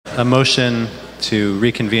a motion to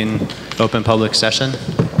reconvene open public session.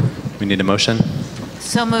 We need a motion.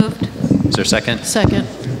 So moved. Is there a second? Second.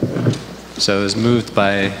 So it was moved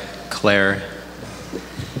by Claire,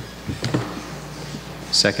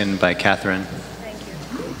 second by Catherine. Thank you.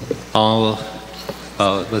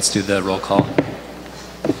 Let's do the roll call.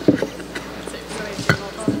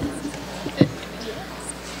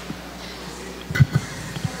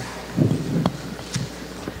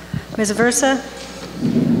 Ms. Aversa?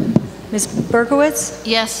 Ms. Berkowitz?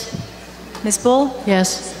 Yes. Ms. Bull?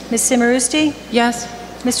 Yes. Ms. Simarusti? Yes.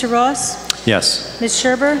 Mr. Ross? Yes. Ms.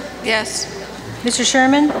 Scherber? Yes. Mr.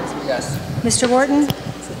 Sherman? Yes. Mr. Wharton?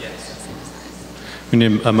 We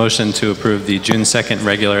need a motion to approve the June 2nd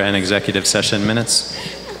regular and executive session minutes.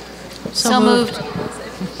 So moved.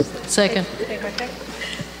 Second.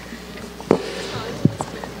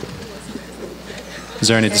 Is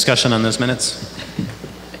there any discussion on those minutes?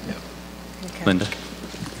 Linda?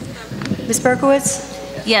 Ms.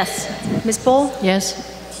 Berkowitz? Yes. Ms. Bull? Yes.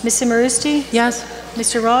 Ms. Simarusti? Yes.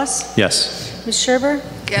 Mr. Ross? Yes. Ms. Scherber?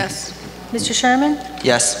 Yes. Mr. Sherman?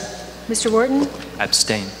 Yes. Mr. Wharton?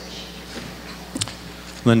 Abstain.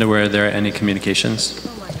 Linda, were there any communications?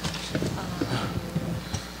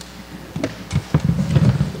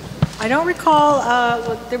 I don't recall,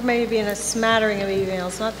 well, there may be a smattering of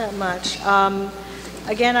emails, not that much.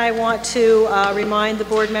 Again, I want to remind the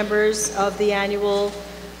board members of the annual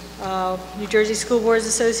New Jersey School Boards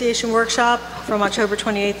Association workshop from October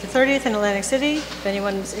 28th to 30th in Atlantic City. If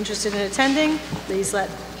anyone's interested in attending, please let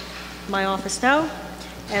my office know.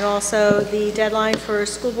 And also the deadline for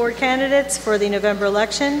school board candidates for the November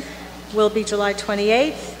election will be July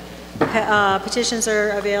 28th. Petitions are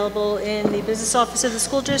available in the business office of the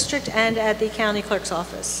school district and at the county clerk's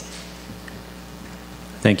office.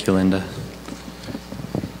 Thank you, Linda.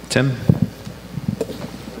 Tim?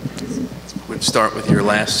 We'd start with your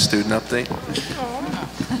last student update.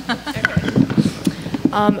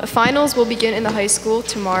 Finals will begin in the high school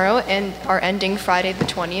tomorrow and are ending Friday the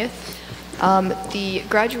 20th. The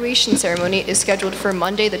graduation ceremony is scheduled for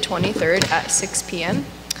Monday the 23rd at 6 p.m.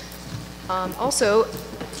 Also,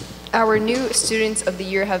 our new students of the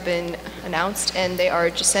year have been announced, and they are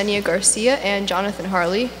Jasenia Garcia and Jonathan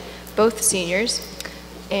Harley, both seniors.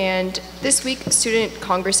 And this week, Student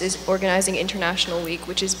Congress is organizing International Week,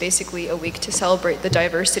 which is basically a week to celebrate the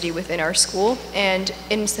diversity within our school. And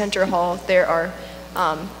in Center Hall, there are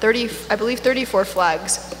 34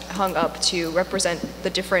 flags hung up to represent the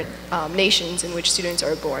different nations in which students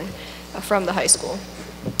are born from the high school.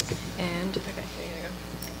 And okay, here you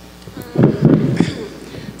go.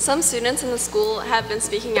 Some students in the school have been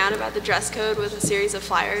speaking out about the dress code with a series of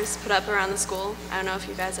flyers put up around the school. I don't know if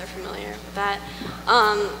you guys are familiar with that,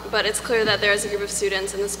 but it's clear that there is a group of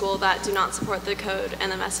students in the school that do not support the code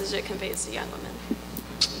and the message it conveys to young women.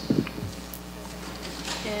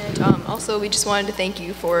 And also, we just wanted to thank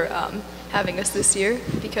you for having us this year,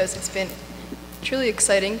 because it's been a truly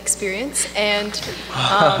exciting experience, and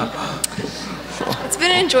it's been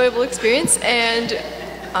an enjoyable experience, and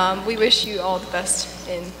we wish you all the best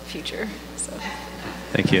in future. So.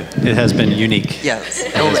 Thank you. It has been unique. Yes.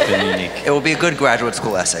 It has been unique. It will be a good graduate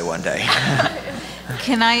school essay one day.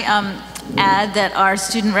 Can I add that our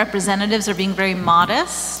student representatives are being very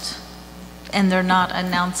modest, and they're not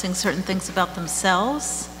announcing certain things about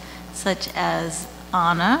themselves, such as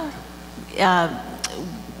Anna.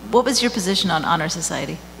 What was your position on Honor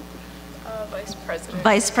Society? Vice President.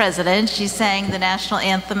 Vice President. She sang the national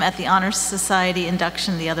anthem at the Honor Society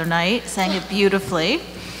induction the other night, sang it beautifully.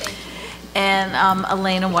 And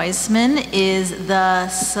Elena Weissman is the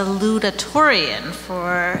salutatorian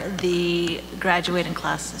for the graduating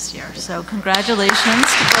class this year. So congratulations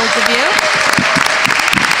to both of you.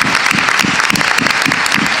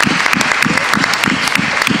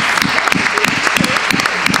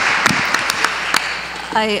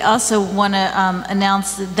 I also want to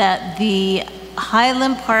announce that the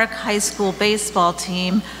Highland Park High School baseball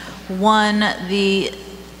team won the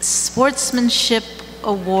Sportsmanship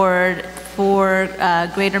Award for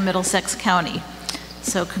Greater Middlesex County.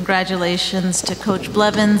 So congratulations to Coach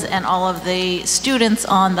Blevins and all of the students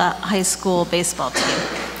on the high school baseball team.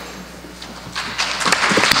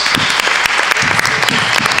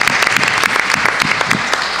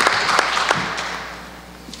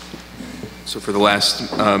 So for the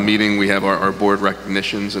last meeting, we have our board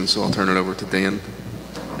recognitions, and so I'll turn it over to Dan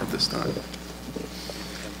at this time.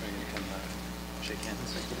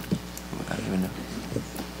 I don't even know.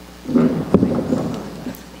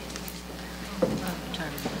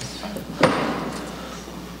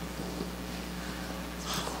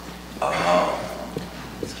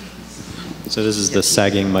 So this is the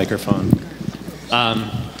sagging microphone.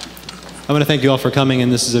 I want to thank you all for coming,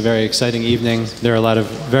 and this is a very exciting evening. There are a lot of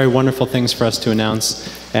very wonderful things for us to announce,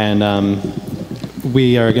 and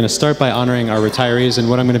we are going to start by honoring our retirees, and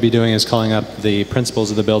what I'm going to be doing is calling up the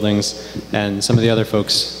principals of the buildings and some of the other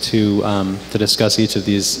folks to discuss each of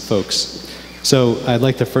these folks. So I'd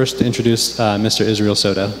like to first introduce Mr. Israel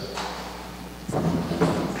Soto.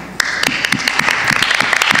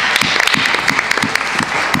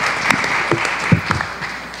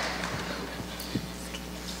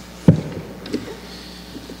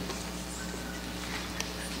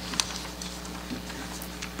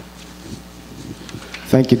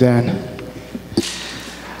 Thank you, Dan.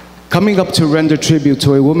 Coming up to render tribute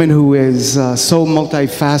to a woman who is so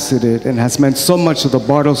multifaceted and has meant so much to the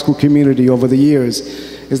Bartle School community over the years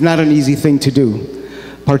is not an easy thing to do,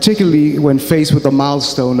 particularly when faced with the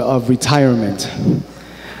milestone of retirement.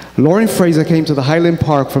 Lauren Fraser came to the Highland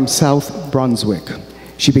Park from South Brunswick.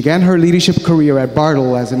 She began her leadership career at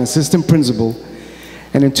Bartle as an assistant principal,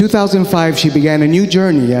 and in 2005 she began a new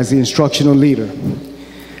journey as the instructional leader.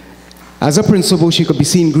 As a principal, she could be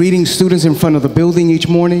seen greeting students in front of the building each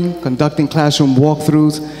morning, conducting classroom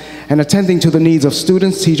walkthroughs, and attending to the needs of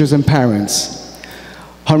students, teachers, and parents.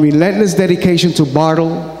 Her relentless dedication to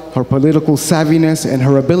Bartle, her political savviness, and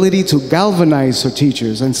her ability to galvanize her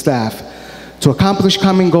teachers and staff to accomplish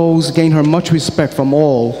common goals gained her much respect from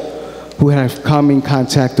all who have come in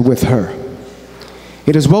contact with her.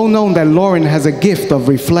 It is well known that Lauren has a gift of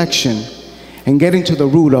reflection and getting to the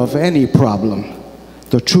root of any problem.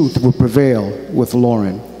 The truth will prevail with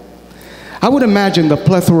Lauren. I would imagine the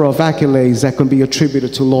plethora of accolades that can be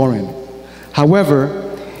attributed to Lauren.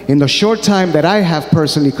 However, in the short time that I have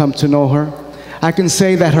personally come to know her, I can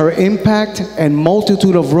say that her impact and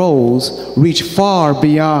multitude of roles reach far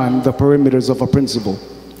beyond the perimeters of a principal.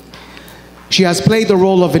 She has played the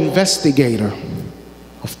role of investigator,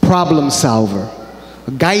 of problem solver,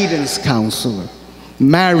 a guidance counselor,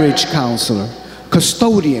 marriage counselor,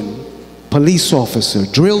 custodian, police officer,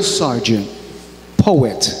 drill sergeant,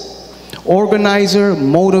 poet, organizer,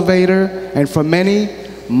 motivator, and for many,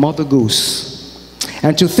 Mother Goose.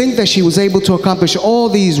 And to think that she was able to accomplish all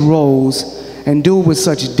these roles and do it with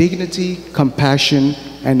such dignity, compassion,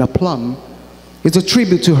 and aplomb is a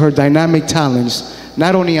tribute to her dynamic talents,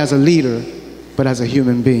 not only as a leader, but as a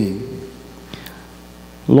human being.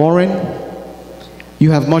 Lauren,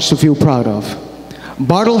 you have much to feel proud of.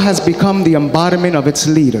 Bartle has become the embodiment of its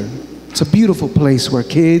leader. It's a beautiful place where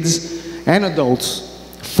kids and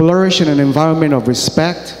adults flourish in an environment of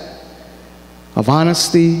respect, of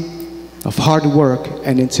honesty, of hard work,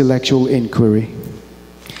 and intellectual inquiry.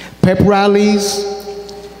 Pep rallies,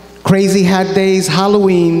 crazy hat days,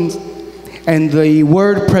 Halloween, and the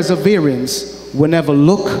word perseverance will never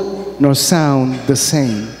look nor sound the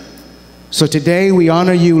same. So today we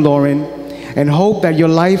honor you, Lauren, and hope that your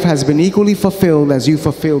life has been equally fulfilled as you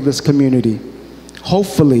fulfilled this community.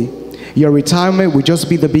 Hopefully, your retirement will just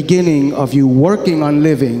be the beginning of you working on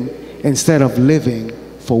living instead of living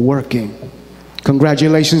for working.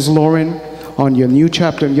 Congratulations, Lauren, on your new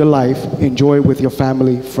chapter in your life. Enjoy it with your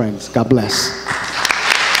family, friends. God bless.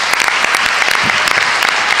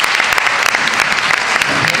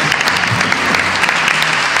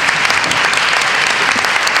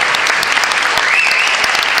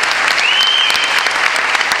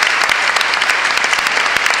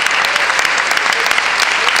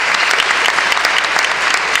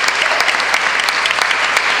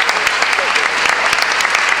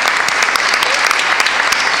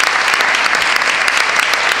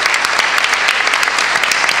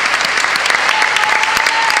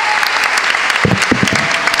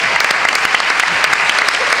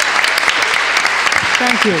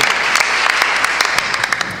 Thank you.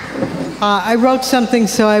 I wrote something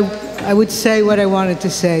so I would say what I wanted to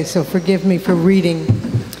say, so forgive me for reading.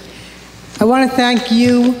 I want to thank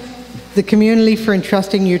you, the community, for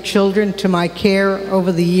entrusting your children to my care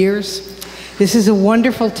over the years. This is a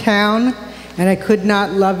wonderful town, and I could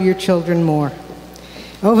not love your children more.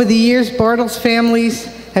 Over the years, Bartle's families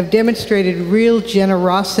have demonstrated real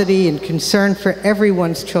generosity and concern for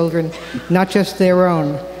everyone's children, not just their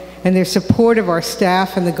own. And their support of our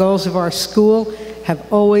staff and the goals of our school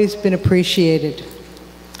have always been appreciated.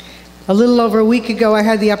 A little over a week ago, I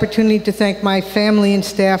had the opportunity to thank my family and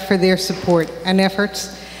staff for their support and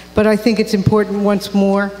efforts, but I think it's important once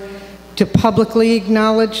more to publicly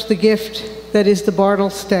acknowledge the gift that is the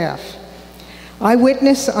Bartle staff. I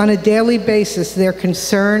witness on a daily basis their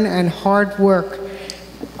concern and hard work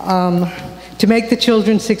to make the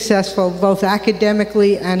children successful, both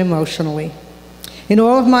academically and emotionally. In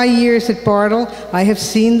all of my years at Bartle, I have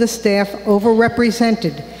seen the staff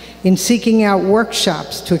overrepresented in seeking out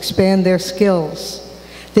workshops to expand their skills.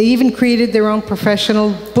 They even created their own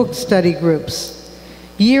professional book study groups.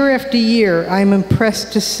 Year after year, I'm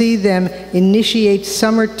impressed to see them initiate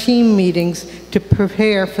summer team meetings to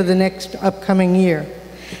prepare for the next upcoming year.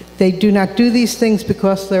 They do not do these things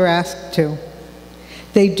because they're asked to.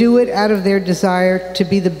 They do it out of their desire to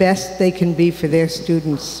be the best they can be for their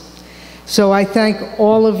students. So I thank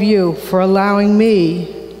all of you for allowing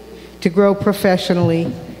me to grow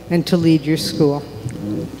professionally and to lead your school.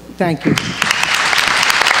 Thank you.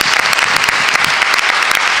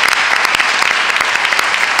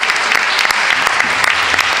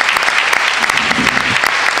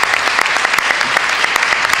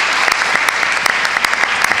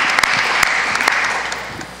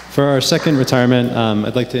 For our second retirement,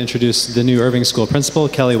 I'd like to introduce the new Irving School principal,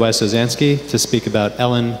 Kelly Weiss-Ozansky, to speak about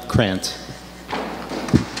Ellen Krant.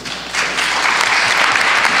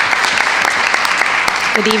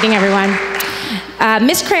 Good evening, everyone.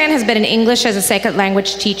 Ms. Krant has been an English as a second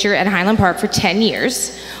language teacher at Highland Park for 10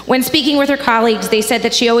 years. When speaking with her colleagues, they said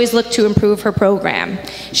that she always looked to improve her program.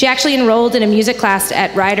 She actually enrolled in a music class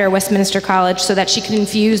at Ryder Westminster College so that she could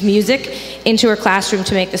infuse music into her classroom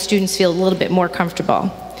to make the students feel a little bit more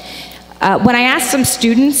comfortable. When I asked some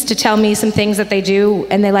students to tell me some things that they do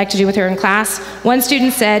and they like to do with her in class, one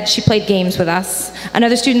student said she played games with us.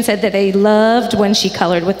 Another student said that they loved when she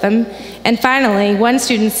colored with them. And finally, one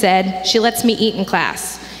student said, she lets me eat in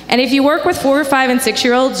class. And if you work with 4-, 5-, and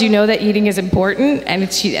 6-year-olds, you know that eating is important, and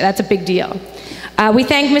that's a big deal. We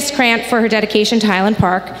thank Ms. Krant for her dedication to Highland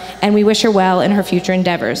Park, and we wish her well in her future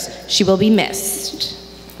endeavors. She will be missed.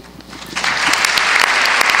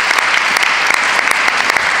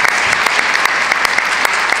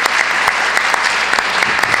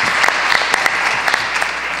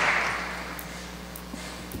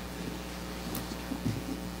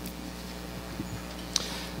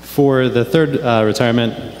 For the third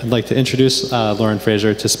retirement, I'd like to introduce Lauren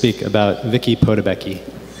Fraser to speak about Vicky Podobecki.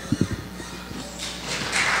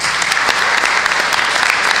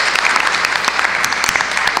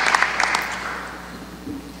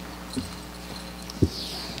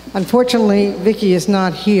 Unfortunately, Vicky is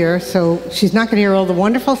not here, so she's not going to hear all the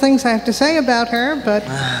wonderful things I have to say about her, but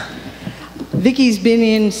Vicky's been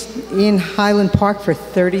in Highland Park for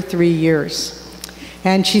 33 years.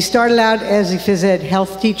 And she started out as a phys ed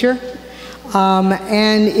health teacher,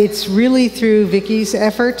 and it's really through Vicky's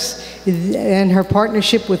efforts and her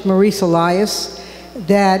partnership with Maurice Elias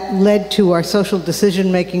that led to our social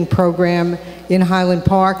decision-making program in Highland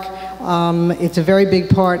Park. It's a very big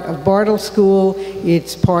part of Bartle School,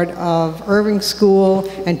 it's part of Irving School,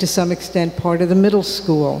 and to some extent part of the middle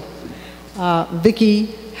school. Vicky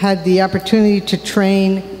had the opportunity to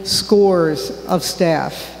train scores of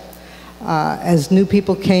staff. As new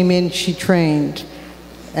people came in, she trained.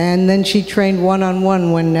 And then she trained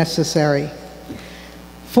one-on-one when necessary.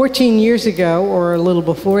 14 years ago, or a little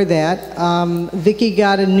before that, Vicky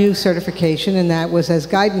got a new certification, and that was as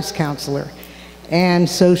guidance counselor. And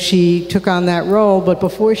so she took on that role, but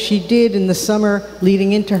before she did, in the summer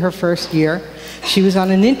leading into her first year, she was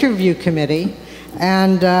on an interview committee,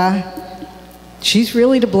 and she's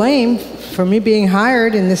really to blame for me being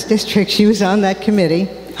hired in this district. She was on that committee.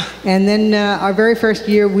 And then our very first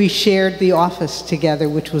year, we shared the office together,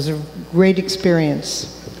 which was a great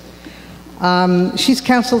experience. She's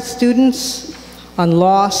counseled students on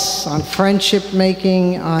loss, on friendship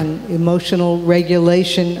making, on emotional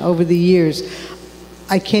regulation over the years.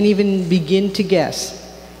 I can't even begin to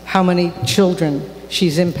guess how many children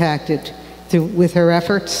she's impacted with her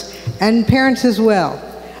efforts, and parents as well.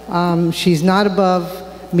 She's not above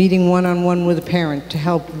meeting one-on-one with a parent to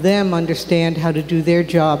help them understand how to do their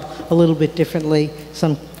job a little bit differently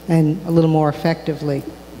and a little more effectively.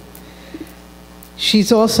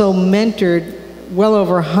 She's also mentored well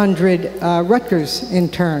over 100 Rutgers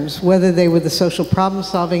interns, whether they were the social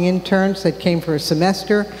problem-solving interns that came for a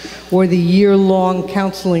semester or the year-long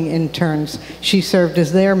counseling interns. She served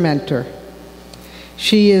as their mentor.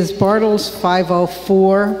 She is Bartle's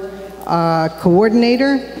 504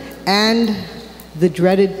 coordinator and the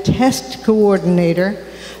dreaded test coordinator,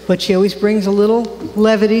 but she always brings a little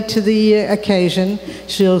levity to the occasion.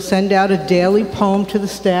 She'll send out a daily poem to the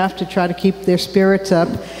staff to try to keep their spirits up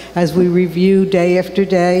as we review day after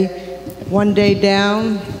day. 1 day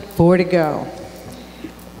down, 4 to go.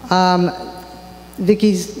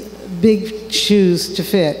 Vicky's big shoes to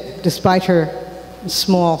fit, despite her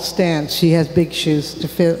small stance. She has big shoes to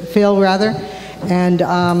fill, rather, and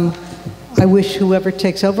I wish whoever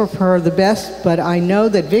takes over for her the best, but I know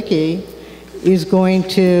that Vicky is going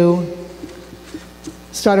to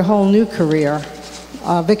start a whole new career.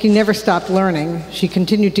 Vicky never stopped learning. She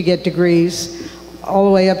continued to get degrees all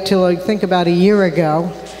the way up till, I think, about a year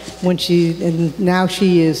ago. and now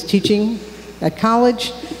she is teaching at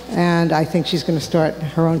college, and I think she's going to start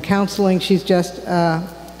her own counseling. She's just a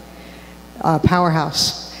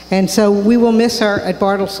powerhouse. And so we will miss her at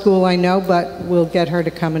Bartle School, I know, but we'll get her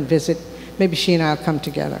to come and visit. Maybe she and I will come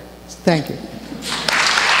together. Thank you.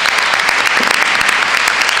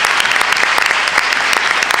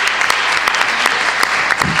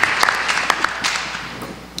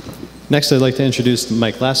 Next, I'd like to introduce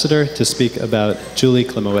Mike Lassiter to speak about Julie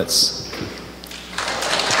Klimowitz.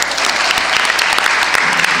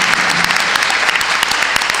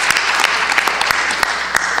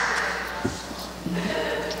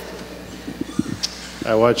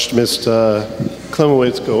 I watched Ms.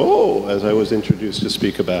 Klimowitz go, oh, as I was introduced to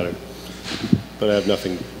speak about her. But I have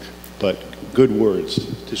nothing but good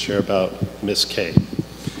words to share about Miss K,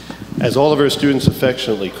 as all of her students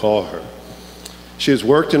affectionately call her. She has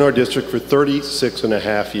worked in our district for 36 and a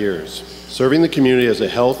half years, serving the community as a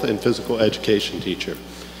health and physical education teacher.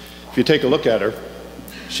 If you take a look at her,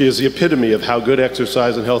 she is the epitome of how good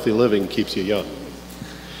exercise and healthy living keeps you young.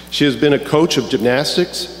 She has been a coach of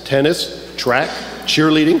gymnastics, tennis, track,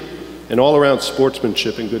 cheerleading, and all-around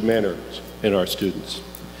sportsmanship and good manners in our students.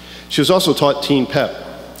 She has also taught Teen Pep,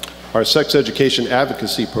 our sex education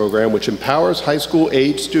advocacy program, which empowers high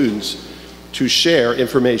school-age students to share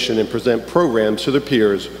information and present programs to their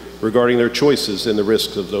peers regarding their choices and the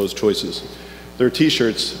risks of those choices. Their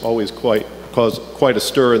t-shirts always cause quite a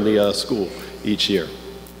stir in the school each year.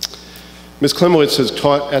 Ms. Klimowitz has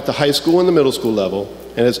taught at the high school and the middle school level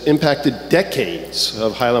and has impacted decades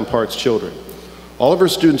of Highland Park's children. All of her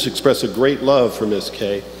students express a great love for Ms.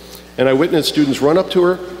 K, and I witnessed students run up to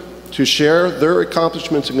her to share their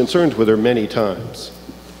accomplishments and concerns with her many times.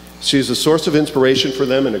 She is a source of inspiration for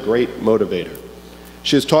them and a great motivator.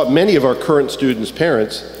 She has taught many of our current students'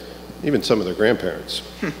 parents, even some of their grandparents.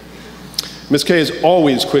 Ms. K is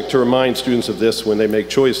always quick to remind students of this when they make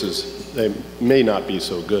choices they may not be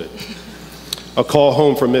so good. A call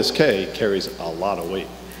home from Ms. K carries a lot of weight.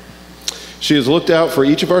 She has looked out for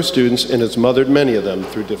each of our students and has mothered many of them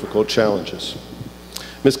through difficult challenges.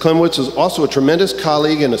 Ms. Klimowitz is also a tremendous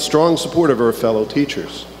colleague and a strong supporter of her fellow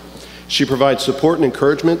teachers. She provides support and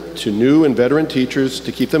encouragement to new and veteran teachers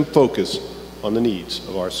to keep them focused on the needs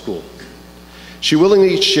of our school. She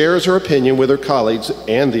willingly shares her opinion with her colleagues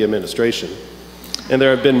and the administration, and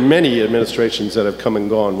there have been many administrations that have come and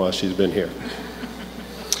gone while she's been here.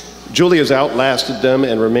 Julie has outlasted them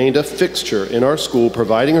and remained a fixture in our school,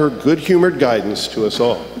 providing her good-humored guidance to us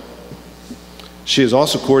all. She has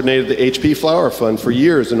also coordinated the HP Flower Fund for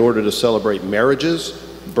years in order to celebrate marriages,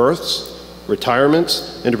 births,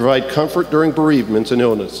 retirements, and to provide comfort during bereavements and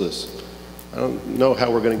illnesses. I don't know how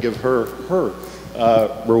we're going to give her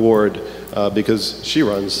reward because she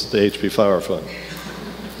runs the HP Flower Fund.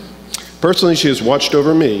 Personally, she has watched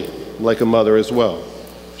over me like a mother as well.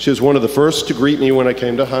 She was one of the first to greet me when I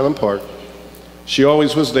came to Highland Park. She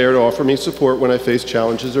always was there to offer me support when I faced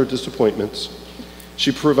challenges or disappointments.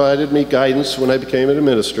 She provided me guidance when I became an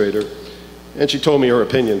administrator, and she told me her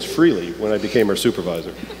opinions freely when I became her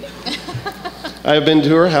supervisor. I have been to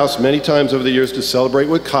her house many times over the years to celebrate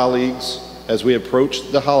with colleagues as we approach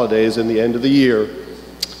the holidays and the end of the year,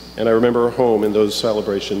 and I remember her home in those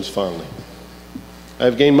celebrations fondly. I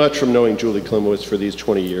have gained much from knowing Julie Klimowitz for these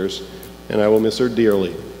 20 years, and I will miss her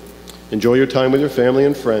dearly. Enjoy your time with your family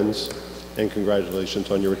and friends, and congratulations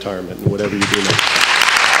on your retirement and whatever you do next.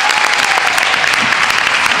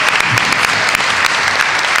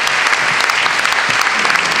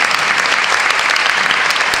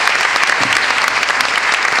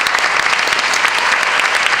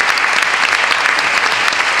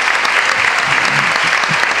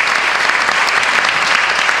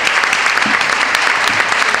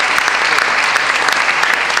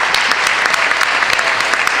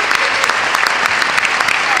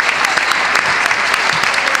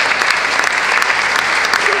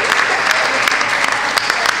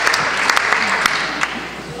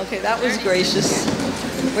 That was gracious.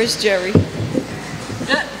 Where's Jerry?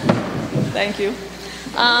 Thank you.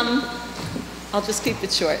 I'll just keep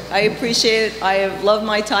it short. I appreciate it. I have loved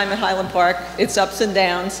my time at Highland Park. Its ups and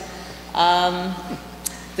downs.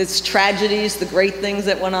 There's tragedies, the great things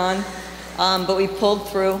that went on, but we pulled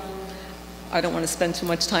through. I don't want to spend too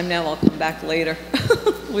much time now. I'll come back later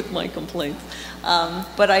with my complaints.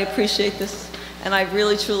 But I appreciate this, and I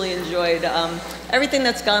really, truly enjoyed everything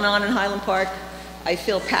that's gone on in Highland Park. I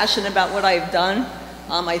feel passionate about what I've done.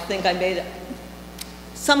 I think I made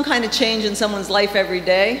some kind of change in someone's life every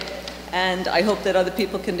day, and I hope that other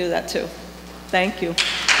people can do that too. Thank you.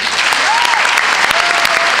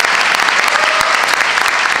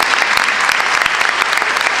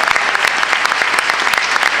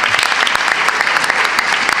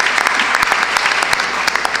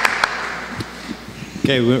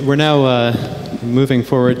 Okay, we're now moving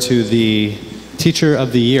forward to the Teacher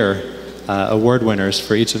of the Year award winners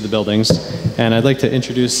for each of the buildings. And I'd like to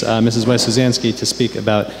introduce Mrs. Weiss-Suzansky to speak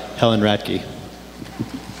about Helen Radke.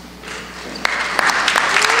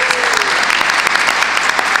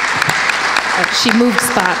 She moved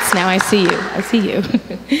spots. Now I see you. I see you.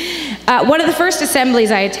 One of the first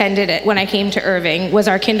assemblies I attended when I came to Irving was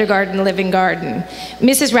our kindergarten living garden.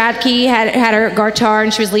 Mrs. Radke had her guitar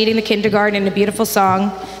and she was leading the kindergarten in a beautiful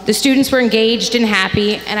song. The students were engaged and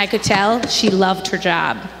happy, and I could tell she loved her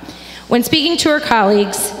job. When speaking to her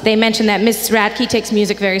colleagues, they mentioned that Mrs. Radke takes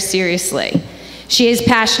music very seriously. She is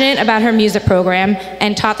passionate about her music program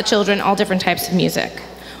and taught the children all different types of music.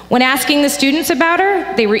 When asking the students about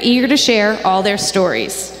her, they were eager to share all their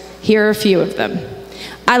stories. Here are a few of them.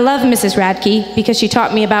 I love Mrs. Radke because she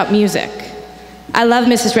taught me about music. I love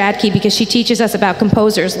Mrs. Radke because she teaches us about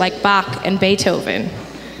composers like Bach and Beethoven.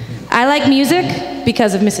 I like music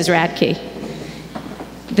because of Mrs. Radke.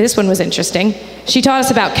 This one was interesting. She taught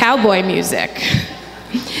us about cowboy music.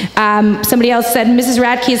 Somebody else said, Mrs.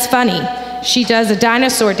 Radke is funny. She does a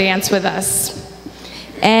dinosaur dance with us.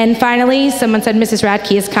 And finally, someone said Mrs.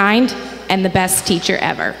 Radke is kind and the best teacher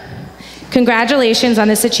ever. Congratulations on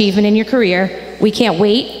this achievement in your career. We can't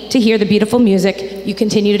wait to hear the beautiful music you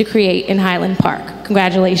continue to create in Highland Park.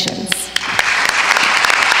 Congratulations.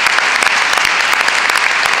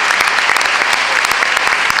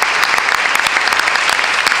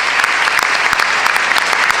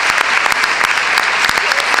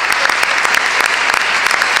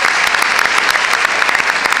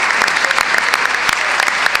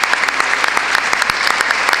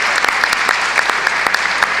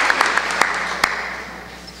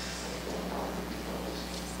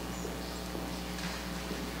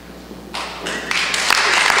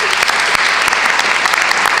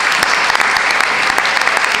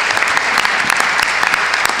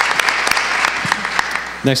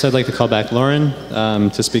 Next, I'd like to call back Lauren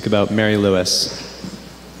to speak about Mary Lewis.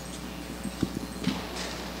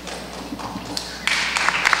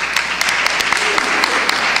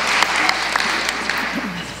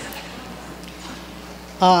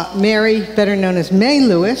 Mary, better known as May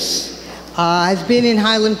Lewis, has been in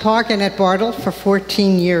Highland Park and at Bartle for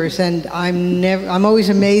 14 years, and I'm always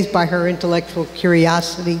amazed by her intellectual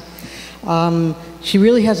curiosity. She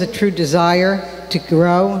really has a true desire to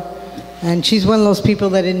grow. And she's one of those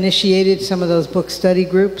people that initiated some of those book study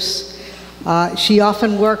groups. She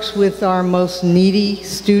often works with our most needy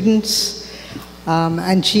students.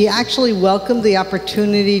 And she actually welcomed the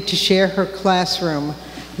opportunity to share her classroom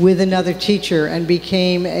with another teacher and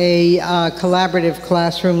became a collaborative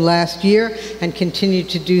classroom last year and continued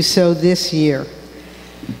to do so this year.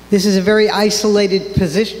 This is a very isolated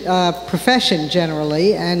profession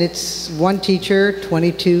generally, and it's one teacher,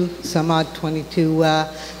 22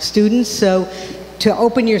 students. So to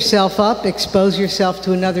open yourself up, expose yourself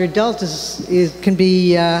to another adult can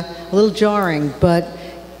be a little jarring, but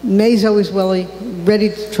May's always ready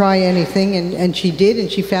to try anything, and she did,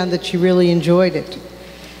 and she found that she really enjoyed it.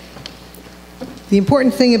 The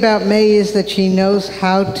important thing about May is that she knows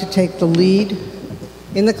how to take the lead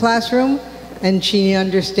in the classroom, and she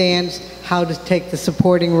understands how to take the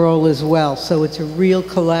supporting role as well. So it's a real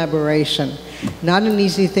collaboration. Not an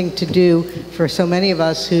easy thing to do for so many of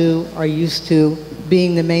us who are used to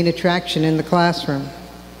being the main attraction in the classroom.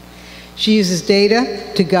 She uses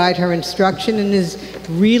data to guide her instruction and is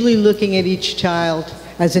really looking at each child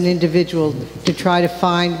as an individual to try to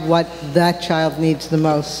find what that child needs the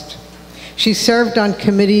most. She's served on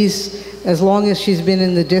committees as long as she's been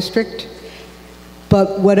in the district.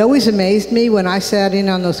 But what always amazed me when I sat in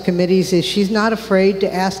on those committees is she's not afraid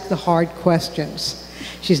to ask the hard questions.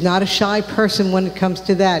 She's not a shy person when it comes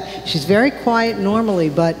to that. She's very quiet normally,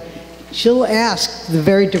 but she'll ask the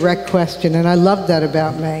very direct question, and I love that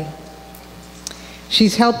about May.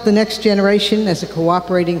 She's helped the next generation as a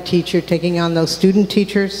cooperating teacher, taking on those student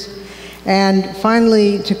teachers. And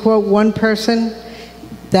finally, to quote one person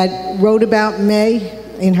that wrote about May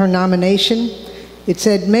in her nomination, it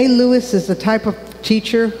said, May Lewis is the type of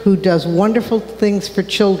teacher who does wonderful things for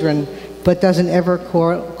children, but doesn't ever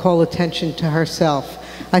call attention to herself.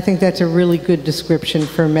 I think that's a really good description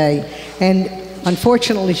for May. And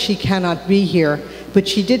unfortunately, she cannot be here, but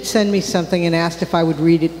she did send me something and asked if I would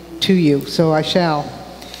read it to you, so I shall.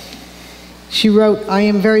 She wrote, I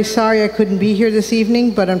am very sorry I couldn't be here this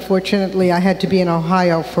evening, but unfortunately I had to be in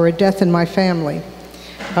Ohio for a death in my family.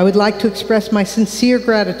 I would like to express my sincere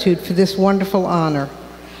gratitude for this wonderful honor.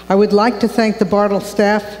 I would like to thank the Bartle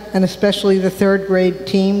staff, and especially the third grade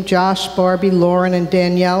team, Josh, Barbie, Lauren, and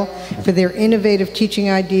Danielle, for their innovative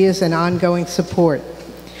teaching ideas and ongoing support.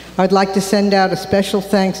 I'd like to send out a special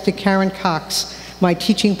thanks to Karen Cox, my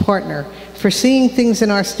teaching partner, for seeing things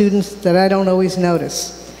in our students that I don't always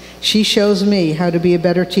notice. She shows me how to be a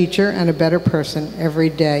better teacher and a better person every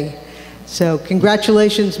day. So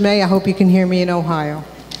congratulations, May. I hope you can hear me in Ohio.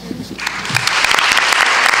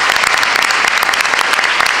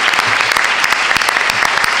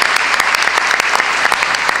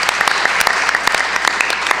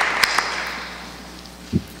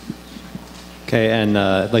 Okay, and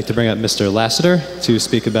I'd like to bring up Mr. Lassiter to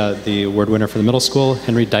speak about the award winner for the middle school,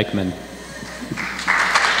 Henry Dykeman.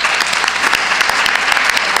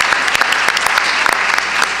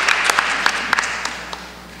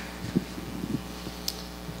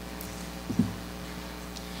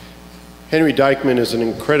 Henry Dykeman is an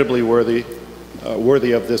incredibly worthy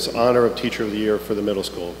of this honor of Teacher of the Year for the middle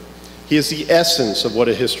school. He is the essence of what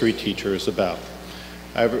a history teacher is about.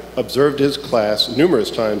 I've observed his class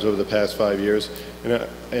numerous times over the past 5 years, and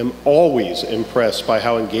I am always impressed by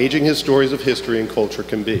how engaging his stories of history and culture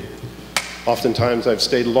can be. Oftentimes I've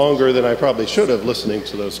stayed longer than I probably should have listening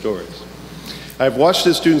to those stories. I've watched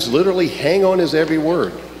his students literally hang on his every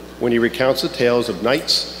word when he recounts the tales of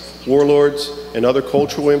knights, warlords, and other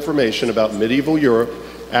cultural information about medieval Europe,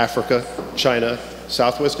 Africa, China,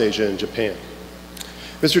 Southwest Asia, and Japan.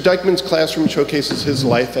 Mr. Dykeman's classroom showcases his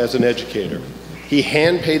life as an educator. He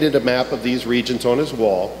hand-painted a map of these regions on his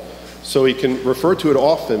wall so he can refer to it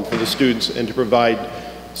often for the students and to provide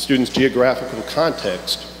students geographical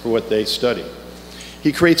context for what they study.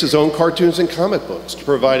 He creates his own cartoons and comic books to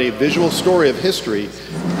provide a visual story of history,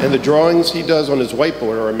 and the drawings he does on his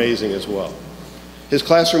whiteboard are amazing as well. His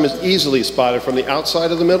classroom is easily spotted from the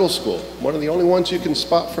outside of the middle school, one of the only ones you can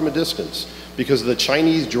spot from a distance because of the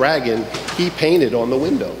Chinese dragon he painted on the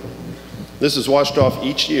window. This is washed off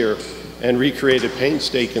each year and recreated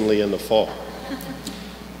painstakingly in the fall.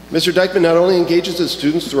 Mr. Dykeman not only engages his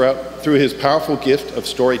students through his powerful gift of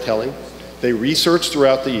storytelling, they research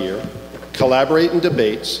throughout the year, collaborate in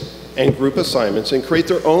debates and group assignments, and create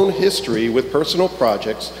their own history with personal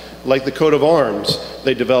projects like the coat of arms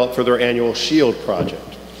they developed for their annual SHIELD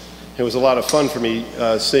project. It was a lot of fun for me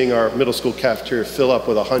seeing our middle school cafeteria fill up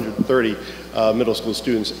with 130 middle school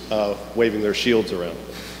students waving their shields around.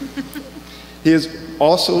 He has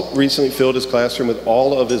also recently filled his classroom with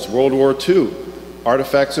all of his World War II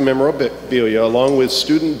artifacts and memorabilia, along with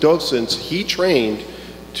student docents he trained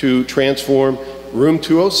to transform Room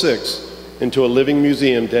 206 into a living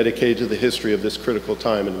museum dedicated to the history of this critical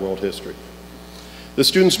time in world history. The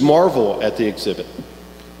students marvel at the exhibit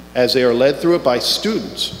as they are led through it by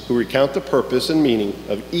students who recount the purpose and meaning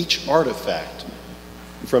of each artifact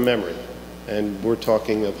from memory. And we're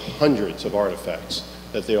talking of hundreds of artifacts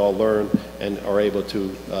that they all learn and are able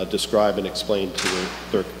to describe and explain to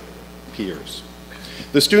their peers.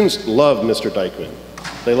 The students love Mr. Dykeman.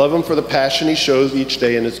 They love him for the passion he shows each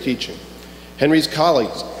day in his teaching. Henry's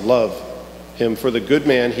colleagues love him for the good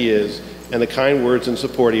man he is and the kind words and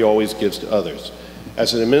support he always gives to others.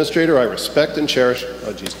 As an administrator, I respect and cherish,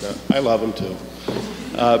 oh geez, no, I love him too,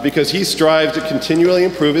 because he strives to continually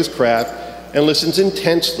improve his craft and listens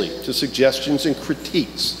intensely to suggestions and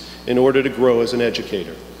critiques in order to grow as an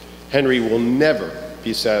educator. Henry will never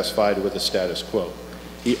be satisfied with the status quo.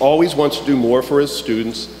 He always wants to do more for his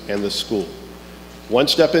students and the school. One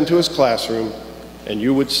step into his classroom, and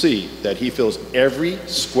you would see that he fills every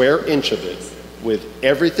square inch of it with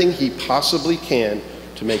everything he possibly can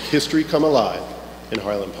to make history come alive in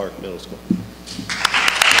Highland Park Middle School.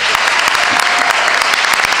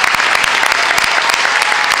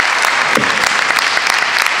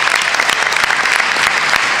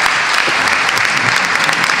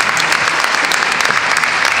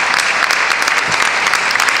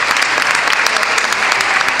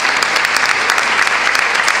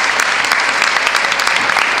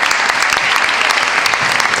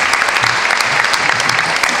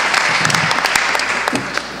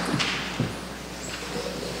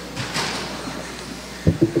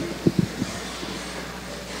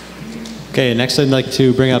 Okay, next I'd like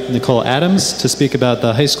to bring up Nicole Adams to speak about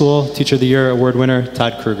the High School Teacher of the Year Award winner,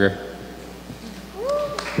 Todd Kruger.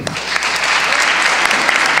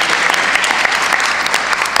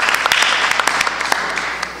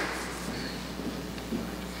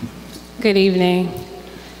 Good evening.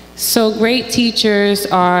 So great teachers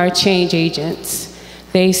are change agents.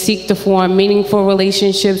 They seek to form meaningful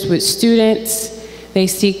relationships with students. They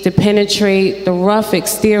seek to penetrate the rough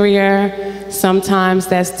exterior. Sometimes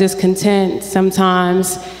that's discontent.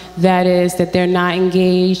 Sometimes that is that they're not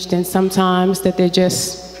engaged, and sometimes that they're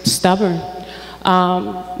just stubborn.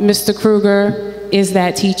 Mr. Kruger is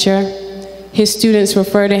that teacher. His students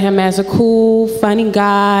refer to him as a cool, funny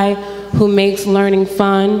guy who makes learning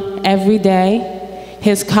fun every day.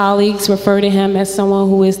 His colleagues refer to him as someone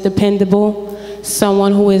who is dependable,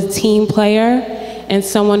 someone who is a team player, and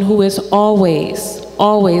someone who is always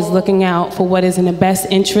looking out for what is in the best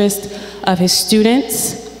interest of his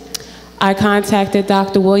students. I contacted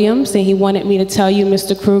Dr. Williams, and he wanted me to tell you,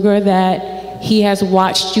 Mr. Kruger, that he has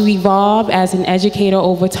watched you evolve as an educator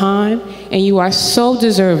over time, and you are so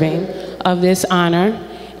deserving of this honor,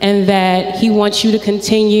 and that he wants you to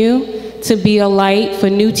continue to be a light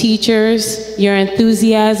for new teachers. Your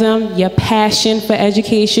enthusiasm, your passion for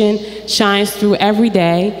education shines through every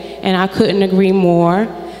day, and I couldn't agree more.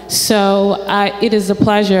 So it is a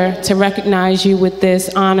pleasure to recognize you with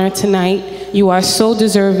this honor tonight. You are so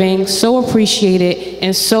deserving, so appreciated,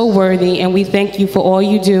 and so worthy, and we thank you for all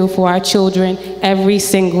you do for our children every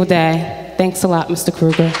single day. Thanks a lot, Mr.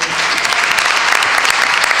 Kruger.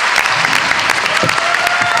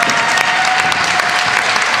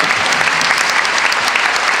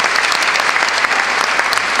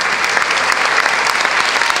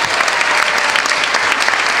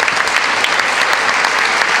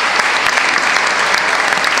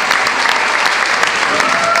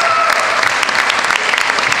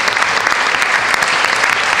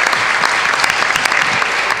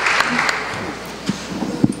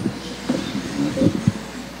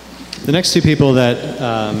 The next two people that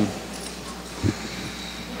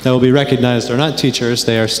will be recognized are not teachers,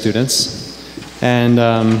 they are students. And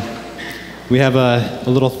we have a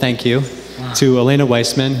little thank you to Elena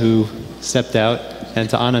Weissman, who stepped out, and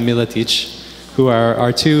to Anna Miletic, who are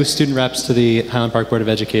our two student reps to the Highland Park Board of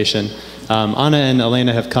Education. Anna and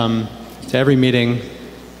Elena have come to every meeting.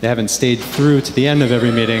 They haven't stayed through to the end of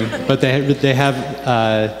every meeting, but they have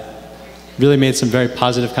really made some very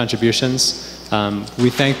positive contributions. We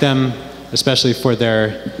thank them especially for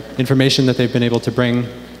their information that they've been able to bring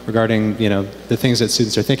regarding, the things that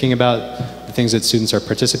students are thinking about, the things that students are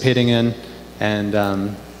participating in, and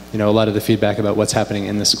a lot of the feedback about what's happening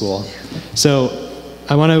in the school. So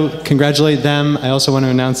I want to congratulate them. I also want to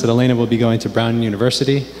announce that Elena will be going to Brown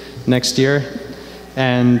University next year,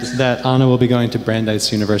 and that Anna will be going to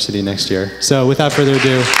Brandeis University next year. So without further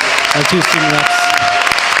ado, our two student reps.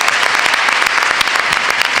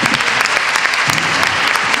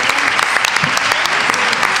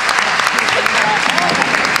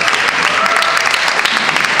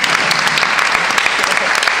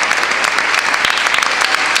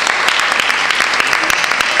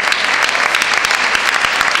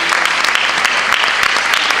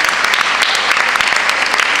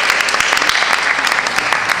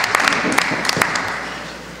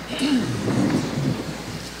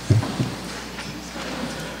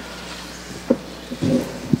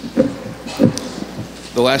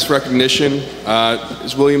 The last recognition,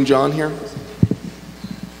 is William John here?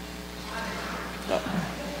 No.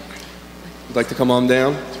 You'd like to come on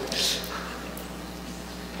down?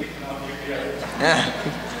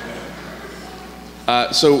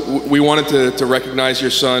 So we wanted to recognize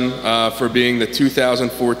your son for being the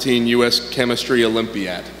 2014 U.S. Chemistry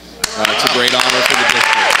Olympiad. It's a great honor for the district.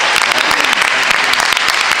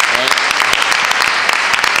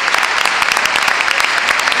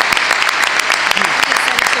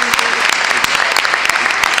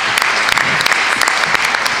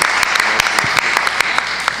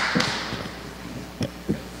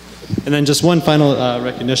 And then just one final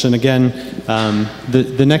recognition. Again,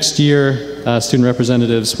 the next year, student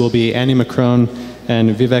representatives will be Annie Macron and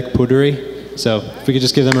Vivek Puduri. So if we could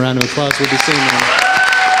just give them a round of applause, we'll be seeing them.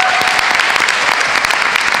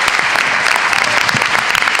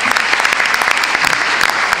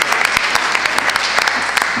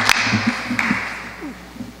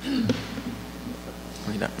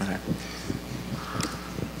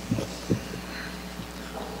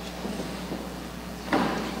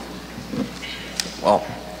 Well,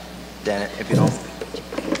 Dan, if you don't.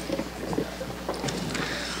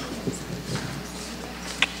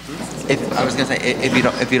 I was gonna say,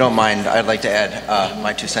 if you don't mind, I'd like to add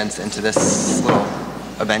my 2 cents into this little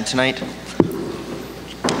event tonight.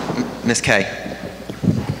 Miss Kay.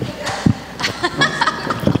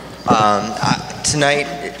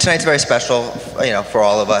 Tonight's very special, for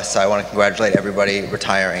all of us. I want to congratulate everybody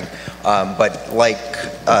retiring, but like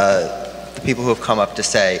the people who have come up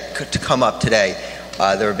today,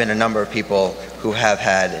 there have been a number of people who have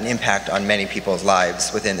had an impact on many people's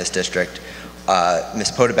lives within this district.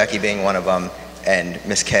 Ms. Podebecki being one of them, and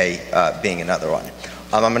Ms. Kay being another one.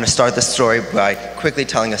 I'm going to start the story by quickly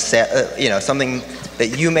telling us, something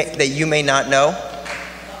that you may not know,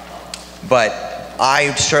 but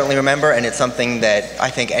I certainly remember, and it's something that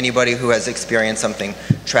I think anybody who has experienced something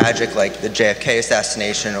tragic like the JFK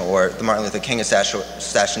assassination or the Martin Luther King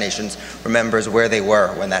assassinations remembers where they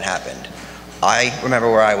were when that happened. I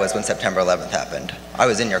remember where I was when September 11th happened. I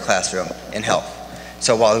was in your classroom in health.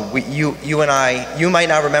 So while you and I, you might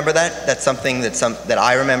not remember that, that's something that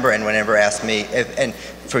I remember, and whenever asked me, and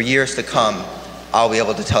for years to come, I'll be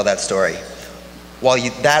able to tell that story. While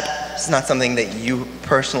that's not something that you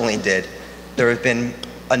personally did, there have been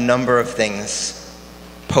a number of things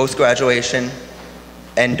post-graduation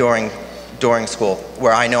and during school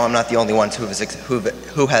where I know I'm not the only one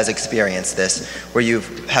who has experienced this, where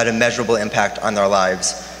you've had a measurable impact on their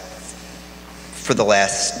lives for the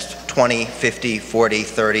last 20, 50, 40,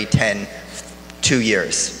 30, 10, 2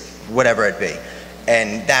 years, whatever it be.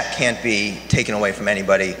 And that can't be taken away from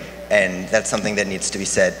anybody, and that's something that needs to be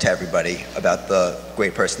said to everybody about the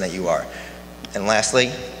great person that you are. And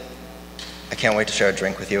lastly, I can't wait to share a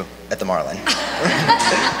drink with you at the Marlin.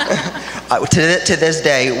 To this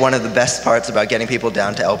day, one of the best parts about getting people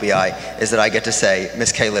down to LBI is that I get to say,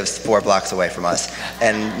 Miss K lives 4 blocks away from us.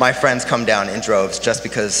 And my friends come down in droves just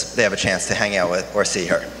because they have a chance to hang out with or see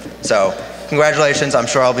her. So congratulations. I'm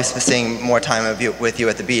sure I'll be seeing more time with you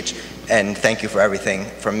at the beach. And thank you for everything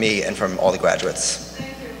from me and from all the graduates.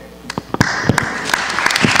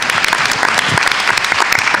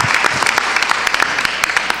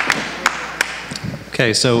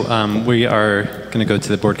 Okay, so we are going to go to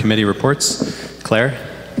the board committee reports. Claire?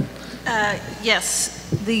 Yes,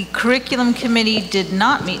 the curriculum committee did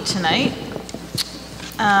not meet tonight.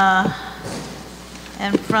 And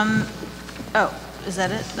from, oh, is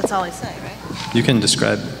that it? That's all I say, right? You can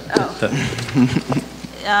describe that.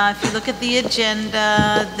 If you look at the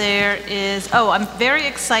agenda, there is, I'm very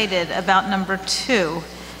excited about number 2.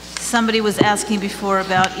 Somebody was asking before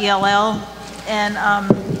about ELL and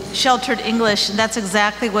sheltered English, and that's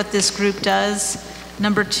exactly what this group does.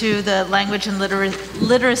 Number 2, the Language and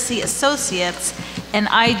Literacy Associates, and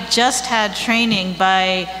I just had training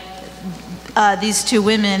by these 2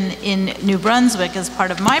 women in New Brunswick as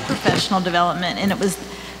part of my professional development, and it was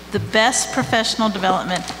the best professional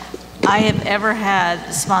development I have ever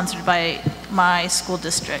had sponsored by my school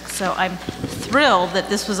district. So I'm thrilled that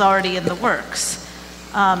this was already in the works.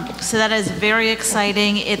 So that is very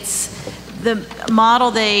exciting. It's the model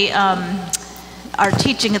they are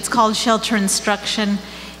teaching. It's called Shelter Instruction.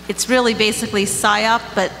 It's really basically SIOP,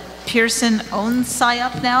 but Pearson owns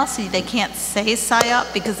SIOP now, so they can't say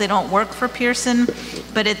SIOP because they don't work for Pearson,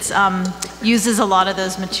 but it uses a lot of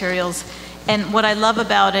those materials. And what I love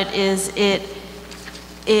about it is it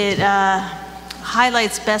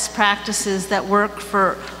highlights best practices that work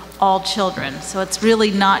for all children. So it's really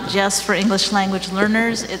not just for English language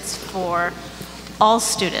learners, it's for all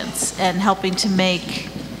students, and helping to make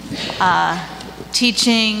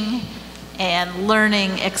teaching and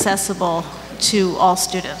learning accessible to all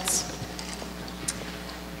students.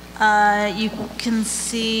 You can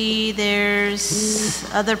see there's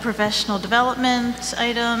other professional development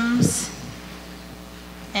items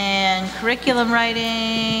and curriculum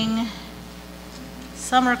writing,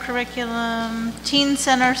 summer curriculum, teen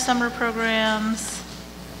center summer programs,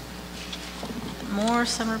 more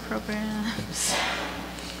summer programs,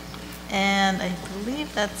 and I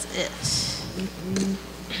believe that's it.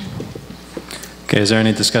 Okay, is there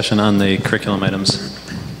any discussion on the curriculum items?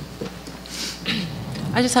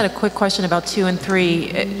 I just had a quick question about 2 and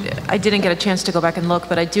 3. I didn't get a chance to go back and look,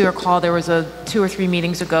 but I do recall there was 2 or 3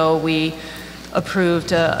 meetings ago we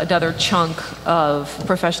approved another chunk of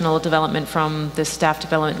professional development from the Staff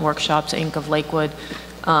Development Workshops, Inc. of Lakewood.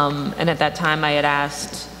 And at that time I had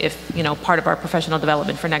asked if, part of our professional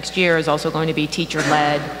development for next year is also going to be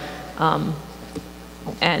teacher-led.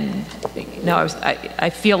 And I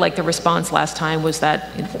feel like the response last time was that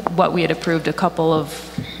what we had approved a couple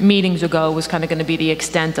of meetings ago was kind of going to be the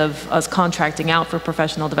extent of us contracting out for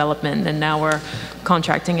professional development, and now we're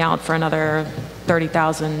contracting out for another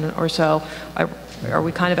 30,000 or so. Are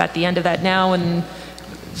we kind of at the end of that now, and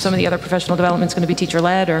some of the other professional development is going to be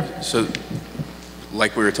teacher-led, or? So,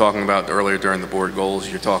 like we were talking about earlier during the board goals,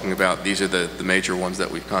 you're talking about these are the major ones that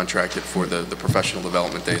we've contracted for the professional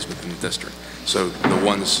development days within the district. So the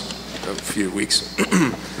ones a few weeks,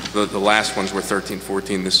 the last ones were 13,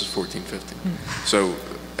 14, this is 14, 15. So,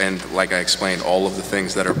 and like I explained, all of the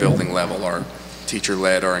things that are building level are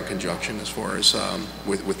teacher-led or in conjunction as far as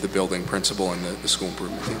with the building principal and the school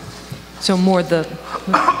improvement team. So more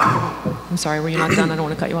I'm sorry, were you not done? I don't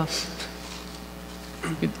want to cut you off.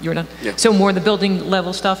 You're done? Yeah. So more the building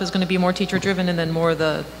level stuff is going to be more teacher driven, and then more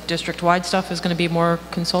the district wide stuff is going to be more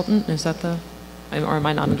consultant? Is that the? or am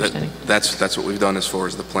I not understanding? That's what we've done as far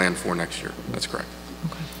as the plan for next year. That's correct.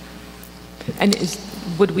 And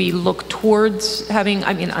would we look towards having,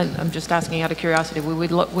 I mean, I'm just asking out of curiosity,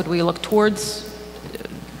 would we look towards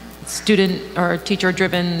student or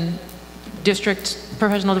teacher-driven district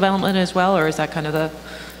professional development as well, or is that kind of the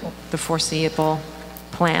foreseeable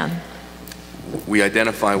plan? We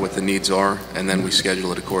identify what the needs are, and then we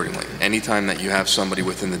schedule it accordingly. Anytime that you have somebody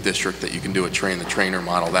within the district that you can do a train-the-trainer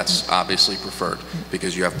model, that's obviously preferred,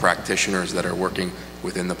 because you have practitioners that are working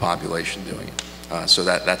within the population doing it. So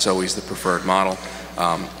that's always the preferred model.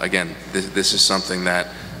 Again, this is something that,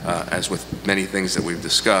 as with many things that we've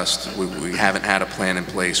discussed, we haven't had a plan in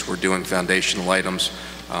place. We're doing foundational items.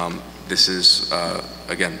 This is,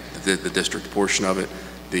 again, the district portion of it.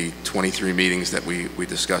 The 23 meetings that we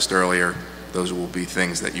discussed earlier, those will be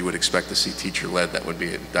things that you would expect to see teacher-led that would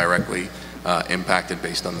be directly impacted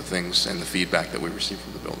based on the things and the feedback that we receive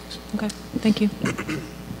from the buildings. Okay, thank you.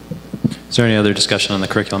 Is there any other discussion on the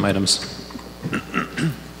curriculum items?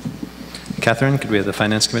 Catherine, could we have the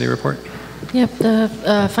Finance Committee report? Yep,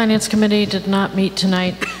 the Finance Committee did not meet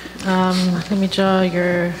tonight. Let me draw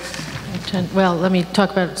your attention. Well, let me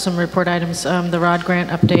talk about some report items. The ROD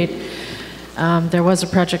grant update. There was a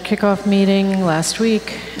project kickoff meeting last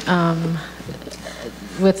week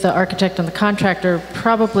with the architect and the contractor.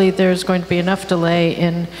 Probably there's going to be enough delay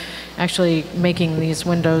in actually making these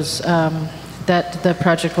windows that the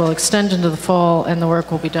project will extend into the fall, and the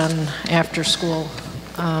work will be done after school,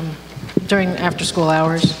 during after-school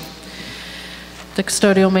hours. The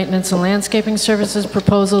custodial maintenance and landscaping services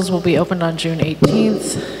proposals will be opened on June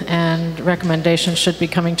 18th, and recommendations should be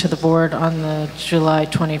coming to the board on the July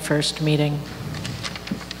 21st meeting.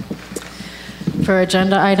 For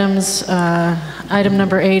agenda items, item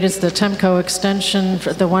number 8 is the TEMCO extension,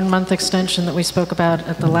 for the 1-month extension that we spoke about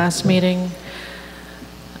at the last meeting.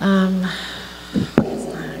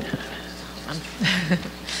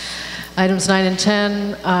 Items 9 and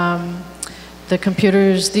 10.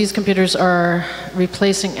 These computers are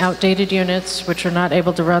replacing outdated units which are not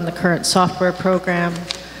able to run the current software program,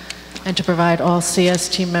 and to provide all CS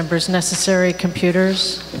team members necessary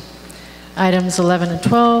computers. Items 11 and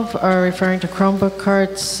 12 are referring to Chromebook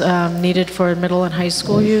carts needed for middle and high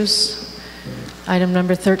school use. Item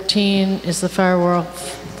number 13 is the firewall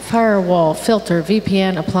filter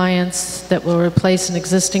VPN appliance that will replace an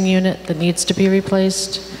existing unit that needs to be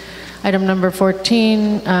replaced. Item number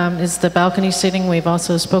 14 is the balcony seating we've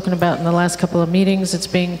also spoken about in the last couple of meetings. It's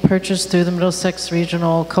being purchased through the Middlesex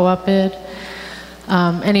Regional Co-op bid.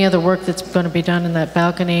 Any other work that's going to be done in that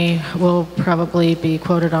balcony will probably be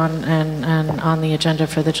quoted on and on the agenda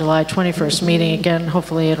for the July 21st meeting. Again,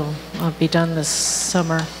 hopefully it'll be done this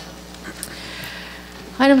summer.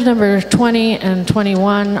 Items number 20 and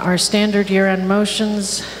 21 are standard year-end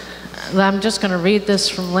motions. I'm just going to read this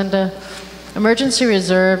from Linda. Emergency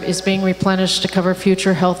reserve is being replenished to cover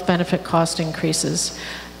future health benefit cost increases.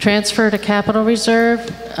 Transfer to capital reserve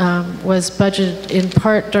was budgeted in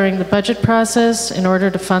part during the budget process in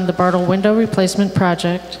order to fund the Bartle window replacement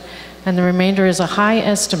project, and the remainder is a high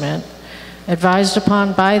estimate advised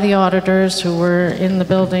upon by the auditors who were in the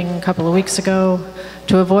building a couple of weeks ago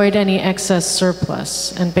to avoid any excess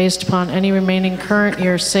surplus. And based upon any remaining current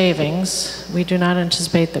year savings, we do not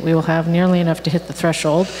anticipate that we will have nearly enough to hit the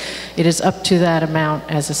threshold. It is up to that amount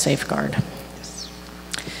as a safeguard.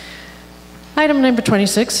 Item number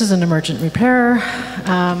 26 is an emergent repair.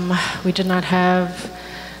 We did not have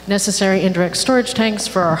necessary indirect storage tanks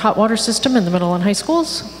for our hot water system in the middle and high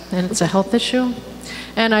schools, and it's a health issue.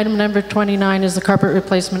 And item number 29 is the carpet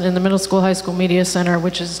replacement in the middle school, high school media center,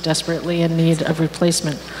 which is desperately in need of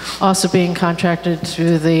replacement, also being contracted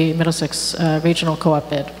through the Middlesex Regional Co-op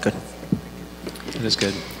bid. Good. It is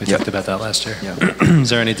good. We talked about that last year. Is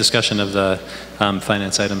there any discussion of the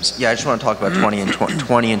finance items? Yeah, I just want to talk about 20 and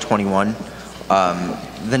 21.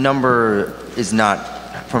 The number is not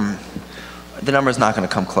going to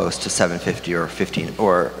come close to 750 or 15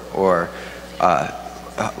 or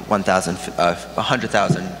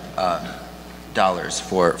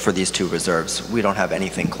 $100,000 for these two reserves. We don't have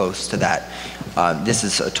anything close to that. This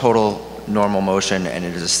is a total normal motion, and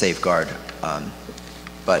it is a safeguard.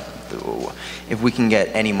 But if we can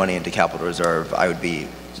get any money into capital reserve, I would be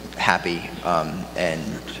happy,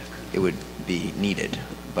 and it would be needed.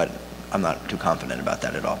 But I'm not too confident about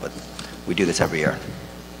that at all. But we do this every year.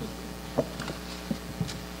 Is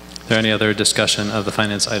there any other discussion of the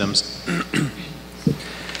finance items?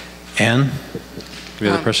 Anne, do we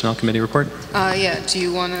have the Personnel Committee report? Yeah. Do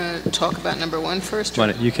you want to talk about number 1 first? Why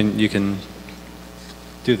don't you can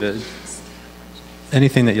do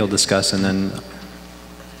anything that you'll discuss, and then.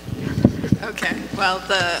 Okay, well,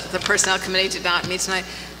 the Personnel Committee did not meet tonight.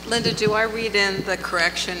 Linda, do I read in the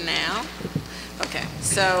correction now? Okay,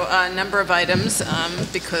 so a number of items,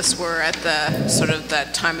 because we're at the sort of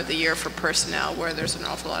that time of the year for personnel where there's an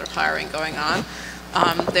awful lot of hiring going on.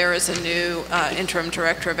 There is a new interim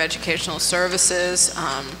director of educational services,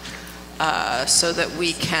 so that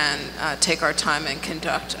we can take our time and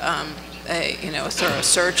conduct a thorough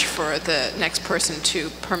search for the next person to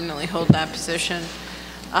permanently hold that position.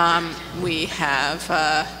 We have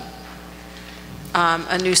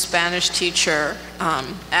a new Spanish teacher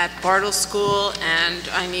at Bartle School, and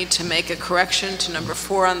I need to make a correction to number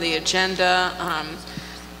 4 on the agenda.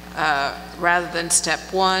 Rather than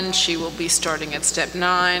step 1, she will be starting at step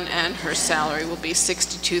 9, and her salary will be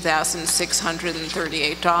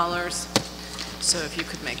 $62,638. So if you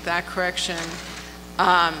could make that correction.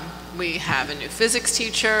 We have a new physics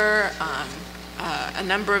teacher, a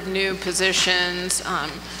number of new positions,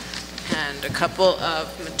 and a couple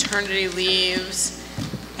of maternity leaves,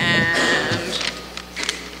 and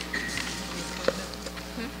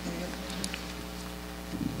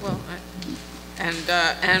I'm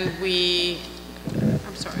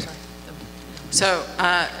sorry. So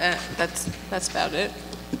that's about it.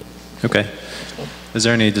 Okay. Is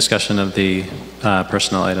there any discussion of the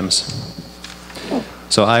personnel items?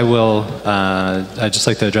 So I will, I'd just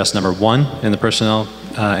like to address number 1 in the personnel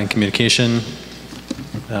and communication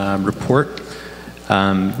report.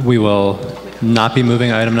 We will not be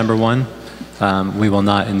moving item number 1. We will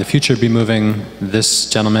not in the future be moving this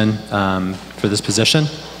gentleman for this position.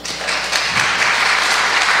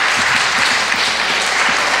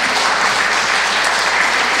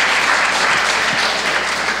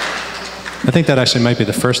 I think that actually might be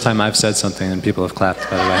the first time I've said something and people have clapped,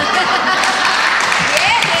 by the way.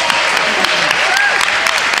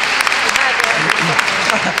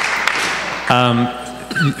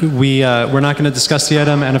 We're not going to discuss the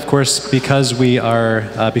item, and of course, because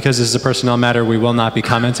this is a personnel matter, we will not be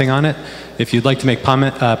commenting on it. If you'd like to make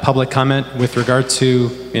public comment with regard to,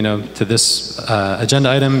 to this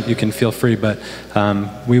agenda item, you can feel free, but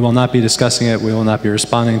we will not be discussing it. We will not be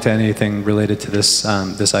responding to anything related to this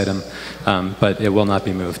this item, but it will not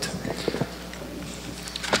be moved.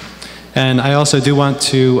 And I also do want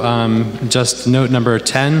to just note number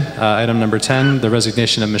 10, item number 10, the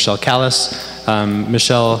resignation of Michelle Callis.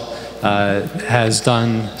 Michelle has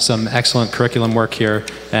done some excellent curriculum work here,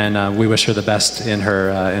 and we wish her the best in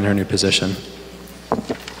her new position.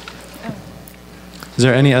 Is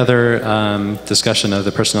there any other discussion of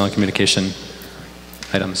the personnel and communication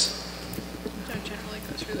items?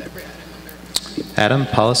 Adam,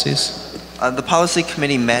 policies? The policy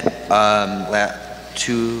committee met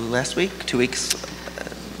last week? 2 weeks?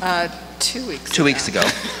 2 weeks. 2 weeks ago,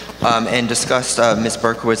 and discussed Ms.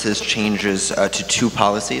 Berkowitz's changes to 2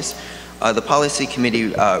 policies. The policy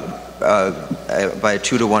committee, by a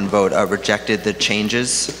 2-to-1 vote, rejected the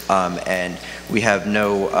changes, and we have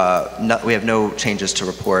no changes to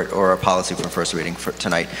report or a policy for first reading for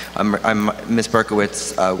tonight. Ms.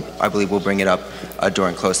 Berkowitz, I believe, will bring it up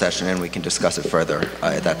during closed session, and we can discuss it further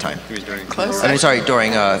at that time. During closed session? I'm sorry,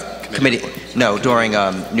 during committee. No, during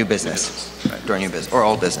new business. During new business or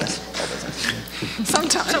old business.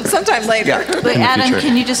 Sometime later. Yeah. Wait, Adam,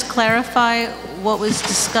 can you just clarify what was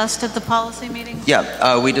discussed at the policy meeting?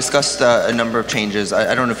 Yeah, we discussed a number of changes.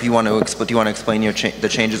 I don't know if you want to explain. Do you want to explain the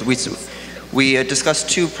changes? We discussed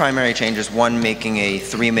 2 primary changes. One, making a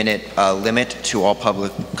 3-minute limit to all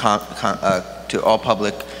public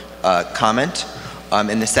comment,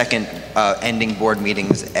 and the second, ending board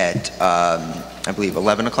meetings at I believe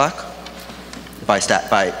 11 o'clock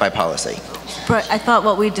by policy. But I thought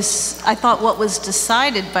what was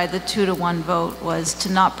decided by the 2-to-1 vote was to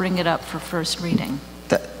not bring it up for first reading.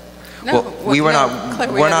 We're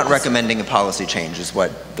not recommending a policy change is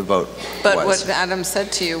what the vote But was. what Adam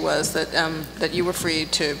said to you was that that you were free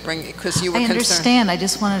to bring it because you were concerned. I understand. I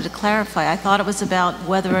just wanted to clarify. I thought it was about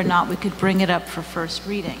whether or not we could bring it up for first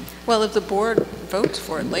reading. Well, if the board votes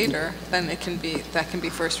for it later, then that can be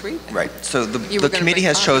first reading. Right. So the committee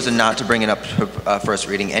has chosen not to bring it up to first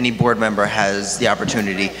reading. Any board member has the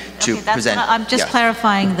opportunity to present. I'm just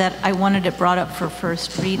clarifying that I wanted it brought up for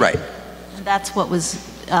first reading. Right. And that's what was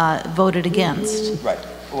voted against. Right.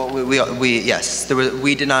 Well, yes,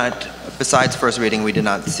 we did not. Besides first reading, we did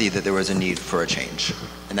not see that there was a need for a change,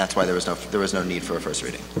 and that's why there was no need for a first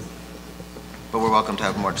reading. But we're welcome to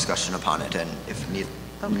have more discussion upon it, and if need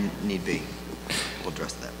be, we'll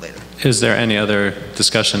address that later. Is there any other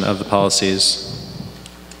discussion of the policies?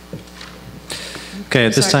 Okay,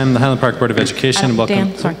 at this time, the Highland Park Board of Education,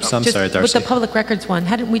 welcome. Dan, sorry. I'm sorry, Darcy. With the public records one,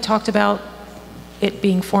 hadn't we talked about it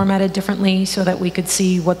being formatted differently so that we could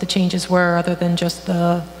see what the changes were other than just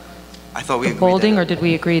the I thought we agreed bolding, or did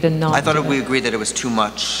we agree to not? I thought do we that? agreed that it was too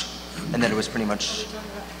much, and that it was pretty much.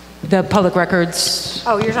 The public records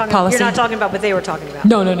Oh, you're policy? not talking about what they were talking about?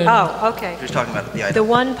 No, no, no, no. Oh, okay. You're talking about the item. The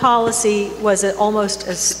one policy was almost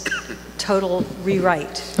a total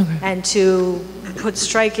rewrite. Okay. And to put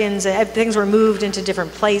strike-ins, things were moved into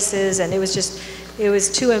different places, and it was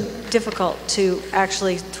too difficult to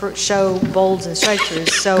actually show bolds and strike-throughs.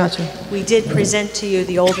 So Gotcha. we did present to you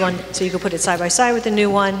the old one, so you could put it side by side with the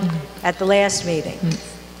new one at the last meeting.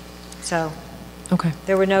 So Okay.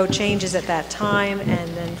 there were no changes at that time,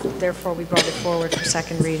 and then therefore we brought it forward for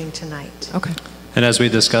second reading tonight. Okay. And as we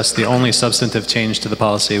discussed, the only substantive change to the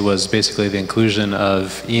policy was basically the inclusion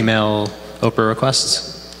of email Oprah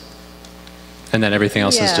requests. And then everything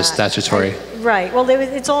else is just statutory. Right. Well,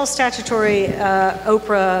 it's all statutory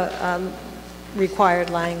Oprah required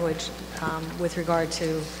language with regard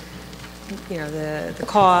to, the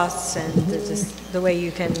costs and the way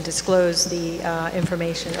you can disclose the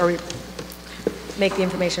information or make the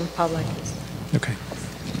information public. Okay.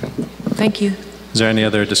 Thank you. Is there any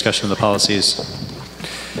other discussion of the policies?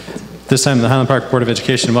 This time, the Highland Park Board of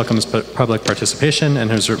Education welcomes public participation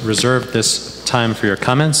and has reserved this time for your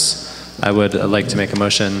comments. I would like to make a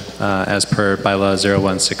motion as per bylaw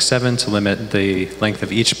 0167 to limit the length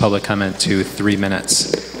of each public comment to 3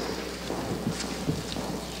 minutes.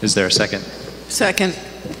 Is there a second? Second.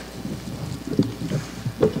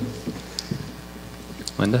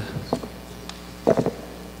 Linda?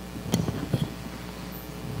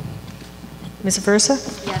 Ms.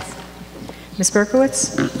 Aversa? Yes. Ms.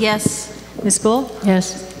 Berkowitz? Yes. Ms. Bull?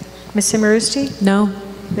 Yes. Ms. Simarusti? No.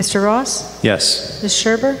 Mr. Ross? Yes. Ms.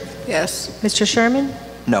 Scherber? Yes. Mr. Sherman?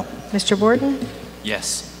 No. Mr. Borden?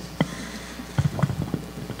 Yes.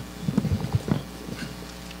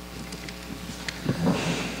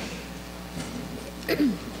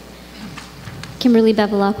 Kimberly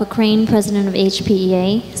Bevilacqua Crane, President of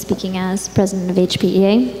HPEA, speaking as President of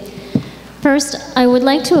HPEA. First, I would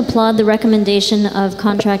like to applaud the recommendation of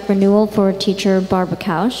contract renewal for teacher Barbara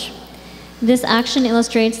Couch. This action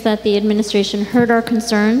illustrates that the administration heard our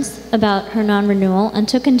concerns about her non-renewal and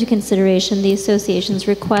took into consideration the association's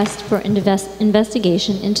request for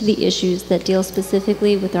investigation into the issues that deal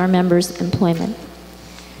specifically with our members' employment.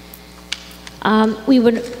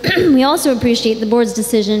 We also appreciate the board's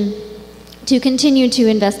decision to continue to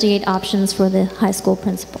investigate options for the high school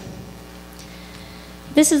principal.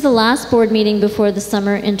 This is the last board meeting before the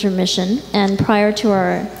summer intermission and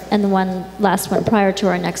the last one prior to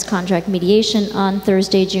our next contract mediation on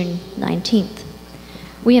Thursday, June 19th.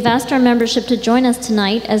 We have asked our membership to join us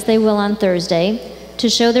tonight, as they will on Thursday, to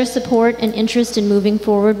show their support and interest in moving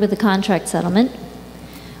forward with the contract settlement.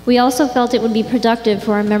 We also felt it would be productive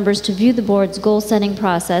for our members to view the board's goal-setting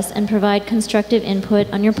process and provide constructive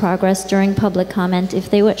input on your progress during public comment if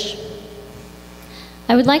they wish.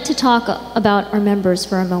 I would like to talk about our members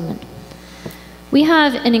for a moment. We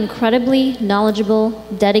have an incredibly knowledgeable,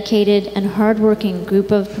 dedicated, and hardworking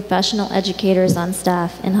group of professional educators on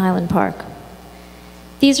staff in Highland Park.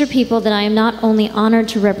 These are people that I am not only honored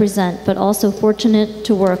to represent, but also fortunate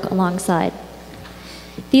to work alongside.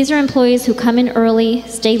 These are employees who come in early,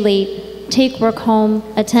 stay late, take work home,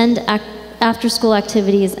 attend after-school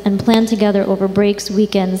activities, and plan together over breaks,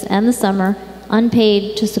 weekends, and the summer,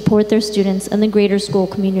 unpaid, to support their students and the greater school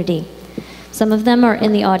community. Some of them are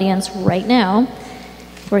in the audience right now,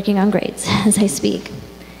 working on grades as I speak.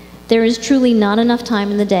 There is truly not enough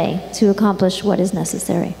time in the day to accomplish what is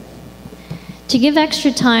necessary. To give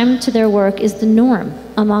extra time to their work is the norm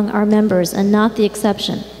among our members and not the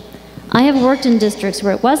exception. I have worked in districts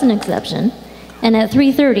where it was an exception, and at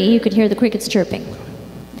 3:30 you could hear the crickets chirping.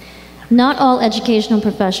 Not all educational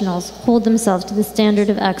professionals hold themselves to the standard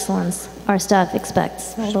of excellence our staff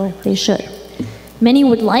expects, although they should. Many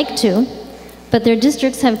would like to, but their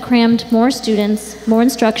districts have crammed more students, more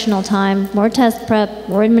instructional time, more test prep,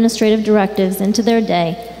 more administrative directives into their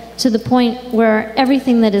day, to the point where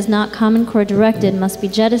everything that is not Common Core directed must be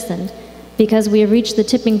jettisoned because we have reached the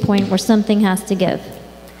tipping point where something has to give.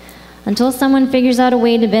 Until someone figures out a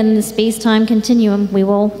way to bend the space-time continuum, we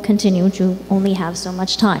will continue to only have so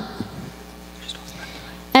much time.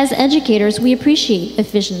 As educators, we appreciate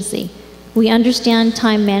efficiency. We understand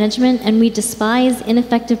time management, and we despise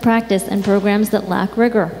ineffective practice and programs that lack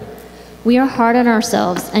rigor. We are hard on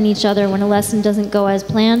ourselves and each other when a lesson doesn't go as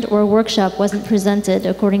planned or a workshop wasn't presented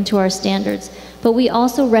according to our standards, but we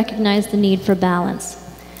also recognize the need for balance.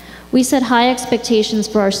 We set high expectations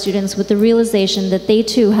for our students with the realization that they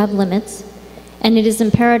too have limits, and it is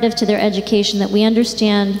imperative to their education that we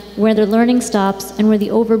understand where their learning stops and where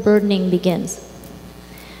the overburdening begins.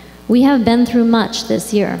 We have been through much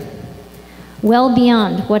this year, well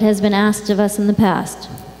beyond what has been asked of us in the past.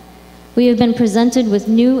 We have been presented with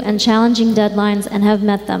new and challenging deadlines and have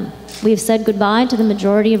met them. We have said goodbye to the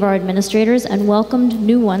majority of our administrators and welcomed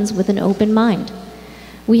new ones with an open mind.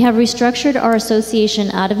 We have restructured our association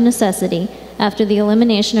out of necessity after the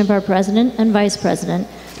elimination of our president and vice president,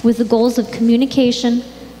 with the goals of communication,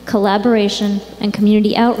 collaboration, and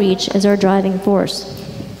community outreach as our driving force.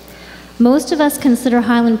 Most of us consider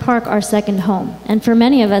Highland Park our second home, and for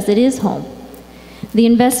many of us it is home. The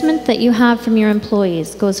investment that you have from your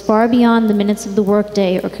employees goes far beyond the minutes of the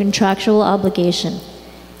workday or contractual obligation.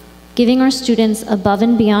 Giving our students above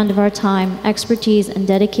and beyond of our time, expertise, and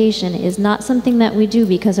dedication is not something that we do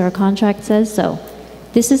because our contract says so.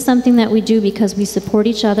 This is something that we do because we support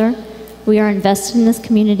each other, we are invested in this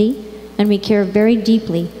community, and we care very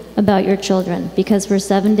deeply about your children, because for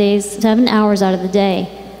 7 hours out of the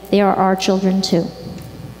day, they are our children too.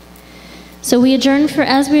 So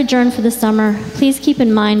as we adjourn for the summer, please keep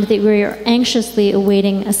in mind that we are anxiously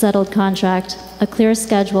awaiting a settled contract, a clear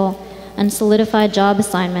schedule, and solidified job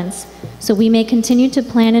assignments, so we may continue to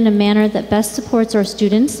plan in a manner that best supports our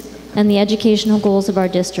students and the educational goals of our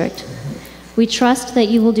district. We trust that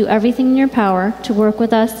you will do everything in your power to work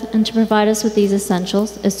with us and to provide us with these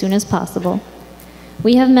essentials as soon as possible.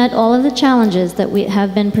 We have met all of the challenges that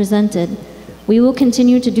have been presented. We will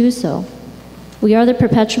continue to do so. We are the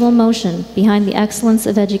perpetual motion behind the excellence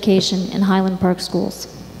of education in Highland Park schools.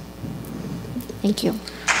 Thank you.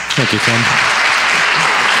 Thank you, Kim.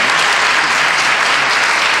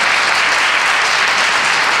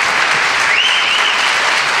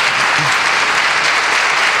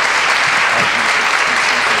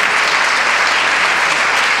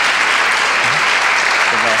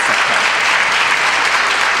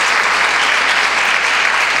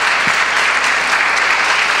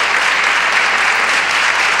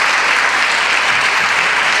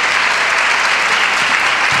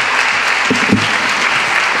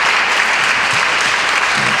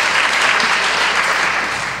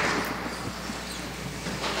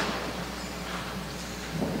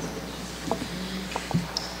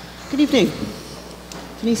 Good evening.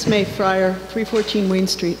 Denise May, Fryer, 314 Wayne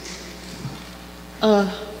Street.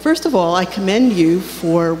 First of all, I commend you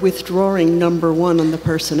for withdrawing number 1 on the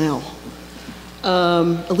personnel.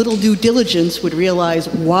 A little due diligence would realize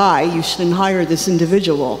why you shouldn't hire this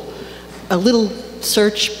individual. A little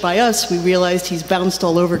search by us, we realized he's bounced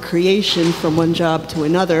all over creation from one job to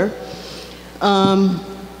another. A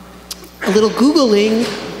little Googling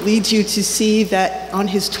leads you to see that on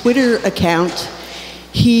his Twitter account,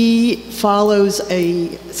 he follows a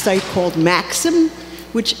site called Maxim,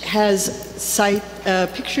 which has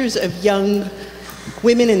pictures of young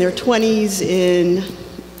women in their 20s in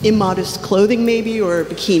immodest clothing maybe, or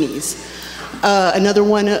bikinis. Another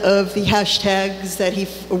one of the hashtags that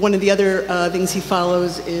one of the other things he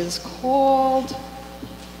follows is called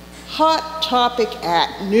Hot Topic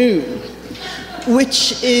at Noon,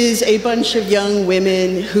 which is a bunch of young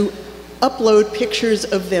women who upload pictures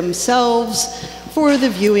of themselves for the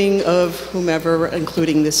viewing of whomever,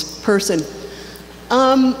 including this person.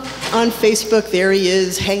 On Facebook, there he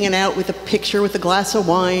is, hanging out with a picture with a glass of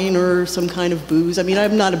wine or some kind of booze. I mean,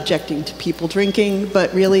 I'm not objecting to people drinking,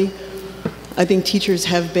 but really, I think teachers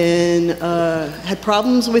have been, had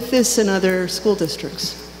problems with this in other school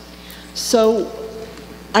districts. So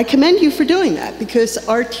I commend you for doing that, because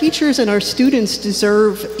our teachers and our students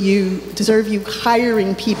deserve you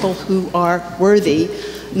hiring people who are worthy,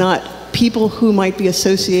 not people who might be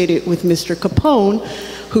associated with Mr. Capone,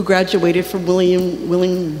 who graduated from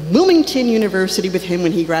Wilmington University with him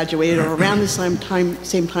when he graduated, or around the same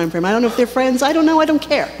time frame. I don't know if they're friends. I don't know. I don't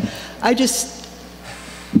care. I just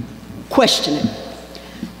question it.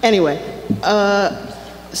 Anyway,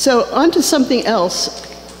 so on to something else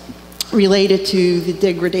related to the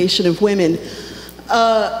degradation of women.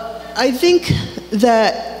 I think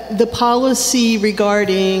that the policy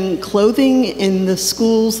regarding clothing in the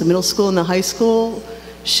schools, the middle school and the high school,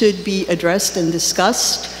 should be addressed and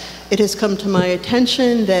discussed. It has come to my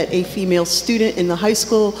attention that a female student in the high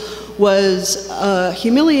school was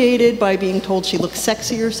humiliated by being told she looked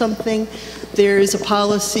sexy or something. There is a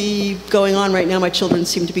policy going on right now. My children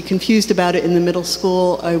seem to be confused about it in the middle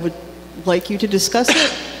school. I would like you to discuss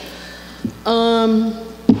it.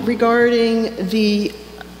 Regarding the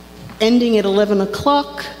ending at 11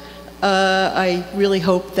 o'clock, I really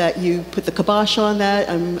hope that you put the kibosh on that.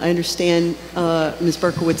 I understand Ms.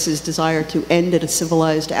 Berkowitz's desire to end at a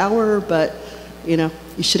civilized hour, but you know,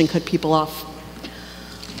 you shouldn't cut people off.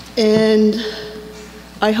 And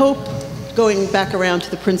I hope, going back around to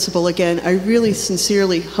the principal again, I really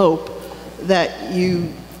sincerely hope that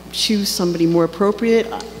you choose somebody more appropriate?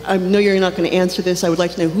 I know you're not going to answer this. I would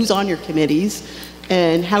like to know who's on your committees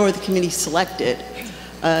and how are the committees selected?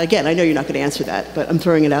 Again, I know you're not going to answer that, but I'm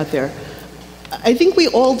throwing it out there. I think we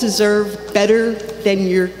all deserve better than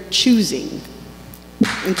you're choosing,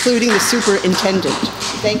 including the superintendent.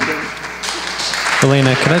 Thank you.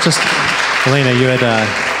 Elena, Elena, you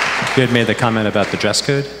had made the comment about the dress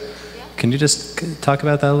code. Can you just talk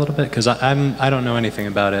about that a little bit? Because I don't know anything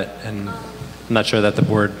about it, and I'm not sure that the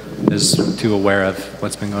board is too aware of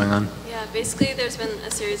what's been going on. Yeah, basically there's been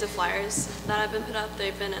a series of flyers that have been put up.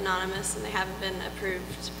 They've been anonymous and they haven't been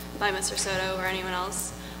approved by Mr. Soto or anyone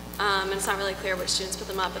else. And it's not really clear which students put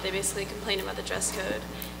them up, but they basically complained about the dress code.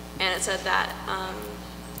 And it said that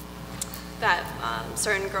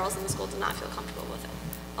certain girls in the school did not feel comfortable with it,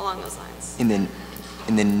 along those lines. In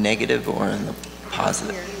the negative or in the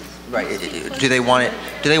positive? Right. Do they want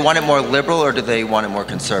it more liberal or do they want it more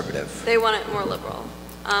conservative? They want it more liberal.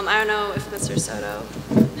 I don't know if Mr. Soto,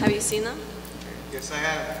 have you seen them? Yes, I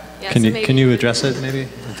have. Yeah, Can you address it maybe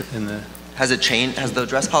in the? Has it changed? Has the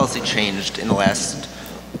dress policy changed in the last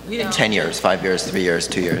 10 years, 5 years, 3 years,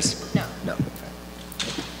 2 years? No. No.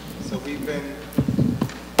 So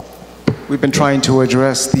we've been trying to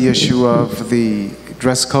address the issue of the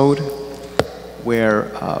dress code, where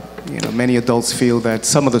many adults feel that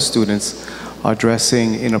some of the students are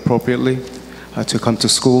dressing inappropriately to come to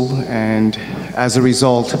school, and as a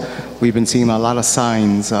result, we've been seeing a lot of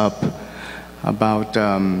signs up about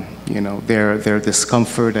their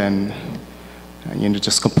discomfort and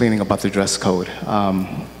just complaining about the dress code.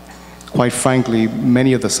 Quite frankly,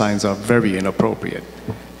 many of the signs are very inappropriate,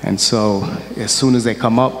 and so as soon as they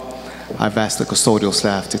come up, I've asked the custodial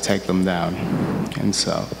staff to take them down, and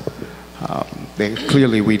so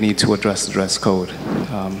clearly we need to address the dress code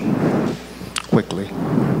quickly.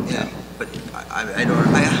 Yeah, but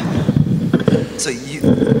so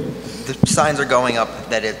the signs are going up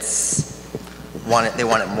that they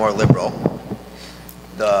want it more liberal.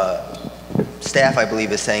 The staff, I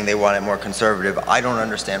believe, is saying they want it more conservative. I don't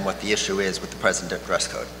understand what the issue is with the present dress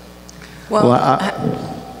code.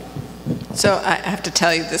 So I have to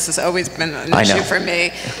tell you, this has always been an issue for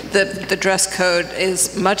me. The dress code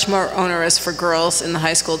is much more onerous for girls in the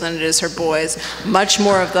high school than it is for boys. Much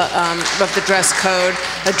more of the dress code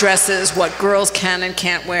addresses what girls can and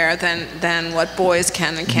can't wear than what boys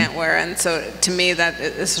can and can't wear. And so to me, that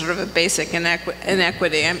is sort of a basic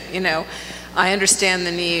inequity. I understand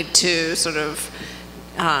the need to sort of,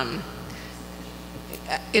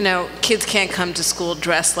 kids can't come to school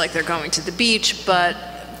dressed like they're going to the beach, but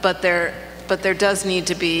there does need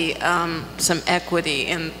to be some equity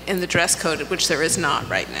in the dress code, which there is not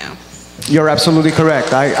right now. You're absolutely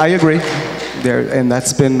correct. I agree. And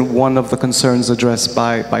that's been one of the concerns addressed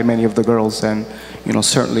by many of the girls, and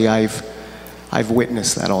certainly I've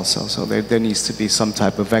witnessed that also. So there needs to be some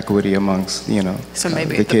type of equity amongst So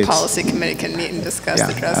maybe the the kids. policy committee can meet and discuss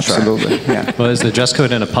the dress absolutely. code. Yeah. Well, is the dress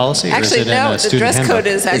code in a policy, or Actually, is it in no, a the student dress handbook? code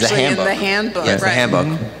is actually in the handbook. Yeah, it's the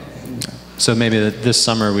handbook. So maybe this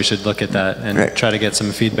summer we should look at that and try to get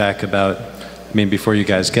some feedback about, before you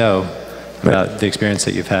guys go, about the experience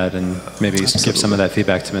that you've had, and maybe give some of that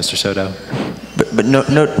feedback to Mr. Soto. But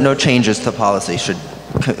no changes to policy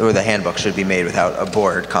or the handbook should be made without a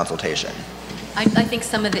board consultation. I think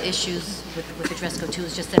some of the issues with the dress code too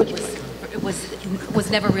is just that it was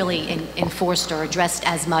never really enforced or addressed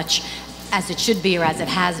as much as it should be or as it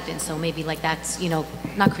has been. So maybe that's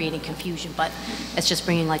not creating confusion, but it's just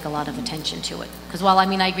bringing a lot of attention to it. Because while I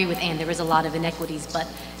agree with Ann, there is a lot of inequities, but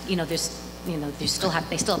they still have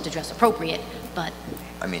to dress appropriate. But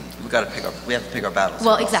we have to pick our battles.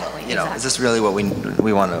 Well, exactly. Is this really what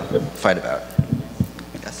we want to fight about?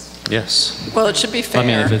 Yes. Well, it should be fair.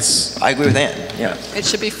 I agree with Ann. Yeah. It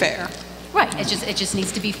should be fair. Right. It just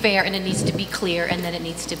needs to be fair, and it needs to be clear, and then it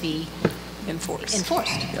needs to be enforced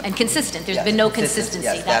and consistent. There's been no consistency.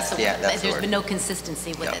 Yes, there's been no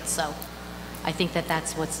consistency with it. So I think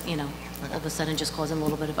that's what's all of a sudden just causing a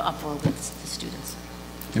little bit of uproar with the students.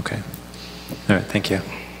 Okay. All right. Thank you.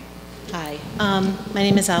 Hi. My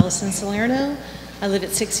name is Allison Salerno. I live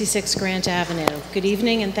at 66 Grant Avenue. Good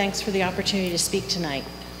evening, and thanks for the opportunity to speak tonight.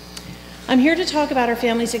 I'm here to talk about our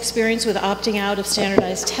family's experience with opting out of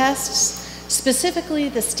standardized tests, specifically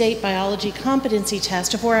the state biology competency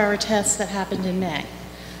test, a 4-hour test that happened in May.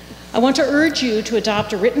 I want to urge you to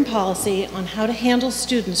adopt a written policy on how to handle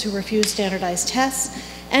students who refuse standardized tests,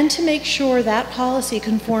 and to make sure that policy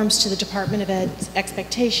conforms to the Department of Ed's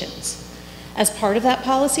expectations. As part of that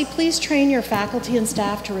policy, please train your faculty and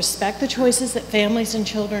staff to respect the choices that families and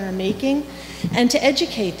children are making, and to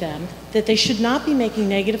educate them that they should not be making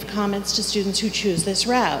negative comments to students who choose this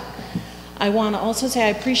route. I want to also say I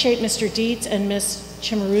appreciate Mr. Dietz and Ms.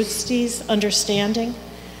 Chmielewski's understanding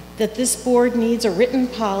that this board needs a written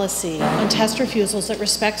policy on test refusals that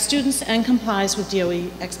respects students and complies with DOE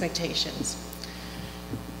expectations.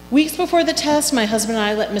 Weeks before the test, my husband and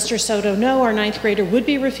I let Mr. Soto know our 9th grader would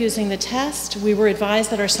be refusing the test. We were advised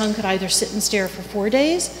that our son could either sit and stare for 4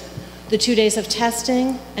 days, the 2 days of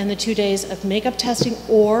testing and the 2 days of makeup testing,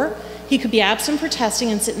 or he could be absent for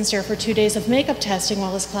testing and sit and stare for 2 days of makeup testing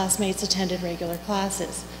while his classmates attended regular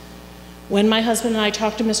classes. When my husband and I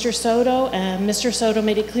talked to Mr. Soto, and Mr. Soto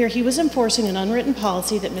made it clear he was enforcing an unwritten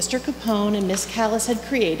policy that Mr. Capone and Ms. Callis had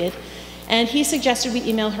created, and he suggested we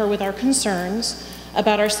email her with our concerns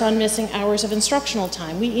about our son missing hours of instructional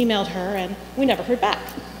time. We emailed her and we never heard back.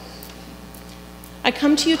 I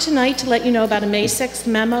come to you tonight to let you know about a May 6th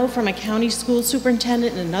memo from a county school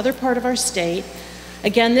superintendent in another part of our state.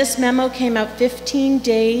 Again, this memo came out 15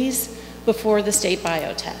 days before the state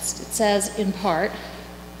bio test. It says, in part,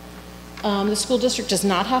 the school district does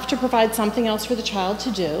not have to provide something else for the child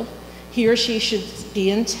to do. He or she should be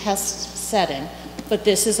in test setting, but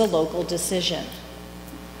this is a local decision.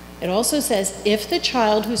 It also says, if the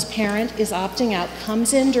child whose parent is opting out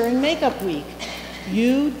comes in during makeup week,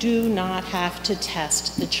 you do not have to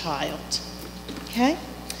test the child, okay?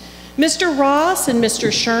 Mr. Ross and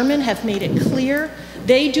Mr. Sherman have made it clear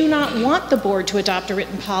they do not want the board to adopt a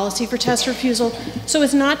written policy for test refusal so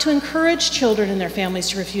as not to encourage children and their families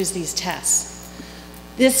to refuse these tests.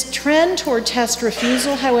 This trend toward test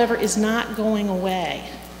refusal, however, is not going away.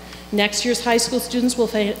 Next year's high school students will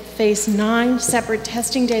face 9 separate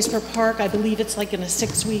testing days for Park. I believe it's like in a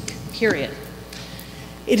 6-week period.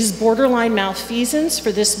 It is borderline malfeasance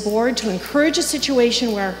for this board to encourage a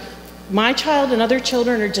situation where my child and other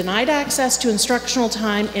children are denied access to instructional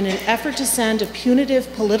time in an effort to send a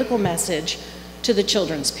punitive political message to the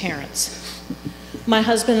children's parents. My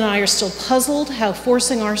husband and I are still puzzled how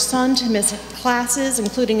forcing our son to miss classes,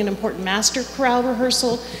 including an important master chorale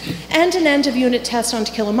rehearsal and an end-of-unit test on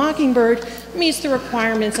To Kill a Mockingbird, meets the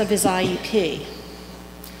requirements of his IEP.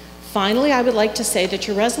 Finally, I would like to say that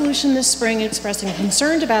your resolution this spring expressing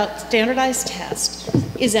concern about standardized tests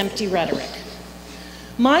is empty rhetoric.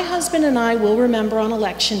 My husband and I will remember on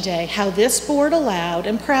Election Day how this board allowed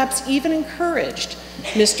and perhaps even encouraged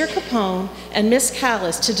Mr. Capone and Ms.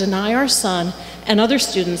 Callis to deny our son and other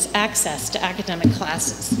students access to academic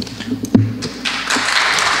classes.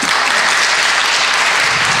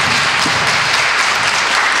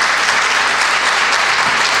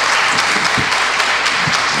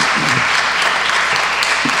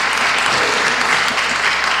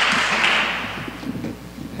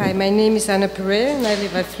 Hi, my name is Anna Pereira and I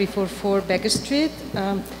live at 344 Becker Street.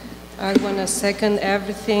 I want to second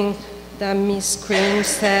everything that Ms. Crane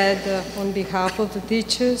said on behalf of the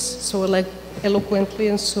teachers, so eloquently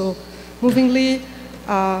and so movingly.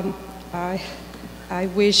 I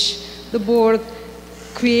wish the board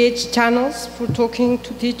creates channels for talking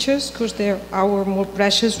to teachers because they're our more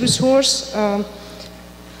precious resource.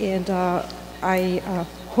 And I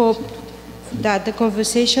hope that the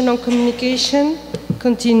conversation on communication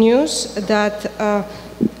continues, that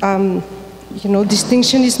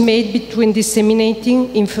distinction is made between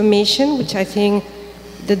disseminating information, which I think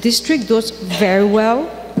the district does very well,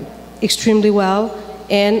 extremely well,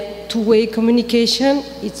 and two-way communication.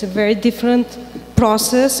 It's a very different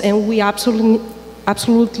process, and we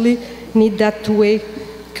absolutely need that two-way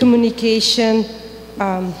communication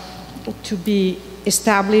to be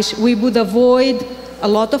established. We would avoid a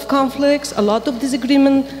lot of conflicts, a lot of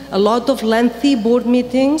disagreement, a lot of lengthy board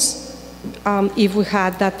meetings if we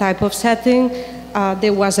had that type of setting.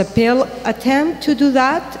 There was a failed attempt to do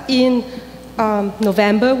that in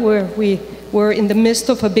November, where we were in the midst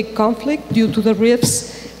of a big conflict due to the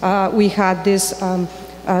rifts. We had this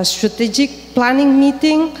strategic planning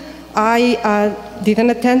meeting. I didn't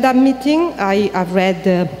attend that meeting. I read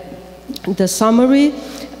the summary.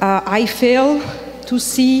 I failed to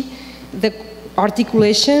see the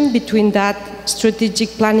articulation between that strategic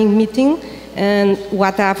planning meeting and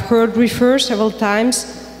what I've heard referred several times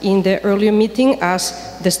in the earlier meeting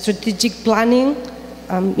as the strategic planning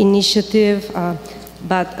initiative.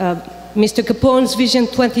 But Mr. Capone's Vision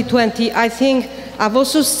 2020, I think I've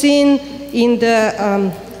also seen in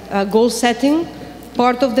the goal setting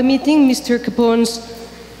part of the meeting, Mr. Capone's,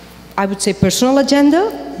 I would say, personal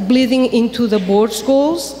agenda bleeding into the board's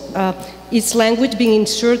goals. Its language being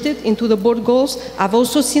inserted into the board goals. I've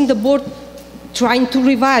also seen the board trying to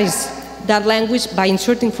revise that language by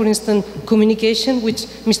inserting, for instance, communication, which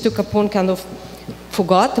Mr. Capone kind of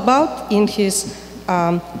forgot about in his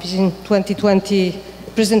Vision 2020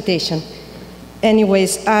 presentation.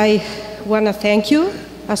 Anyways, I want to thank you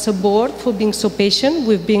as a board for being so patient.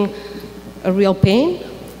 We've been a real pain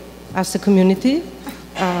as a community.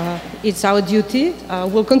 It's our duty.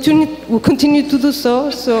 We'll continue to do so.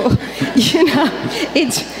 So, you know,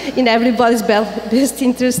 it's in everybody's best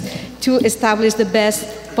interest to establish the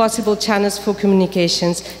best possible channels for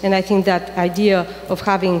communications. And I think that idea of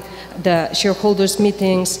having the shareholders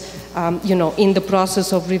meetings, you know, in the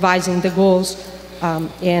process of revising the goals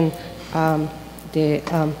and the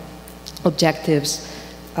objectives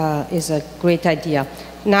is a great idea.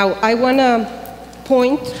 Now, I want to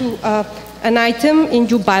point to an item in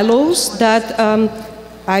your bylaws that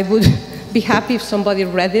I would be happy if somebody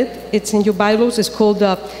read it. It's in your bylaws. It's called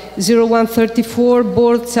 0134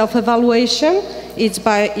 Board Self-Evaluation.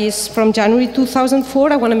 It's from January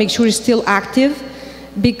 2004. I want to make sure it's still active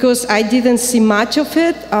because I didn't see much of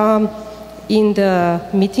it in the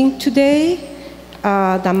meeting today.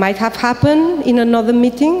 That might have happened in another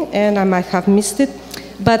meeting and I might have missed it.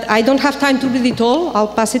 But I don't have time to read it all.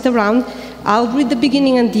 I'll pass it around. I'll read the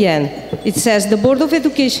beginning and the end. It says, the Board of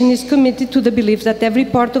Education is committed to the belief that every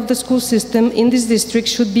part of the school system in this district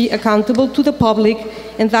should be accountable to the public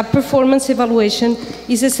and that performance evaluation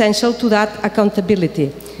is essential to that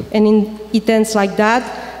accountability. And it ends like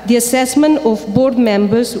that. The assessment of board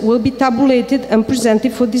members will be tabulated and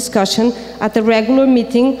presented for discussion at a regular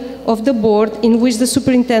meeting of the board in which the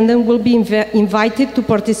superintendent will be invited to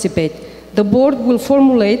participate. The board will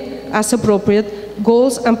formulate, as appropriate,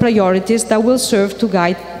 goals and priorities that will serve to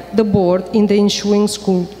guide the board in the ensuing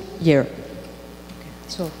school year.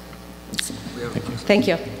 So, thank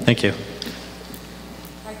you. Thank you.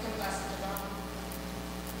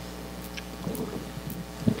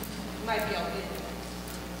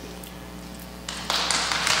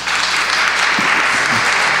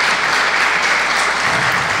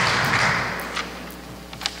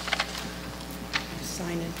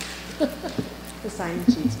 Sign-in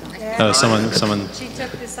sheet's gone. Oh, someone She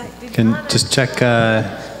took the sign. can just check. It's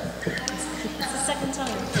the second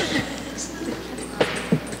time.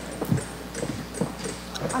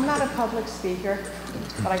 I'm not a public speaker,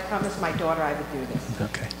 but I promised my daughter I would do this.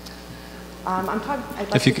 Okay.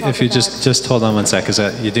 If you just hold on one sec, because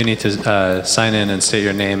you do need to sign in and state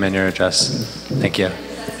your name and your address. Thank you.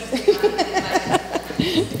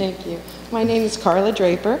 Thank you. My name is Carla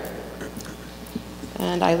Draper,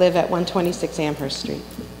 and I live at 126 Amherst Street.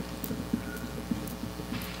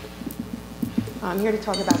 I'm here to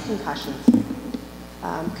talk about concussions.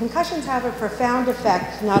 Concussions have a profound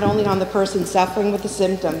effect not only on the person suffering with the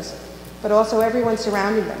symptoms, but also everyone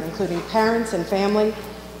surrounding them, including parents and family,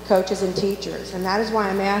 coaches and teachers. And that is why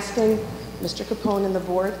I'm asking Mr. Capone and the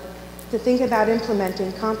board to think about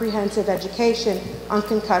implementing comprehensive education on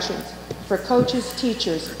concussions for coaches,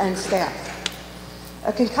 teachers, and staff.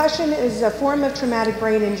 A concussion is a form of traumatic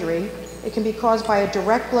brain injury. It can be caused by a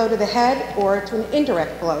direct blow to the head or to an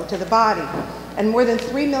indirect blow to the body. And more than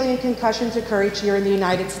 3 million concussions occur each year in the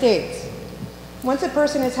United States. Once a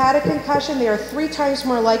person has had a concussion, they are 3 times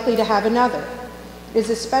more likely to have another. It is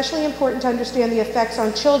especially important to understand the effects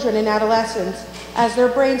on children and adolescents as their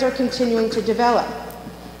brains are continuing to develop.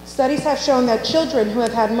 Studies have shown that children who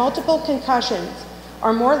have had multiple concussions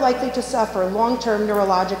are more likely to suffer long-term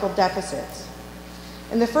neurological deficits.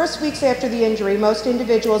 In the first weeks after the injury, most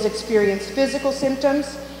individuals experience physical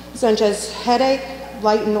symptoms such as headache,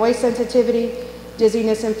 light and noise sensitivity,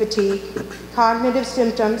 dizziness and fatigue, cognitive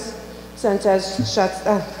symptoms such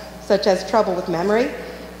as trouble with memory,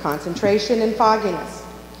 concentration, and fogginess,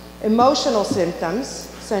 emotional symptoms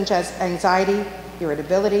such as anxiety,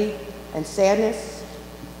 irritability, and sadness,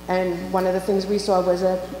 and one of the things we saw was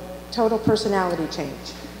a total personality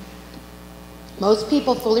change. Most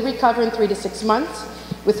people fully recover in 3 to 6 months.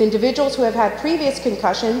 With individuals who have had previous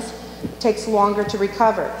concussions, it takes longer to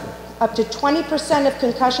recover. Up to 20% of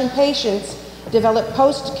concussion patients develop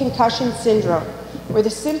post-concussion syndrome, where the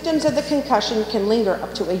symptoms of the concussion can linger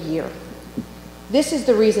up to a year. This is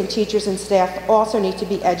the reason teachers and staff also need to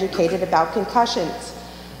be educated about concussions.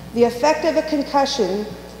 The effect of a concussion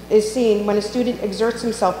is seen when a student exerts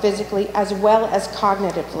himself physically as well as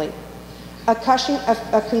cognitively. A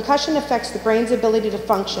concussion affects the brain's ability to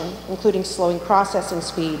function, including slowing processing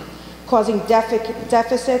speed, causing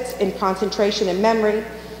deficits in concentration and memory,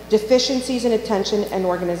 deficiencies in attention and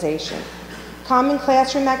organization. Common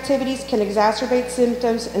classroom activities can exacerbate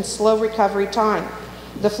symptoms and slow recovery time.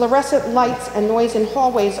 The fluorescent lights and noise in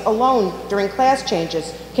hallways alone during class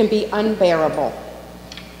changes can be unbearable.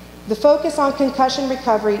 The focus on concussion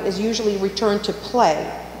recovery is usually return to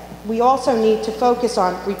play. We also need to focus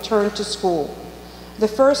on return to school. The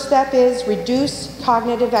first step is reduce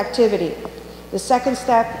cognitive activity. The second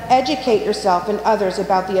step, educate yourself and others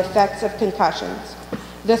about the effects of concussions.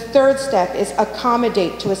 The third step is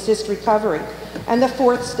accommodate to assist recovery. And the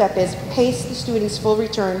fourth step is pace the student's full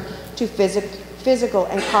return to physical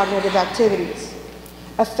and cognitive activities.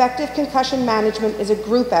 Effective concussion management is a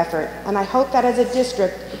group effort, and I hope that as a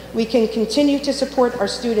district, we can continue to support our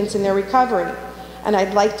students in their recovery. And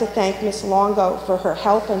I'd like to thank Ms. Longo for her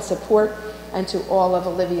help and support, and to all of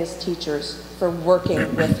Olivia's teachers for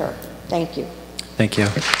working with her. Thank you. Thank you.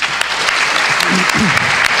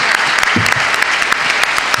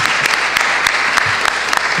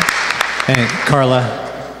 Hey, Carla,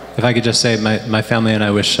 if I could just say my family and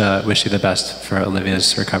I wish you the best for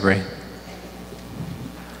Olivia's recovery.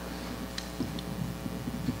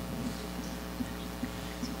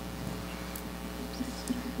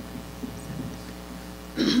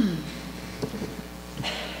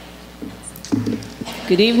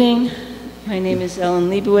 Good evening. My name is Ellen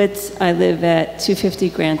Leibowitz. I live at 250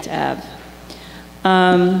 Grant Ave.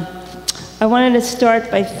 I wanted to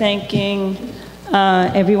start by thanking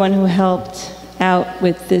everyone who helped out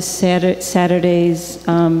with this Saturday's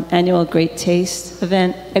annual Great Taste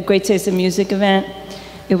event, a Great Taste of Music event.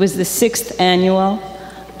 It was the 6th annual.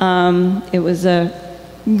 It was a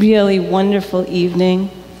really wonderful evening.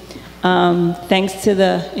 Thanks to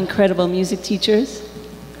the incredible music teachers,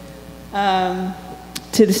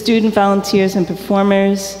 to the student volunteers and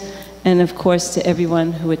performers, and of course to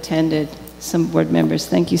everyone who attended, some board members.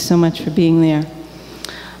 Thank you so much for being there.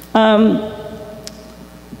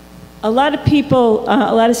 A lot of people,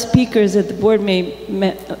 a lot of speakers at the board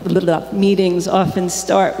meetings often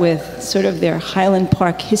start with sort of their Highland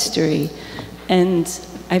Park history, and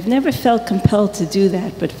I've never felt compelled to do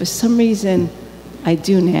that, but for some reason I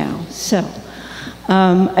do now. So.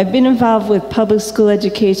 I've been involved with public school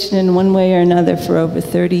education in one way or another for over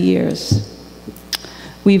 30 years.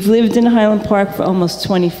 We've lived in Highland Park for almost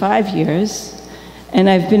 25 years, and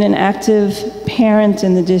I've been an active parent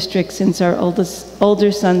in the district since our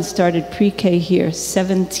older son started pre-K here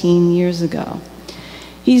 17 years ago.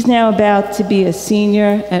 He's now about to be a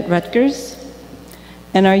senior at Rutgers,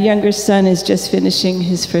 and our younger son is just finishing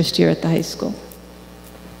his first year at the high school.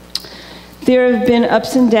 There have been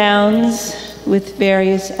ups and downs with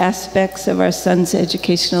various aspects of our son's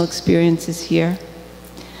educational experiences here.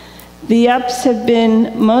 The ups have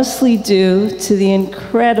been mostly due to the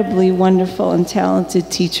incredibly wonderful and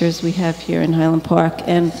talented teachers we have here in Highland Park,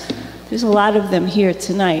 and there's a lot of them here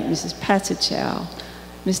tonight. Mrs. Patsachow,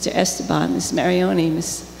 Mr. Esteban, Ms. Marioni,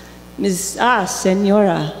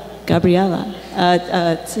 Senora Gabriela,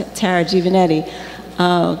 Tara Givanetti,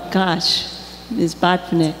 oh gosh, Ms.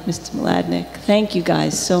 Botvinnik, Mr. Mladnik. Thank you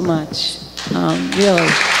guys so much. Really.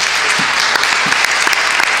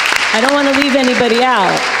 I don't want to leave anybody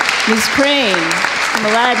out. Ms. Crane, Mr.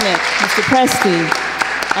 Mladnik, Mr. Presti.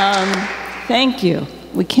 Thank you.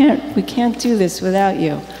 We can't do this without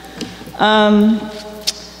you.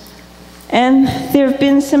 And there have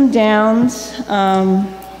been some downs,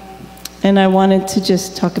 and I wanted to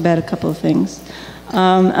just talk about a couple of things.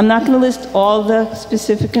 I'm not going to list all the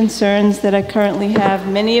specific concerns that I currently have.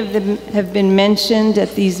 Many of them have been mentioned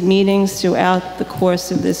at these meetings throughout the course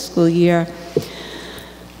of this school year.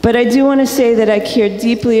 But I do want to say that I care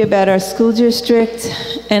deeply about our school district,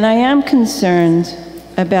 and I am concerned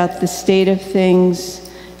about the state of things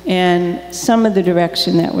and some of the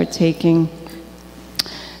direction that we're taking.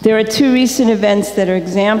 There are two recent events that are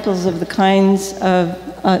examples of the kinds of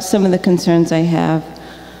some of the concerns I have.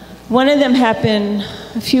 One of them happened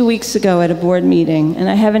a few weeks ago at a board meeting, and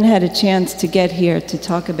I haven't had a chance to get here to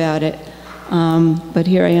talk about it, but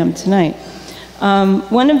here I am tonight.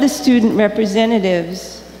 One of the student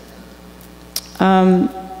representatives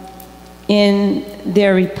in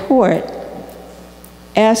their report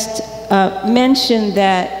mentioned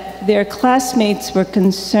that their classmates were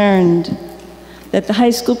concerned that the high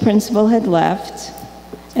school principal had left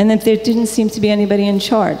and that there didn't seem to be anybody in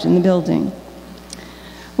charge in the building.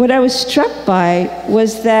 What I was struck by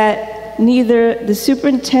was that neither the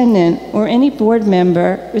superintendent or any board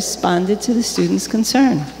member responded to the students'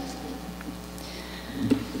 concern.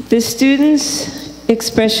 The students'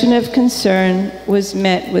 expression of concern was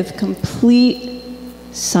met with complete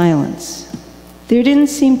silence. There didn't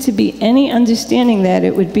seem to be any understanding that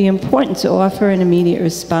it would be important to offer an immediate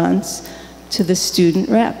response to the student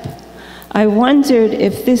rep. I wondered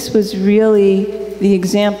if this was really the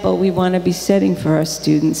example we want to be setting for our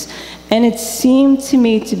students. And it seemed to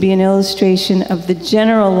me to be an illustration of the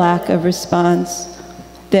general lack of response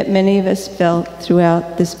that many of us felt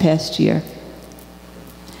throughout this past year.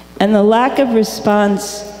 And the lack of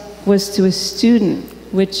response was to a student,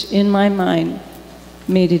 which in my mind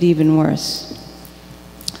made it even worse.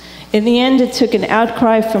 In the end, it took an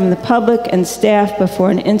outcry from the public and staff before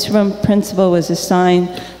an interim principal was assigned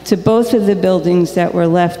to both of the buildings that were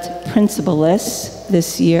left principalless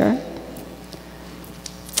this year.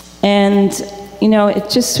 And, you know, it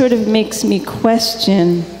just sort of makes me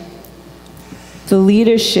question the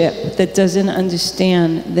leadership that doesn't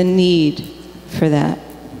understand the need for that.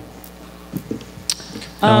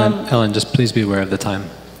 Ellen, just please be aware of the time.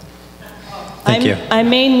 Thank you. I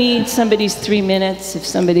may need somebody's 3 minutes. If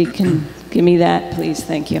somebody can give me that, please.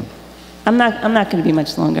 Thank you. I'm not going to be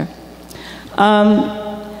much longer.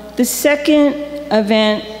 The second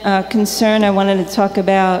event concern I wanted to talk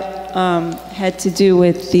about had to do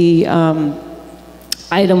with the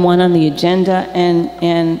item 1 on the agenda,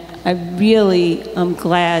 and I really am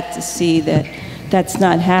glad to see that that's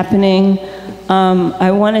not happening.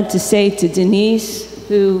 I wanted to say to Denise,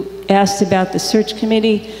 who asked about the search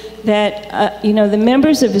committee, that you know, the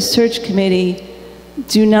members of the search committee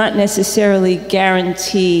do not necessarily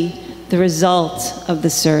guarantee the result of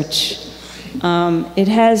the search. It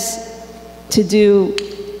has to do,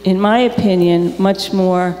 in my opinion, much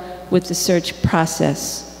more with the search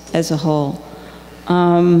process as a whole.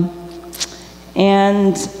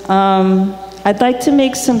 I'd like to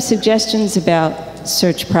make some suggestions about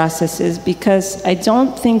search processes because I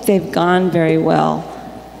don't think they've gone very well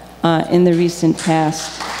in the recent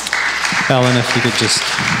past. Ellen, if you could just...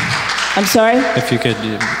 I'm sorry? If you could...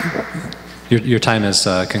 Your time is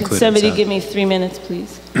concluded. Can somebody so. give me 3 minutes,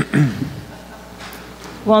 please?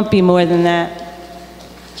 Won't be more than that.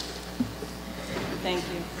 Thank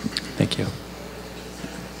you. Thank you.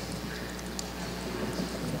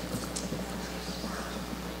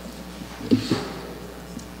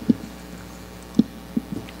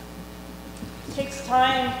 It takes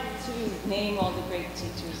time to name all the great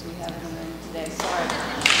teachers we have in the room today. Sorry.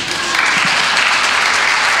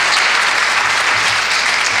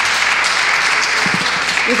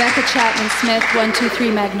 Rebecca Chapman Smith,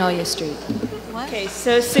 123 Magnolia Street. Okay,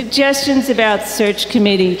 so suggestions about search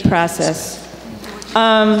committee process.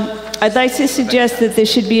 I'd like to suggest that there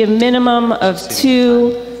should be a minimum of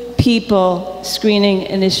 2 people screening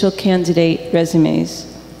initial candidate resumes.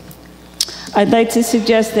 I'd like to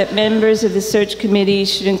suggest that members of the search committee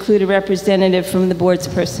should include a representative from the board's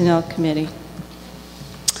personnel committee.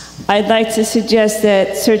 I'd like to suggest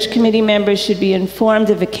that search committee members should be informed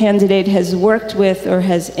if a candidate has worked with or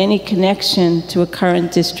has any connection to a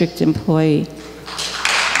current district employee.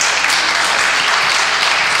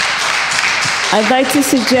 I'd like to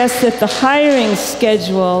suggest that the hiring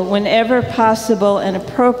schedule, whenever possible and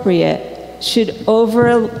appropriate, should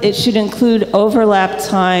include overlap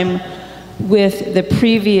time with the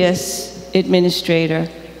previous administrator.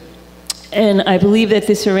 And I believe that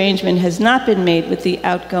this arrangement has not been made with the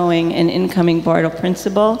outgoing and incoming Bartle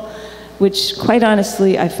principal, which quite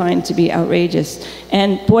honestly I find to be outrageous.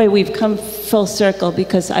 And boy, we've come full circle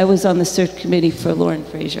because I was on the search committee for Lauren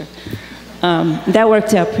Fraser. That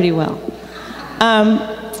worked out pretty well.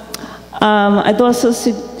 I'd also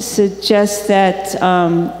suggest that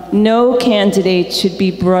no candidate should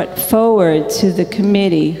be brought forward to the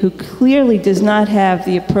committee who clearly does not have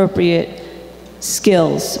the appropriate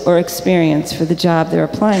skills or experience for the job they're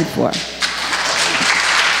applying for.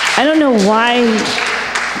 I don't know why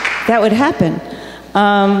that would happen.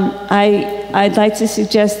 I'd like to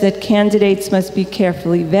suggest that candidates must be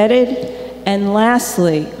carefully vetted. And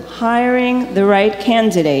lastly, hiring the right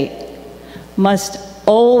candidate must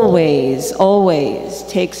always, always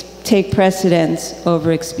take precedence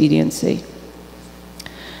over expediency.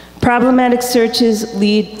 Problematic searches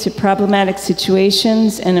lead to problematic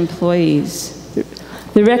situations and employees.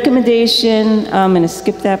 The recommendation, I'm going to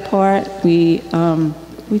skip that part. We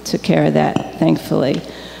took care of that, thankfully.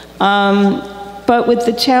 But with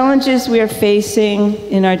the challenges we are facing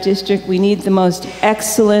in our district, we need the most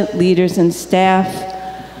excellent leaders and staff,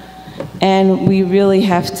 and we really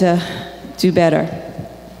have to do better.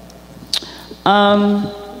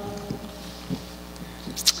 I'm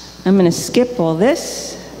going to skip all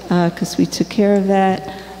this because we took care of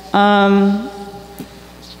that.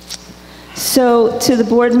 So to the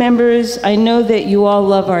board members, I know that you all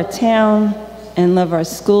love our town and love our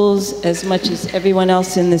schools as much as everyone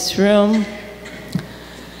else in this room.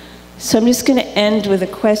 So I'm just going to end with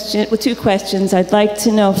with 2 questions. I'd like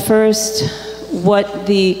to know first what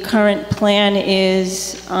the current plan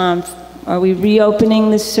is. Are we reopening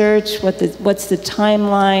the search? What's the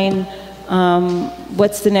timeline?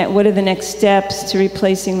 What are the next steps to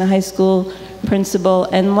replacing the high school principal?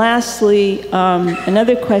 And lastly,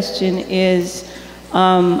 another question is,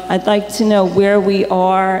 I'd like to know where we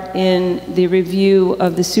are in the review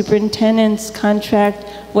of the superintendent's contract,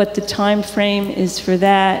 what the time frame is for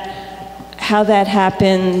that, how that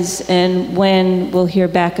happens and when we'll hear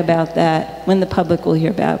back about that, when the public will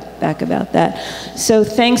hear back about that. So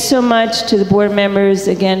thanks so much to the board members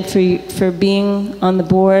again for being on the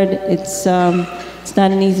board. It's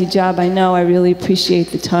not an easy job, I know. I really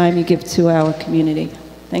appreciate the time you give to our community.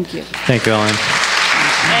 Thank you. Thank you, Ellen.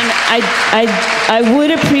 And I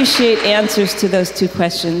would appreciate answers to those two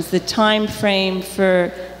questions. The time frame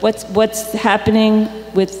for what's happening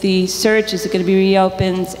with the search, is it going to be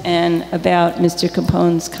reopened, and about Mr.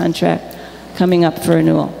 Capone's contract coming up for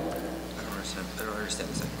renewal. I don't understand the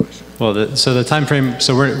second question. Well, so the time frame,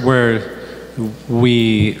 so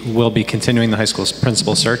we will be continuing the high school's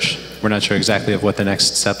principal search. We're not sure exactly of what the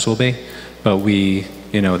next steps will be, but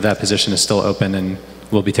that position is still open, and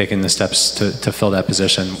we'll be taking the steps to fill that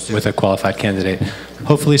position with a qualified candidate.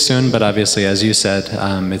 Hopefully soon, but obviously, as you said,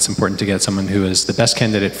 it's important to get someone who is the best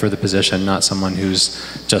candidate for the position, not someone who's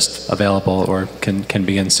just available or can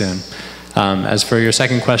begin soon. As for your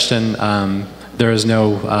second question, there is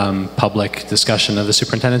no public discussion of the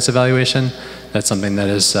superintendent's evaluation. That's something that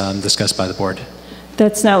is discussed by the board.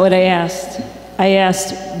 That's not what I asked. I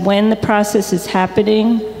asked when the process is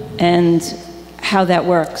happening and how that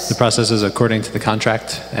works. The process is according to the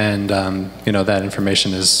contract, and that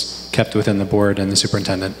information is kept within the board and the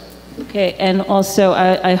superintendent. Okay, and also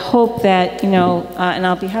I hope that, and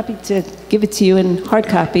I'll be happy to give it to you in hard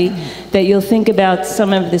copy, that you'll think about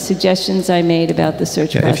some of the suggestions I made about the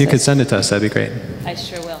search process. If you could send it to us, that'd be great. I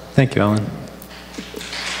sure will. Thank you, Ellen.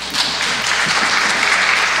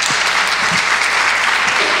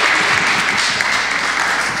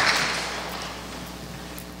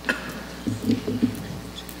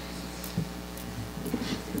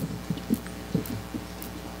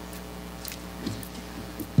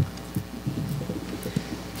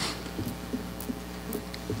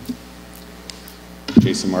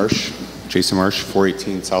 Jason Marsh,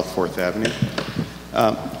 418 South 4th Avenue.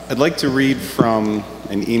 I'd like to read from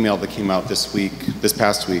an email that came out this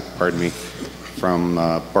past week, from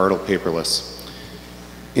Bartle Paperless.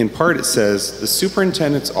 In part it says, the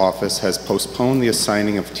superintendent's office has postponed the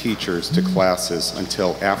assigning of teachers to classes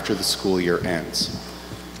until after the school year ends.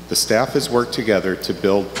 The staff has worked together to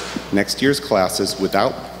build next year's classes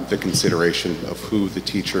without the consideration of who the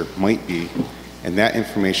teacher might be, and that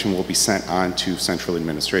information will be sent on to central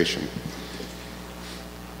administration.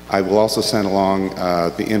 I will also send along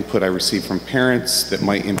the input I received from parents that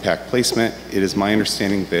might impact placement. It is my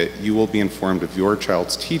understanding that you will be informed of your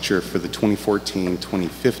child's teacher for the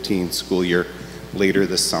 2014-2015 school year later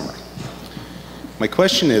this summer. My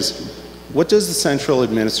question is, what does the central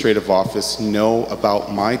administrative office know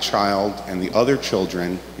about my child and the other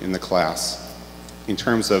children in the class in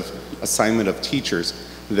terms of assignment of teachers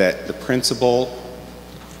that the principal,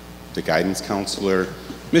 the guidance counselor,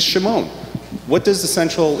 Ms. Shimon, what does the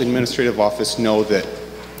central administrative office know that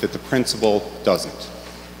the principal doesn't?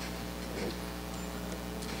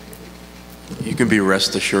 You can be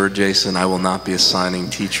rest assured, Jason, I will not be assigning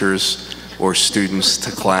teachers or students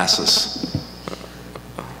to classes.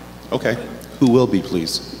 Okay. Who will be,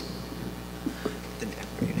 please?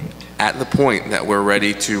 At the point that we're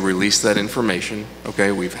ready to release that information,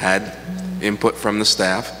 okay, we've had input from the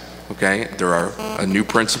staff, okay, there are a new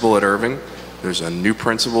principal at Irving, there's a new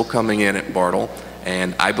principal coming in at Bartle,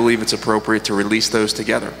 and I believe it's appropriate to release those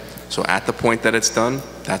together. So at the point that it's done,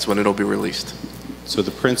 that's when it'll be released. So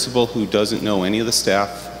the principal who doesn't know any of the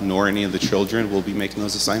staff nor any of the children will be making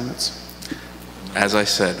those assignments? As I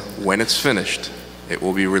said, when it's finished, it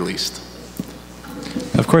will be released.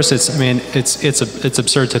 Of course, it's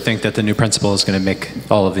absurd to think that the new principal is going to make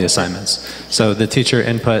all of the assignments. So the teacher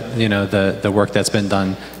input, the work that's been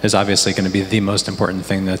done is obviously going to be the most important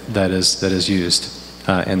thing that is used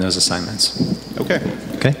in those assignments. Okay.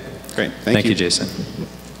 Okay. Great. Thank you, Jason.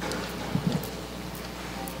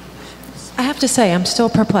 I have to say, I'm still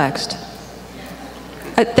perplexed.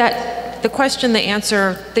 The question, the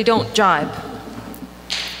answer, they don't jibe.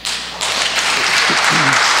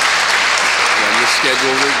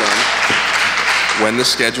 When the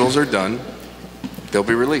schedules are done, they'll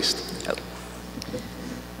be released.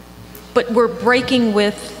 But we're breaking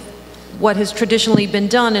with what has traditionally been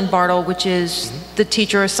done in Bartle, which is the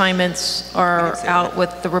teacher assignments are out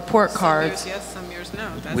with the report cards. Some years yes, some years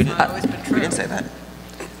no. That's not always been true. We didn't say that.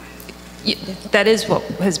 That is what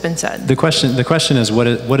has been said. The question is,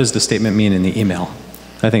 what does the statement mean in the email?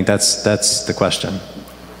 I think that's the question.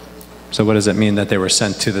 So what does it mean that they were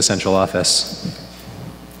sent to the central office?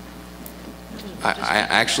 I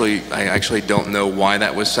actually don't know why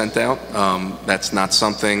that was sent out. That's not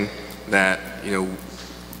something that,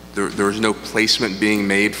 there was no placement being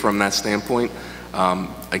made from that standpoint.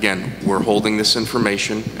 Again, we're holding this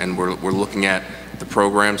information, and we're looking at the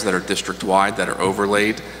programs that are district-wide, that are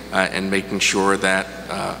overlaid, and making sure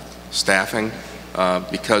that staffing,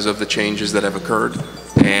 because of the changes that have occurred,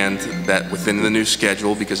 and that within the new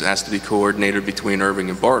schedule, because it has to be coordinated between Irving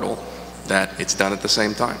and Bartle, that it's done at the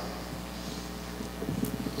same time.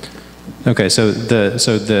 Okay, so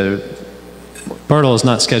the Bartle is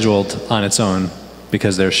not scheduled on its own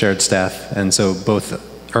because they're shared staff, and so both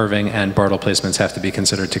Irving and Bartle placements have to be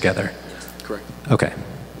considered together. Correct. Okay.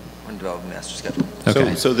 On developing master schedule.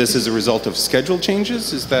 Okay. So this is a result of schedule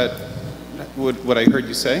changes? Is that what I heard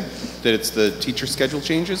you say? That it's the teacher schedule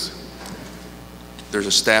changes? There's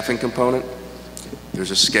a staffing component,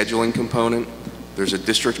 there's a scheduling component, there's a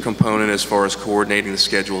district component as far as coordinating the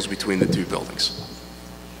schedules between the two buildings.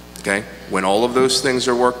 Okay? When all of those things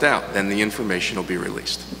are worked out, then the information will be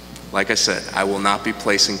released. Like I said, I will not be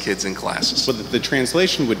placing kids in classes. But the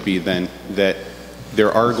translation would be then that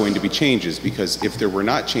there are going to be changes, because if there were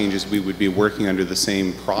not changes, we would be working under the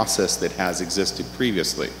same process that has existed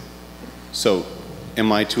previously. So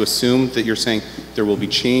am I to assume that you're saying there will be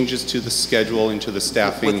changes to the schedule and to the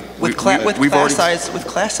staffing? With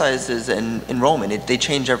class sizes and enrollment, they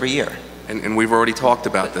change every year. And we've already talked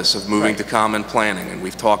about this, of moving to common planning, and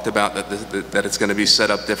we've talked about that it's going to be set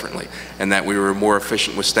up differently, and that we were more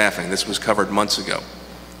efficient with staffing. This was covered months ago.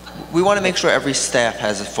 We want to make sure every staff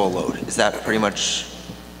has a full load. Is that pretty much?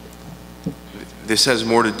 This has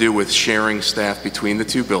more to do with sharing staff between the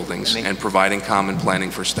two buildings and providing common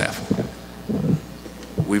planning for staff.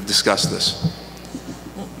 We've discussed this.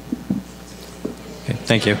 Okay,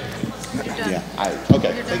 thank you. Yeah.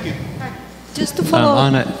 Okay. Thank you. Just to follow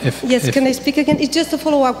up. Anna, if can I speak again? It's just a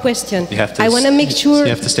follow-up question. You have to I want to make sure. You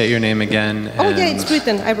have to state your name again. Oh, yeah, it's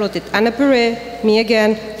written. I wrote it. Anna Pere, me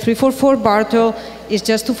again, 344 Bartle. It's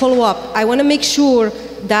just to follow up. I want to make sure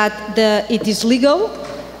that it is legal.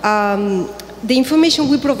 The information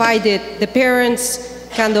we provided, the parents'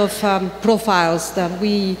 kind of profiles that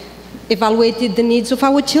we evaluated the needs of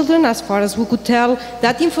our children as far as we could tell.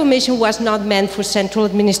 That information was not meant for central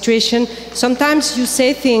administration. Sometimes you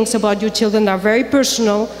say things about your children that are very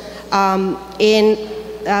personal, and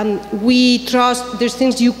we trust there's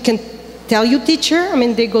things you can tell your teacher. I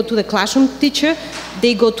mean, they go to the classroom teacher,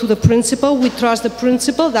 they go to the principal. We trust the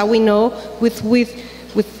principal that we know with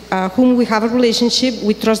whom we have a relationship.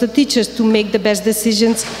 We trust the teachers to make the best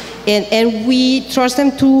decisions, and we trust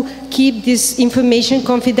them to keep this information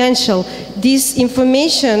confidential. This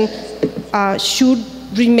information should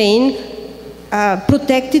remain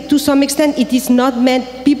protected to some extent. It is not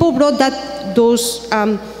meant, people brought that,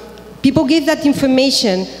 people gave that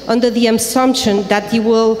information under the assumption that they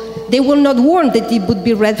will not warn that it would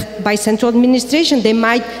be read by central administration. They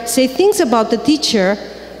might say things about the teacher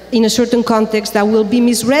in a certain context that will be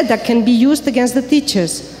misread, that can be used against the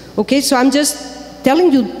teachers. Okay, so I'm just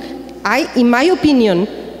telling you, in my opinion,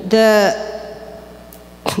 the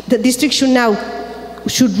district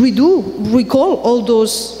should recall all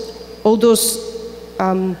those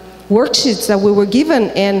worksheets that we were given,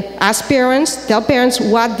 and ask parents, tell parents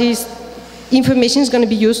what this information is going to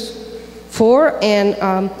be used for, and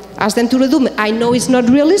ask them to redo it. I know it's not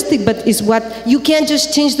realistic, but it's what, you can't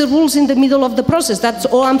just change the rules in the middle of the process. That's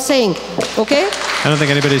all I'm saying, okay? I don't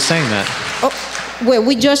think anybody's saying that. Oh, well,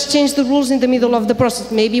 we just changed the rules in the middle of the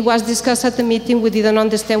process. Maybe it was discussed at the meeting, we didn't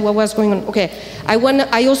understand what was going on. Okay,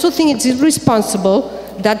 I also think it's irresponsible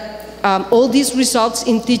that all these results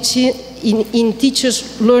in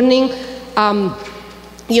teachers learning,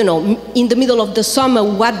 you know, in the middle of the summer,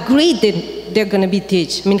 what grade they're going to be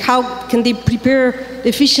teach. I mean, how can they prepare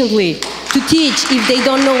efficiently to teach if they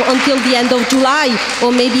don't know until the end of July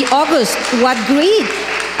or maybe August what grade,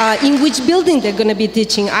 in which building they're going to be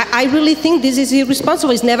teaching? I really think this is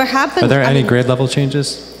irresponsible. It's never happened. Are there any grade level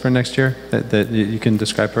changes for next year that you can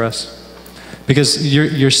describe for us? Because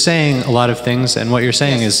you're saying a lot of things, and what you're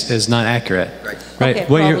saying is not accurate. Right.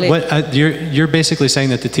 Okay, you're basically saying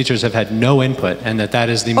that the teachers have had no input, and that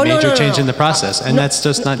is the major change in the process, and that's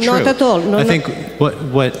just not true. Not at all. I think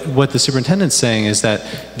what the superintendent's saying is that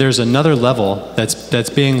there's another level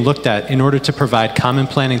that's being looked at in order to provide common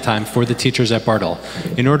planning time for the teachers at Bartle.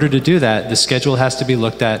 In order to do that, the schedule has to be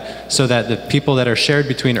looked at so that the people that are shared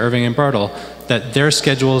between Irving and Bartle, that their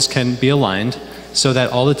schedules can be aligned so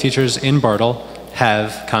that all the teachers in Bartle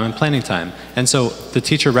have common planning time. And so the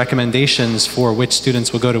teacher recommendations for which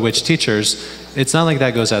students will go to which teachers, it's not like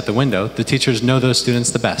that goes out the window. The teachers know those students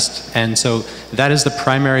the best. And so that is the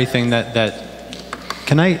primary thing that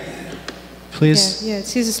can I, please? Yeah,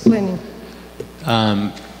 she's explaining.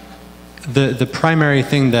 The primary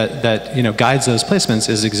thing that guides those placements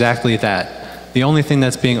is exactly that. The only thing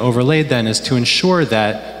that's being overlaid then is to ensure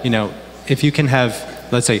that, if you can have,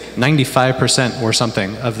 let's say, 95% or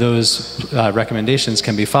something of those recommendations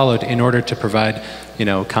can be followed in order to provide,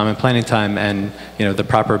 common planning time and, the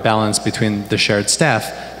proper balance between the shared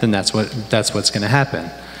staff, then that's what's going to happen.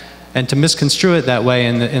 And to misconstrue it that way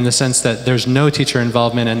in the sense that there's no teacher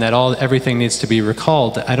involvement and that everything needs to be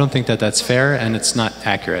recalled, I don't think that that's fair and it's not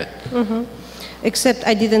accurate. Mm-hmm. Except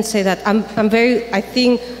I didn't say that. I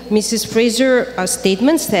think Mrs. Fraser's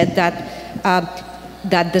statement said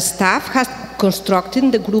that the staff has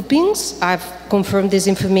constructed the groupings. I've confirmed this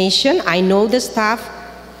information. I know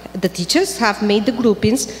the teachers have made the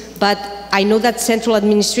groupings, but I know that central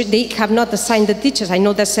administration, they have not assigned the teachers. I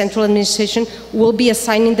know that central administration will be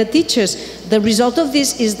assigning the teachers. The result of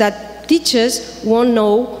this is that teachers won't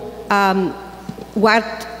know what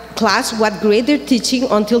class, what grade they're teaching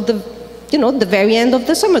until the very end of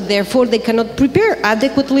the summer. Therefore, they cannot prepare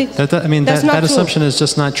adequately. That assumption is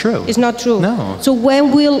just not true. It's not true. No. So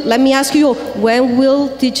let me ask you, when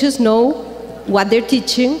will teachers know what they're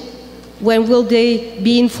teaching? When will they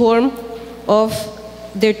be informed of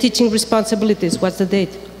their teaching responsibilities? What's the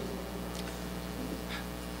date?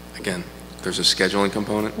 Again, there's a scheduling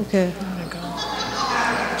component. Okay.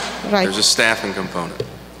 Right. There's a staffing component.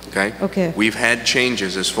 Okay? Okay. We've had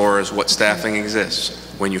changes as far as what staffing exists.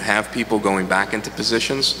 When you have people going back into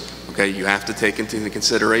positions, okay, you have to take into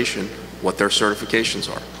consideration what their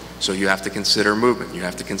certifications are. So you have to consider movement. You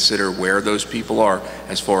have to consider where those people are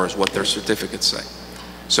as far as what their certificates say.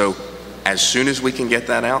 So as soon as we can get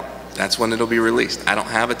that out, that's when it'll be released. I don't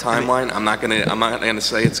have a timeline. I'm not gonna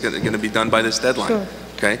say it's gonna be done by this deadline. Sure.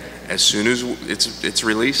 Okay? As soon as it's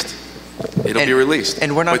released, it'll be released.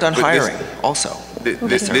 And we're not done hiring also.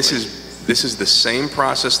 This is the same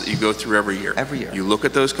process that you go through every year. Every year. You look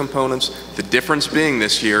at those components. The difference being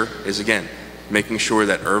this year is, again, making sure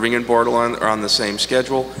that Irving and Bartle are on the same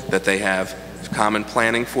schedule, that they have common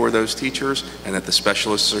planning for those teachers, and that the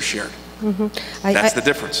specialists are shared. Mm-hmm. That's the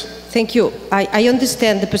difference. Thank you. I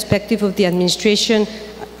understand the perspective of the administration.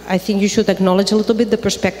 I think you should acknowledge a little bit the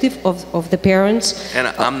perspective of the parents. And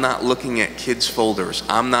I'm not looking at kids' folders.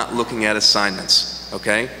 I'm not looking at assignments,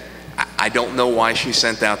 okay? I don't know why she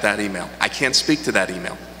sent out that email. I can't speak to that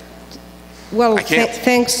email. Well,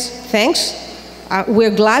 thanks.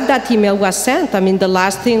 We're glad that email was sent. I mean, the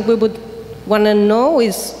last thing we would want to know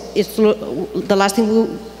is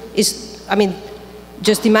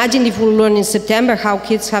just imagine if we learn in September how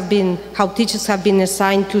teachers have been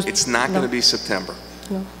assigned to. It's not going to be September.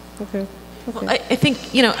 No. Okay. Well, I think,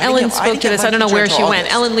 Ellen spoke to this. I don't know where she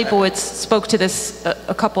went. Ellen Leibowitz spoke to this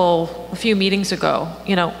a few meetings ago.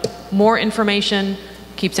 More information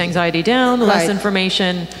keeps anxiety down, less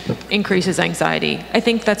information increases anxiety. I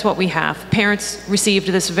think that's what we have. Parents received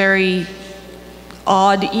this very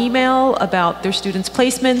odd email about their students'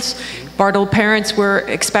 placements. Bartle parents were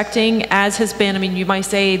expecting, as has been, you might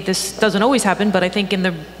say this doesn't always happen, but I think in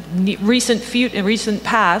the recent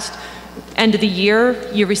past, end of the year,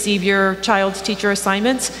 you receive your child's teacher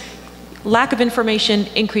assignments. Lack of information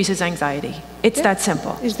increases anxiety. It's that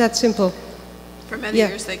simple. It's that simple. For many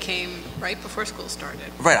years, they came right before school started.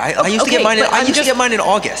 Right. I used to get mine. I used to get mine in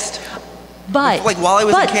August. But while I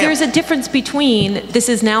was in camp. There's a difference between this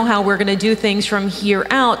is now how we're going to do things from here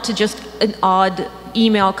out to just an odd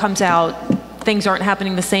email comes out. Things aren't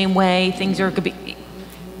happening the same way. Things are going to be.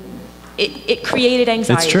 It created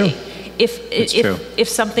anxiety. It's true. If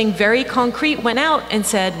something very concrete went out and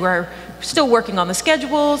said we're still working on the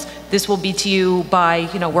schedules, this will be to you by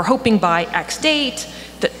we're hoping by X date.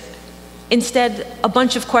 Instead, a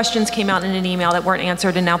bunch of questions came out in an email that weren't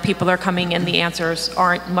answered, and now people are coming and the answers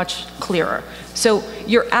aren't much clearer. So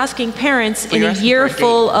you're asking parents in a year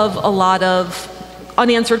full of a lot of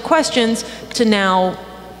unanswered questions to now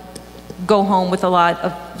go home with a lot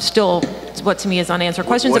of still what to me is unanswered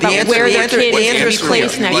questions about where their kid is going to be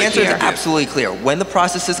placed next year. The answer is absolutely clear. When the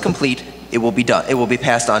process is complete, it will be done. It will be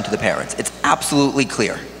passed on to the parents. It's absolutely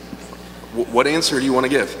clear. What answer do you want to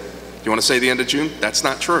give? Do you want to say the end of June? That's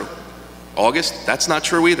not true. August? That's not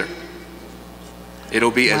true either.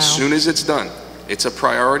 It'll be as soon as it's done. It's a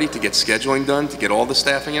priority to get scheduling done, to get all the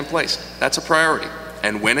staffing in place. That's a priority.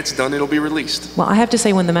 And when it's done, it'll be released. Well, I have to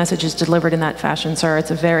say, when the message is delivered in that fashion, sir, it's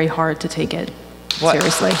very hard to take it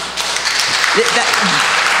seriously.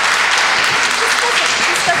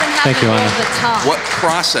 Thank you, Anna. What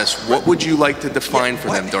process, what would you like to define for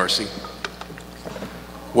them, Darcy?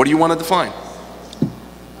 What do you want to define?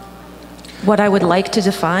 What I would like to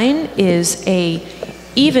define is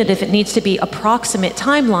even if it needs to be approximate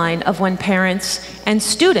timeline of when parents and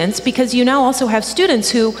students, because you now also have students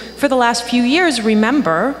who, for the last few years,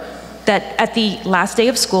 remember that at the last day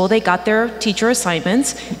of school, they got their teacher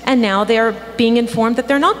assignments, and now they're being informed that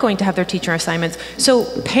they're not going to have their teacher assignments. So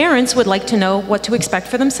parents would like to know what to expect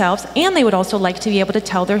for themselves, and they would also like to be able to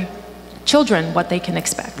tell their children what they can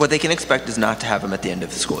expect. What they can expect is not to have them at the end of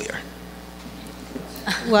the school year.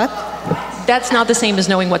 What? That's not the same as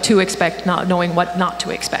knowing what to expect, not knowing what not to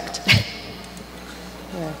expect.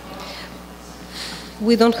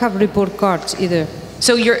 We don't have report cards either.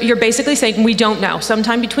 So you're basically saying we don't know.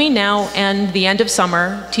 Sometime between now and the end of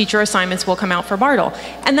summer, teacher assignments will come out for Bartle.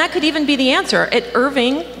 And that could even be the answer. At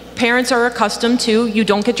Irving, parents are accustomed to you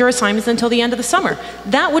don't get your assignments until the end of the summer.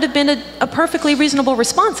 That would have been a perfectly reasonable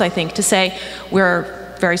response, I think, to say we're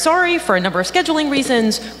very sorry for a number of scheduling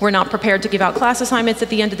reasons. We're not prepared to give out class assignments at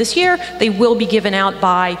the end of this year. They will be given out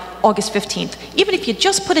by August 15th. Even if you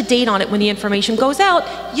just put a date on it when the information goes out,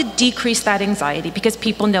 you decrease that anxiety because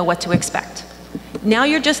people know what to expect. Now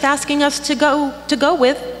you're just asking us to go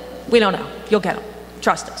with, we don't know, you'll get them,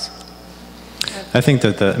 trust us. I think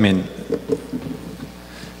that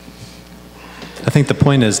I think the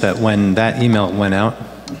point is that when that email went out,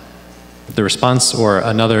 the response or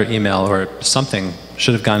another email or something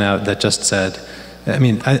should have gone out that just said,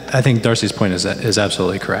 I think Darcy's point is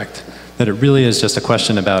absolutely correct. That it really is just a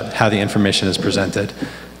question about how the information is presented.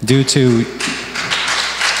 Due to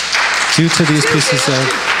these pieces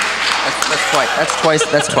of...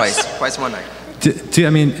 That's twice one night.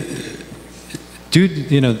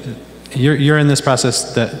 You're in this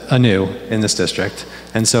process anew in this district,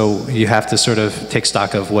 and so you have to sort of take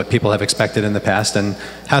stock of what people have expected in the past and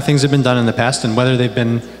how things have been done in the past and whether they've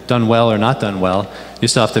been done well or not done well. You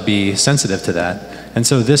still have to be sensitive to that. And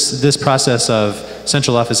so this process of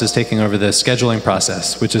central office is taking over the scheduling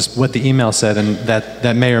process, which is what the email said, and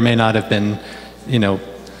that may or may not have been,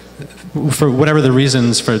 for whatever the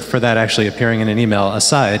reasons for that actually appearing in an email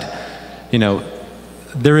aside,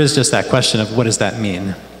 there is just that question of what does that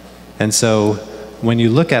mean? And so when you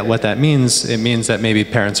look at what that means, it means that maybe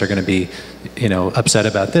parents are going to be, upset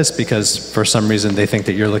about this because for some reason they think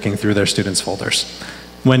that you're looking through their students' folders.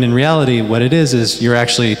 When in reality, what it is you're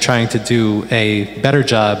actually trying to do a better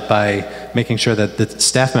job by making sure that the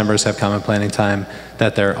staff members have common planning time,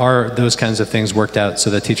 that there are those kinds of things worked out so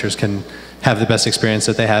that teachers can have the best experience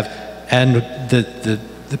that they have, and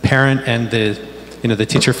the parent and the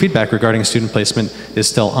teacher feedback regarding student placement is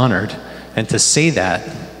still honored. And to say that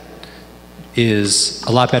is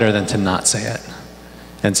a lot better than to not say it.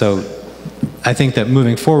 And so I think that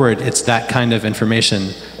moving forward, it's that kind of information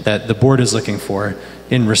that the board is looking for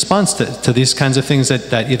in response to these kinds of things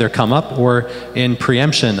that either come up or in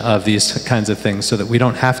preemption of these kinds of things, so that we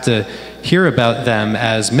don't have to hear about them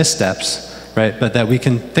as missteps, right? But that we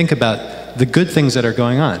can think about the good things that are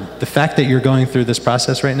going on. The fact that you're going through this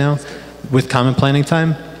process right now with common planning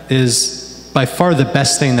time is by far the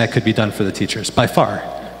best thing that could be done for the teachers, by far,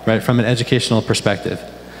 right, from an educational perspective.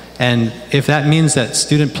 And if that means that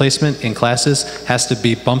student placement in classes has to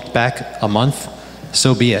be bumped back a month,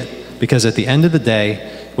 so be it. Because at the end of the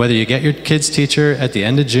day, whether you get your kid's teacher at the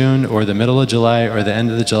end of June or the middle of July or the end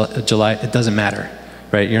of the July, it doesn't matter,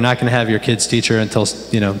 right? You're not going to have your kid's teacher until,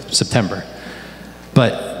 September.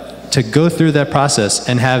 But to go through that process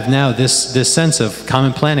and have now this sense of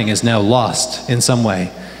common planning is now lost in some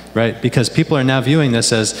way, right? Because people are now viewing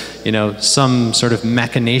this as, some sort of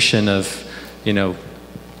machination of,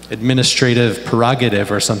 administrative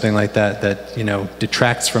prerogative or something like that,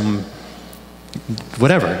 detracts from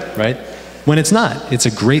whatever, right? When it's not. It's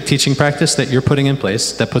a great teaching practice that you're putting in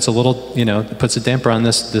place that puts a little, puts a damper on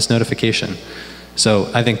this notification. So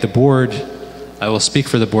I think the board, I will speak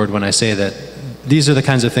for the board when I say that these are the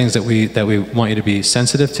kinds of things that we want you to be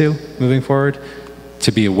sensitive to moving forward,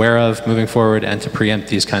 to be aware of moving forward, and to preempt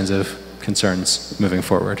these kinds of concerns moving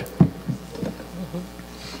forward.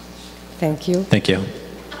 Thank you. Thank you.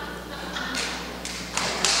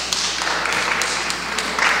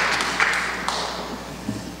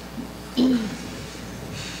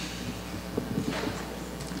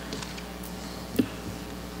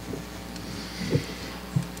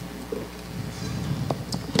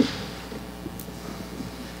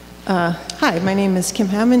 Hi, my name is Kim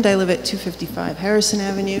Hammond. I live at 255 Harrison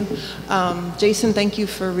Avenue. Jason, thank you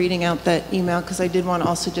for reading out that email, because I did want to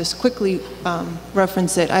also just quickly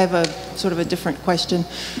reference it. I have a sort of a different question.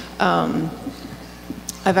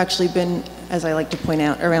 I've actually been, as I like to point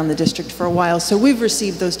out, around the district for a while, so we've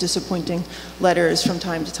received those disappointing letters from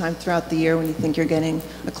time to time throughout the year when you think you're getting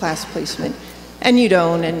a class placement, and you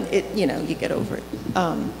don't, and you get over it.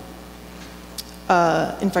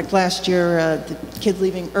 In fact, last year, the kid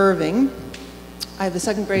leaving Irving, I have a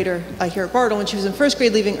second grader here at Bartle. When she was in first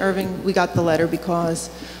grade leaving Irving, we got the letter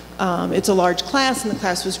because it's a large class, and the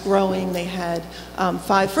class was growing. They had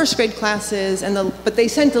 5 first grade classes, but they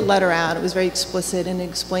sent a letter out. It was very explicit, and it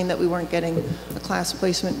explained that we weren't getting a class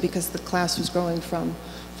placement because the class was growing from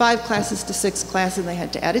 5 classes to 6 classes, and they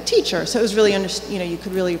had to add a teacher. So it was really, you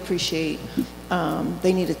could really appreciate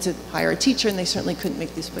they needed to hire a teacher, and they certainly couldn't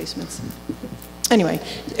make these placements. Anyway,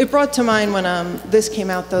 it brought to mind when this came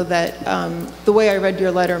out, though, that the way I read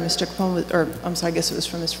your letter, Mr. Capone, or I'm sorry, I guess it was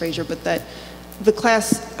from Ms. Frazier, but that the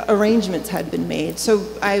class arrangements had been made. So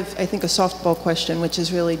I think, a softball question, which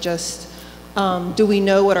is really just, do we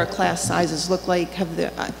know what our class sizes look like?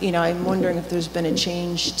 I'm wondering if there's been a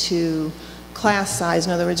change to class size.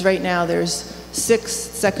 In other words, right now there's 6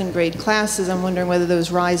 second grade classes. I'm wondering whether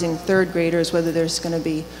those rising third graders, whether there's going to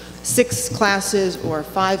be 6 classes or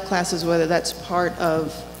 5 classes, whether that's part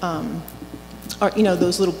of,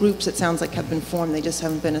 those little groups it sounds like have been formed. They just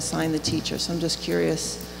haven't been assigned the teacher. So I'm just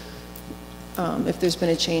curious if there's been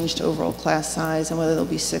a change to overall class size and whether there'll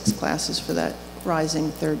be 6 classes for that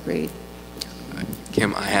rising third grade.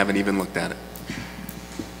 Kim, I haven't even looked at it.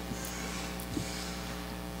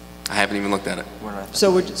 I haven't even looked at it.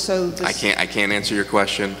 I can't answer your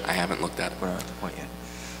question. I haven't looked at it. We're not at the point yet.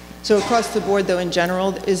 So across the board, though, in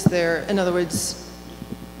general, is there, in other words,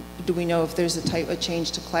 do we know if there's a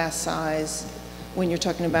change to class size when you're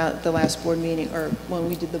talking about the last board meeting, or when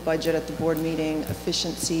we did the budget at the board meeting,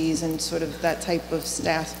 efficiencies and sort of that type of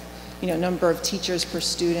staff, number of teachers per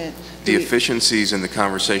student? The efficiencies in the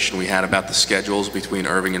conversation we had about the schedules between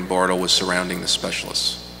Irving and Bartle was surrounding the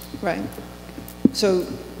specialists. Right. So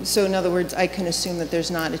in other words, I can assume that there's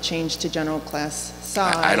not a change to general class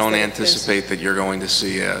size. I don't anticipate that you're going to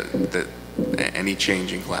see any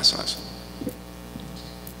change in class size.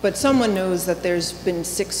 But someone knows that there's been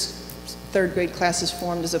 6 third grade classes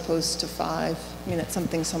formed as opposed to 5. I mean, that's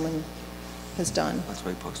something someone has done. That's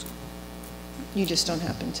what he posted. You just don't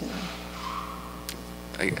happen to know.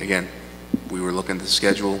 Again, we were looking at the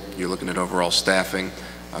schedule. You're looking at overall staffing.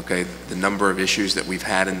 Okay, the number of issues that we've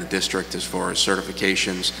had in the district as far as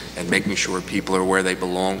certifications and making sure people are where they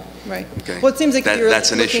belong. Right. Okay. Well, it seems like you're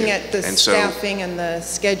that's looking at the staffing and the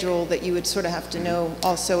schedule that you would sort of have to know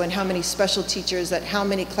also, and how many special teachers, how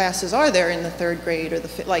many classes are there in the third grade or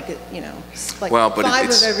the like 5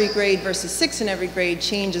 of every grade versus 6 in every grade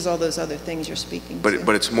changes all those other things you're speaking to.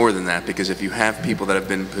 But it's more than that, because if you have people that have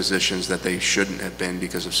been in positions that they shouldn't have been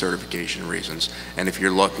because of certification reasons, and if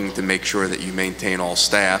you're looking to make sure that you maintain all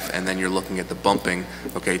staff, and then you're looking at the bumping,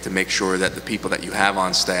 okay, to make sure that the people that you have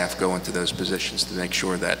on staff go into those positions to make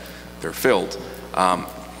sure that they're filled.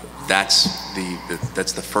 That's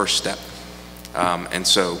the first step. And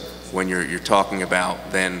so when you're talking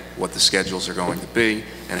about then what the schedules are going to be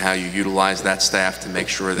and how you utilize that staff to make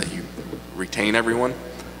sure that you retain everyone,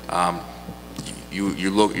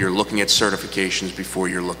 you're looking at certifications before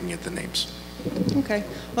you're looking at the names. Okay.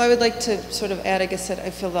 Well, I would like to sort of add, I guess, that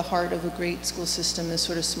I feel the heart of a great school system is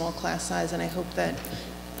sort of small class size, and I hope that,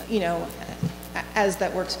 as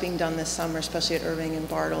that work's being done this summer, especially at Irving and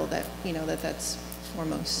Bartle, that, that's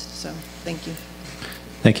foremost. So, thank you.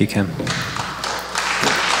 Thank you, Kim.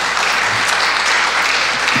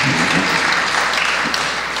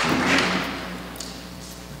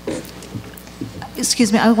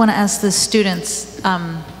 Excuse me, I want to ask the students,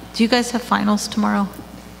 do you guys have finals tomorrow?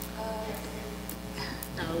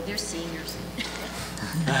 They're seniors.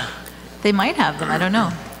 They might have them, I don't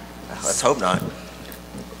know. Let's hope not.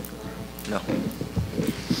 No.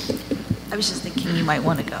 I was just thinking you might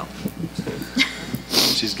want to go.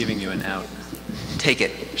 She's giving you an out. Take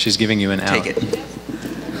it. She's giving you an out. Take it.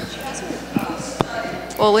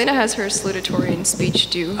 Well, Elena has her salutatorian speech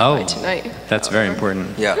due by tonight. That's very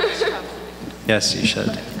important. Yeah. Yes, you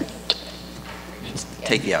should.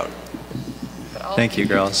 Take you out. Thank you,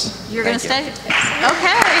 girls. You're going to stay?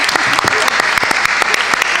 Okay.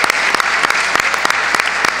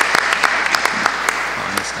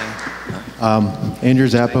 Andrew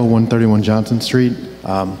Zappa, 131 Johnson Street.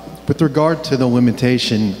 With regard to the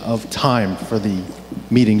limitation of time for the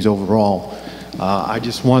meetings overall, I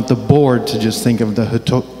just want the board to just think of the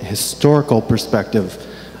historical perspective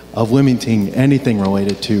of limiting anything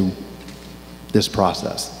related to this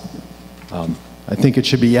process. I think it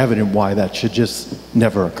should be evident why that should just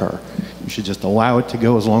never occur. You should just allow it to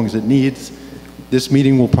go as long as it needs. This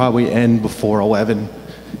meeting will probably end before 11.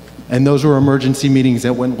 And those were emergency meetings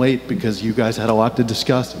that went late because you guys had a lot to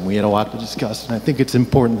discuss and we had a lot to discuss. And I think it's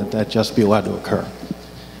important that that just be allowed to occur.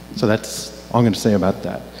 So that's all I'm going to say about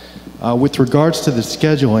that. With regards to the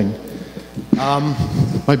scheduling,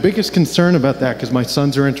 my biggest concern about that, because my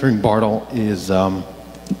sons are entering Bartle, is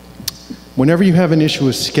whenever you have an issue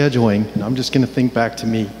with scheduling, and I'm just going to think back to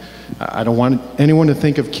me, I don't want anyone to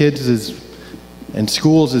think of kids and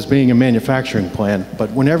schools as being a manufacturing plant,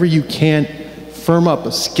 but whenever you can't firm up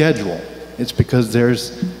a schedule, it's because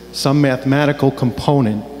there's some mathematical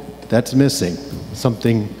component that's missing,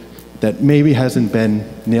 something that maybe hasn't been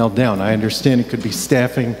nailed down. I understand it could be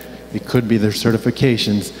staffing, it could be their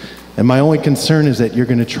certifications, and my only concern is that you're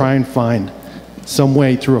going to try and find some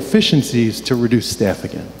way through efficiencies to reduce staff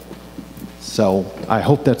again. So I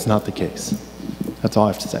hope that's not the case. That's all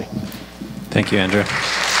I have to say. Thank you, Andrew.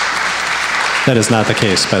 That is not the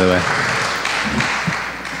case, by the way.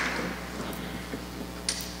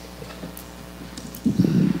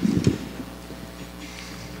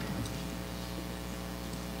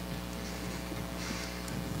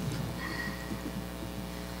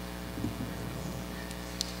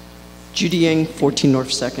 Judy Yang, 14 North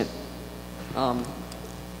 2nd.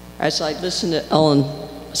 As I listened to Ellen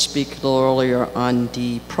speak a little earlier on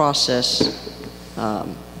the process,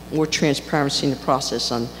 more transparency in the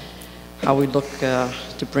process on how we look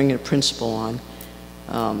to bring a principal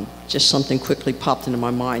on, just something quickly popped into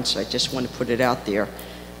my mind, so I just want to put it out there.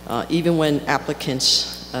 Even when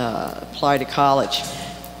applicants apply to college,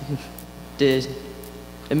 the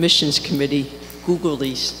admissions committee Google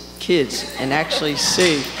these kids and actually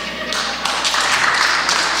see.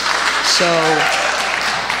 So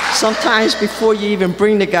sometimes before you even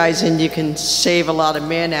bring the guys in, you can save a lot of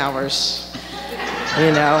man hours.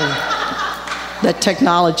 You know, let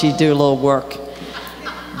technology do a little work.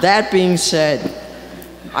 That being said,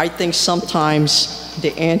 I think sometimes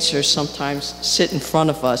the answers sometimes sit in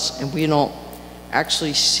front of us and we don't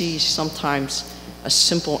actually see sometimes a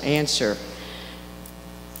simple answer.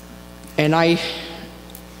 And I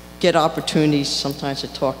get opportunities sometimes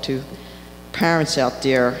to talk to parents out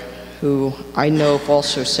there who I know have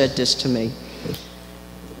also said this to me.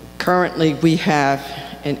 Currently, we have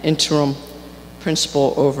an interim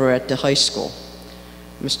principal over at the high school,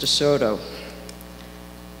 Mr. Soto.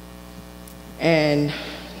 And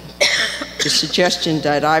the suggestion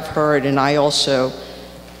that I've heard, and I also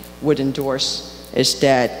would endorse, is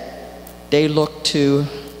that they look to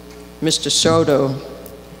Mr. Soto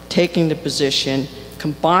taking the position,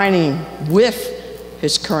 combining with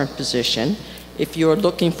his current position. If you're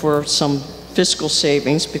looking for some fiscal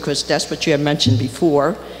savings, because that's what you had mentioned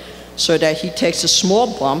before, so that he takes a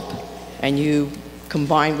small bump and you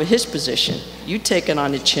combine with his position. You take it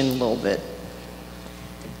on the chin a little bit.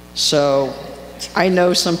 So I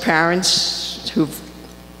know some parents who've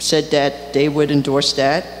said that they would endorse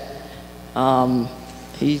that.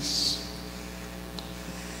 He's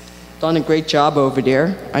done a great job over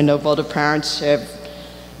there. I know other parents have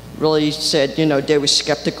really said, you know, they were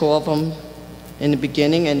skeptical of him in the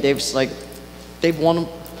beginning, and they've like, they've won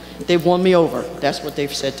me over. That's what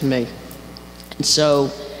they've said to me. And so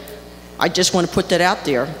I just want to put that out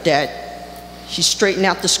there, that he straightened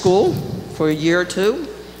out the school for a year or two,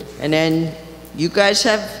 and then you guys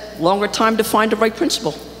have longer time to find the right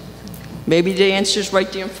principal. Maybe the answer is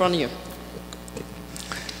right there in front of you.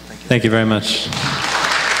 Thank you very much.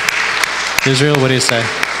 Israel, what do you say?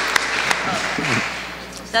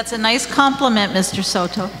 That's a nice compliment, Mr.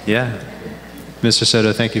 Soto. Yeah. Mr.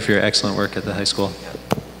 Soto, thank you for your excellent work at the high school.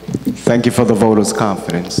 Thank you for the voters'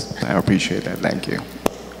 confidence. I appreciate that. Thank you.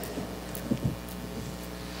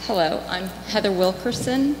 Hello, I'm Heather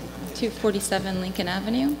Wilkerson, 247 Lincoln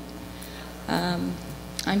Avenue.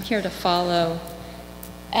 I'm here to follow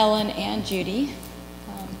Ellen and Judy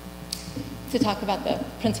to talk about the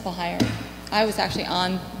principal hiring. I was actually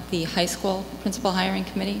on the high school principal hiring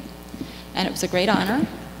committee, and it was a great honor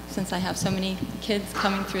since I have so many kids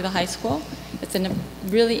coming through the high school. It's a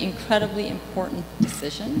really incredibly important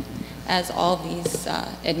decision, as all these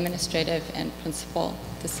administrative and principal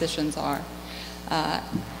decisions are.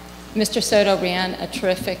 Mr. Soto ran a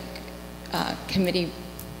terrific committee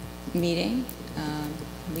meeting.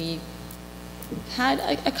 We had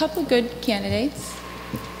a couple good candidates,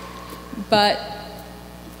 but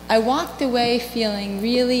I walked away feeling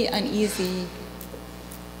really uneasy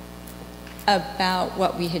about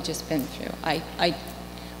what we had just been through.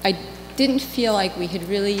 I didn't feel like we had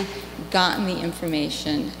really gotten the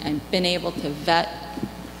information and been able to vet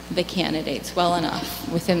the candidates well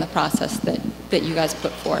enough within the process that you guys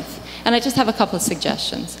put forth. And I just have a couple of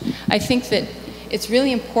suggestions. I think that it's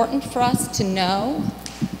really important for us to know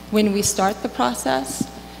when we start the process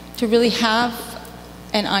to really have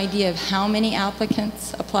an idea of how many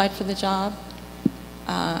applicants applied for the job,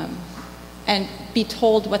 and be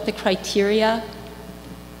told what the criteria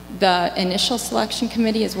the initial selection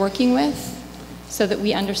committee is working with, so that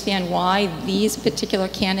we understand why these particular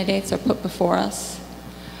candidates are put before us.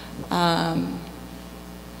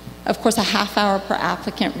 Of course, a half hour per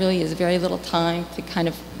applicant really is very little time to kind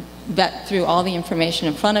of vet through all the information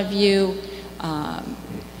in front of you,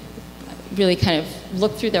 really kind of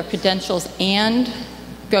look through their credentials and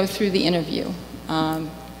go through the interview.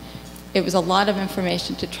 It was a lot of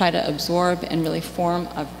information to try to absorb and really form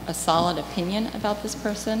a solid opinion about this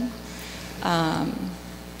person.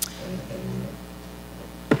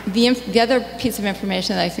 The other piece of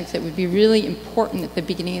information that I think that would be really important at the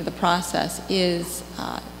beginning of the process is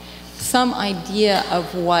some idea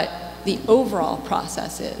of what the overall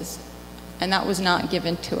process is. And that was not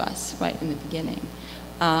given to us right in the beginning.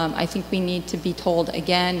 I think we need to be told,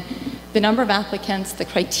 again, the number of applicants, the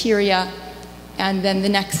criteria, and then the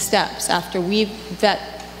next steps. After we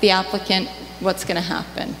vet the applicant, what's going to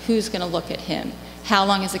happen? Who's going to look at him? How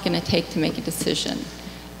long is it going to take to make a decision?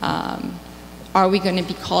 Are we going to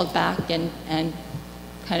be called back and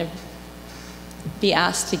kind of be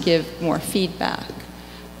asked to give more feedback?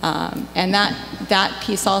 And that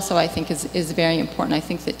piece also, I think, is very important. I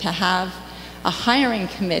think that to have a hiring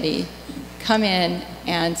committee come in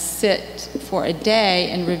and sit for a day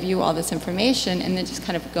and review all this information and then just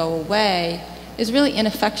kind of go away is really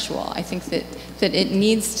ineffectual. I think that it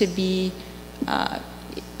needs to be,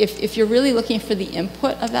 if you're really looking for the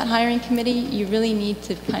input of that hiring committee, you really need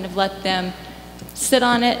to kind of let them sit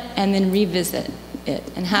on it and then revisit it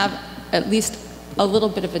and have at least a little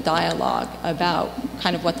bit of a dialogue about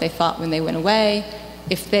kind of what they thought when they went away,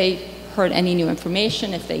 if they heard any new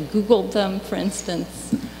information, if they Googled them, for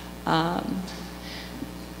instance.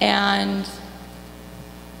 And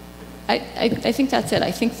I think that's it.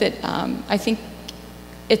 I think that I think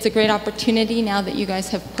it's a great opportunity now that you guys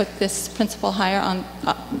have put this principal hire on,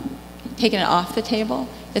 taken it off the table.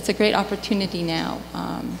 It's a great opportunity now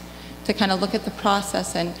to kind of look at the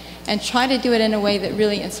process and try to do it in a way that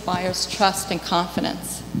really inspires trust and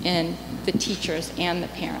confidence in the teachers and the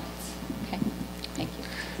parents. Okay, thank you.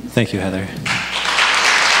 Thank you, Heather.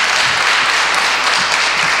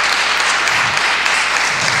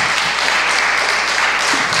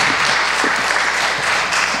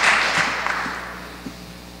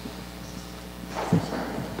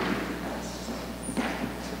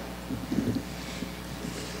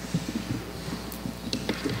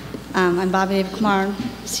 I'm Bobby Kumar,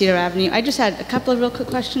 Cedar Avenue. I just had a couple of real quick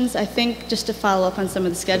questions. I think just to follow up on some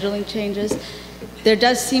of the scheduling changes, there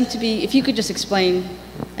does seem to be, if you could just explain,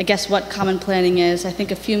 I guess, what common planning is. I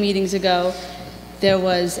think a few meetings ago, there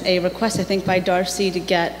was a request, I think, by Darcy to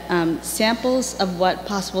get samples of what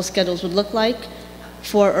possible schedules would look like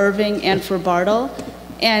for Irving and for Bartle.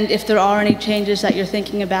 And if there are any changes that you're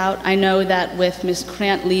thinking about, I know that with Ms.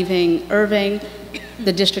 Krant leaving Irving,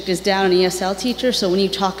 the district is down an ESL teacher, so when you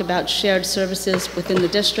talk about shared services within the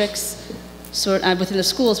districts, within the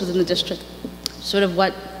schools within the district, sort of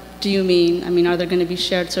what do you mean? I mean, are there going to be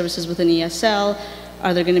shared services within ESL?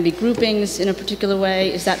 Are there going to be groupings in a particular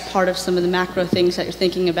way? Is that part of some of the macro things that you're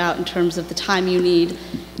thinking about in terms of the time you need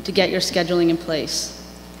to get your scheduling in place?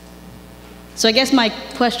 So I guess my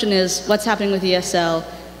question is, what's happening with ESL?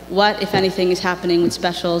 What, if anything, is happening with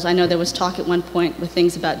specials? I know there was talk at one point with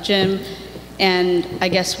things about gym. And I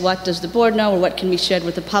guess what does the board know, or what can be shared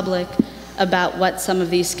with the public about what some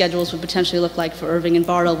of these schedules would potentially look like for Irving and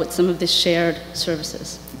Bartle with some of the shared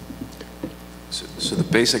services? So the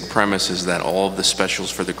basic premise is that all of the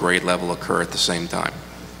specials for the grade level occur at the same time.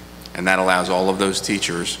 And that allows all of those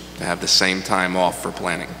teachers to have the same time off for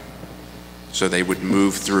planning. So they would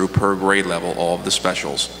move through per grade level all of the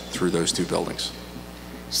specials through those two buildings.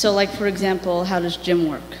 So like, for example, how does gym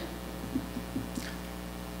work?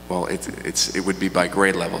 Well, it would be by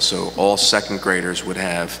grade level. So all second graders would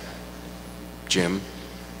have gym,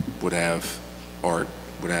 would have art,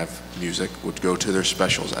 would have music, would go to their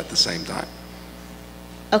specials at the same time.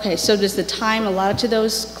 Okay, so does the time allotted to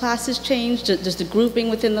those classes change? Does the grouping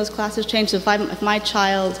within those classes change? So if my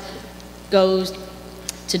child goes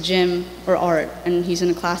to gym or art and he's in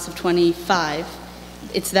a class of 25,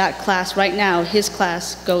 it's that class right now, his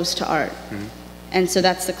class goes to art. Mm-hmm. And so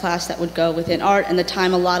that's the class that would go within art, and the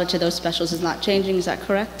time allotted to those specials is not changing, is that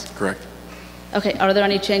correct? Correct. Okay, are there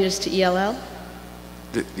any changes to ELL?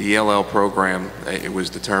 The ELL program, it was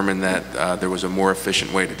determined that there was a more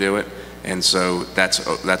efficient way to do it, and so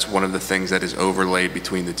that's one of the things that is overlaid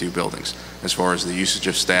between the two buildings, as far as the usage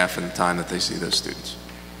of staff and the time that they see those students.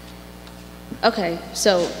 Okay,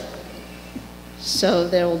 so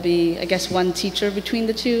there will be, I guess, one teacher between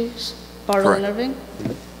the two, Bartle and Irving?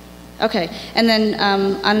 Okay, and then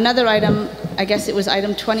on another item, I guess it was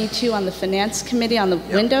item 22 on the Finance Committee on the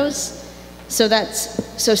windows. So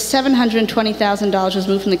 $720,000 was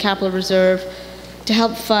moved from the capital reserve to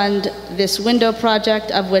help fund this window project,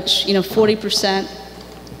 of which 40%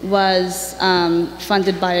 was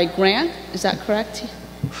funded by a grant, is that correct?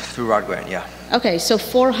 Through Rod Grant, yeah. Okay, so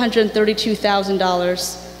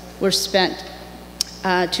 $432,000 were spent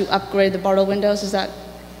to upgrade the Bartle windows, is that?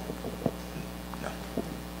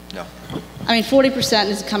 No. I mean, 40%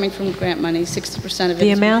 is coming from grant money, 60% of it The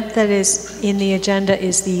is... amount that is in the agenda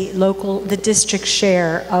is the district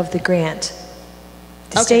share of the grant.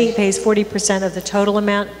 The state pays 40% of the total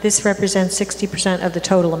amount. This represents 60% of the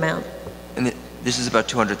total amount. And this is about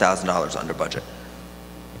 $200,000 under budget.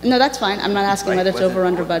 No, that's fine. I'm not asking whether it's over or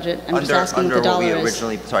under budget. I'm just asking what the dollar Under what we is.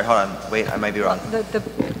 originally, sorry, hold on, wait, I might be wrong. The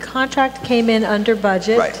contract came in under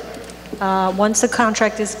budget. Right. Once the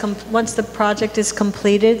project is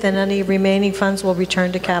completed, then any remaining funds will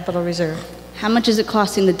return to capital reserve. How much is it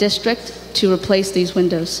costing the district to replace these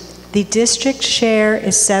windows? The district share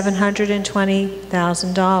is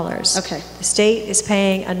 $720,000. Okay. The state is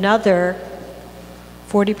paying another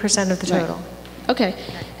 40% of the total. Right. Okay.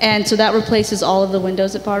 And so that replaces all of the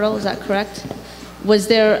windows at Bartle, is that correct? Was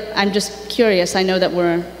there, I'm just curious, I know that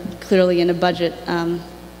we're clearly in a budget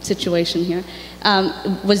situation here.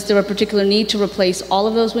 Was there a particular need to replace all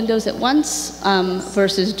of those windows at once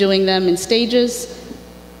versus doing them in stages?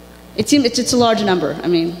 It seems it's a large number, I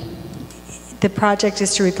mean. The project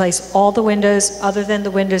is to replace all the windows other than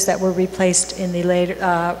the windows that were replaced in the later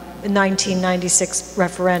 1996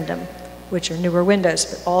 referendum, which are newer windows.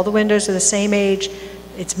 But all the windows are the same age.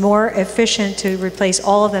 It's more efficient to replace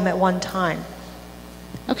all of them at one time.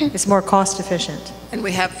 Okay. It's more cost efficient. And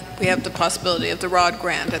we have the possibility of the Rod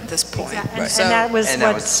Grant at this point. And that was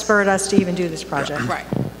what spurred us to even do this project. Right.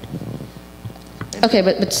 Okay,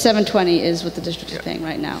 but 720 is what the district is paying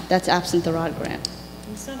right now. That's absent the Rod Grant.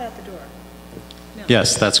 It's not out the door.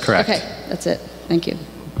 Yes, that's correct. Okay, that's it. Thank you.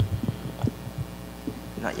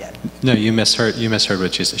 Not yet. No, you misheard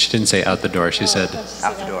what she said. She didn't say out the door. She said...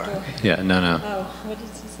 Out the door. Yeah, no. Oh, what did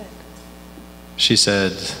she say? She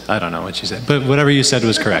said, I don't know what she said, but whatever you said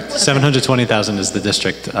was correct. 720,000 is the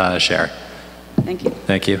district share. Thank you.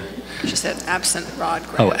 Thank you. She said absent Rod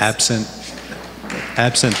Grant. Oh, absent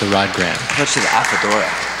the Rod Grant. I thought she said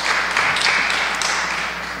Affadora.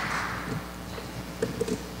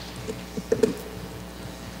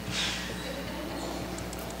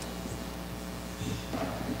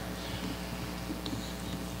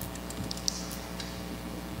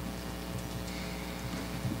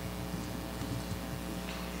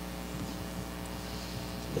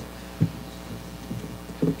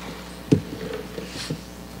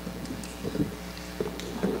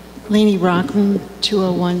 Lainey Rockman,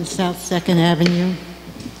 201 South 2nd Avenue.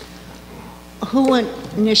 Who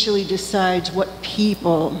initially decides what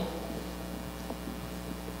people,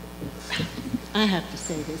 I have to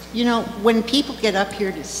say this, you know, when people get up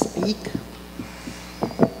here to speak,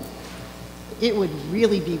 it would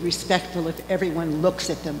really be respectful if everyone looks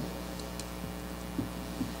at them.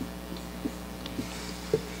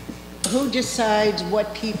 Who decides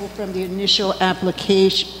what people from the initial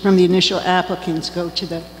applicants go to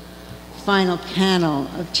the final panel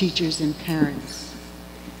of teachers and parents?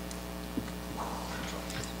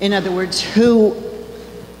 In other words, who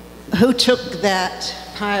took that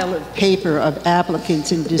pile of paper of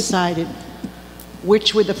applicants and decided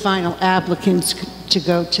which were the final applicants to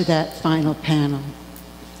go to that final panel?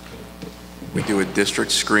 We do a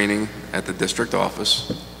district screening at the district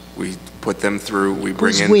office. We put them through, we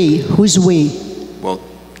bring in... Who's we? Well,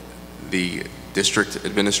 the district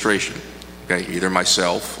administration, okay, either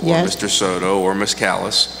myself or Yes. Mr. Soto or Ms.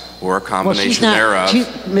 Callis or a Well, combination thereof.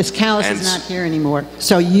 Ms. Callis And is not here anymore.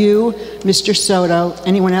 So you, Mr. Soto,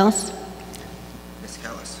 anyone else?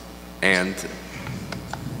 And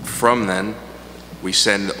from then, we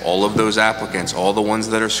send all of those applicants, all the ones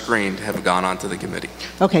that are screened, have gone onto the committee.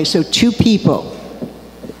 Okay, so two people,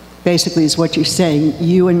 basically is what you're saying,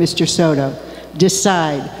 you and Mr. Soto,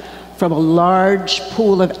 decide from a large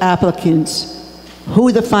pool of applicants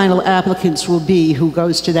who the final applicants will be who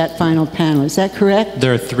goes to that final panel. Is that correct?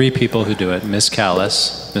 There are 3 people who do it, Ms.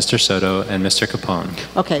 Callis, Mr. Soto, and Mr. Capone.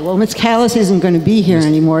 Okay, well, Ms. Callis isn't going to be here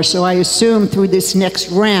anymore, so I assume through this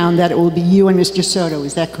next round that it will be you and Mr. Soto.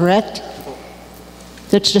 Is that correct?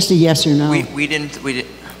 That's just a yes or no. We didn't.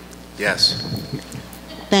 Yes.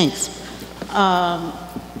 Thanks.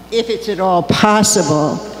 If it's at all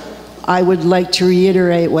possible, I would like to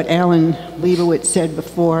reiterate what Alan Leibowitz said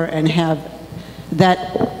before and have that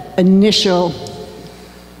the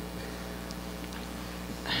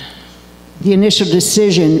initial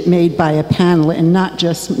decision made by a panel and not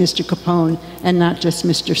just Mr. Capone and not just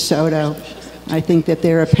Mr. Soto. I think that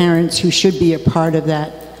there are parents who should be a part of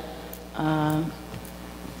that.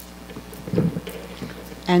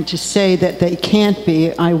 And to say that they can't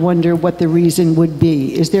be, I wonder what the reason would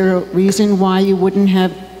be. Is there a reason why you wouldn't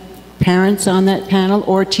have parents on that panel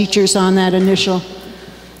or teachers on that initial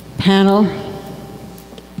panel?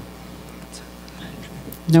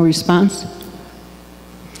 No response?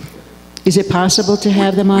 Is it possible to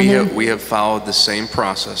have them on there? We have followed the same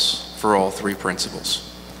process for all three principals.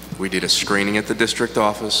 We did a screening at the district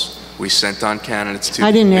office. We sent on candidates to the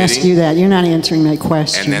I didn't committee, ask you that. You're not answering my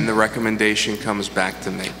question. and then the recommendation comes back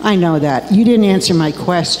to me. I know that. You didn't answer my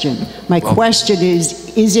question. My question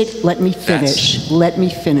is it, let me finish, let me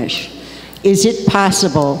finish. Is it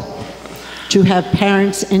possible to have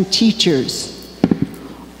parents and teachers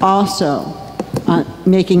also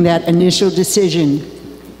making that initial decision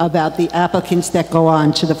about the applicants that go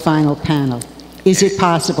on to the final panel? Is it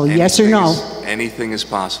possible, yes or no? Anything is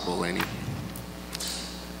possible, Lainey.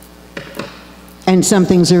 And some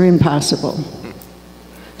things are impossible.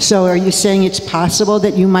 So are you saying it's possible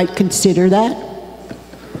that you might consider that?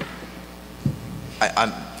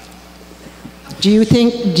 Do you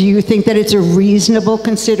think that it's a reasonable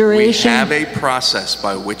consideration? We have a process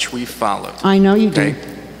by which we follow. I know you do.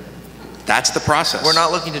 That's the process. We're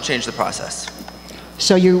not looking to change the process.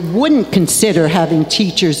 So you wouldn't consider having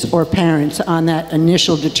teachers or parents on that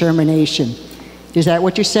initial determination. Is that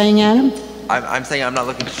what you're saying, Adam? I'm saying I'm not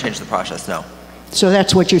looking to change the process, no. So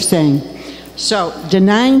that's what you're saying. So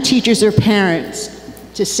denying teachers or parents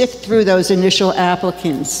to sift through those initial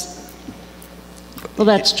applicants, well,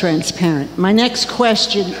 that's transparent. My next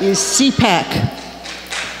question is CPAC.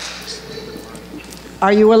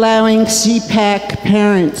 Are you allowing CPAC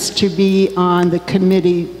parents to be on the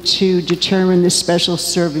committee to determine the special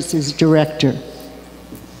services director?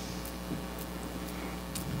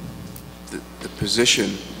 The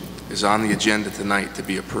position is on the agenda tonight to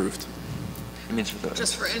be approved. She means for the,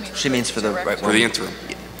 Just for interim. She means for the right For the interim.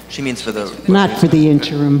 She means for the. Not for the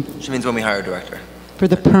interim, She means when we hire a director. for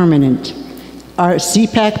the permanent. Are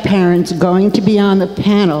CPAC parents going to be on the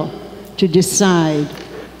panel to decide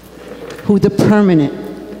who the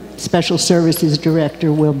permanent special services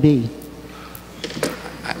director will be?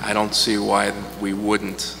 I don't see why we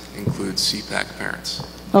wouldn't include CPAC parents.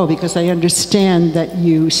 Oh, because I understand that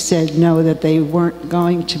you said no, that they weren't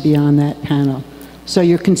going to be on that panel. So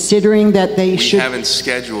you're considering that they should...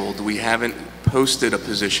 We haven't posted a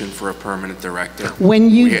position for a permanent director. When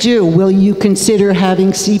you do, will you consider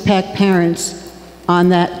having CPAC parents on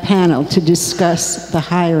that panel to discuss the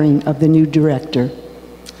hiring of the new director?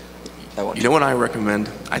 You know what I recommend?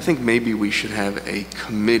 I think maybe we should have a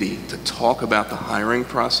committee to talk about the hiring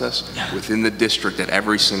process within the district at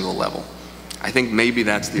every single level. I think maybe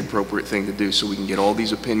that's the appropriate thing to do so we can get all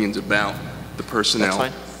these opinions about the personnel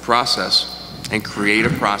process and create a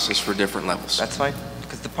process for different levels. That's fine,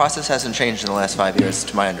 because the process hasn't changed in the last 5 years,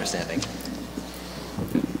 to my understanding.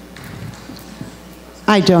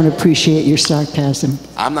 I don't appreciate your sarcasm.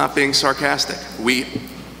 I'm not being sarcastic.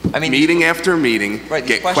 Meeting after meeting,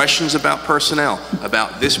 get questions about personnel,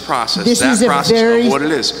 about this process, that process, of what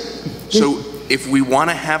it is. So if we want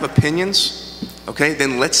to have opinions, okay,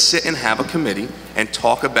 then let's sit and have a committee and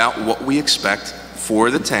talk about what we expect for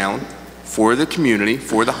the town, for the community,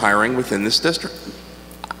 for the hiring within this district.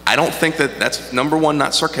 I don't think that's, number one,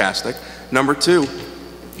 not sarcastic. Number two,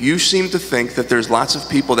 you seem to think that there's lots of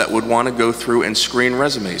people that would want to go through and screen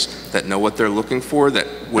resumes, that know what they're looking for, that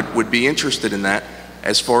would be interested in that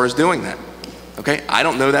as far as doing that. Okay, I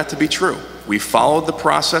don't know that to be true. We followed the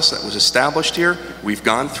process that was established here. We've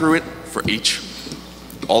gone through it for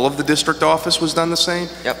all of the district office was done the same.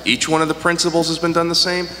 Each one of the principals has been done the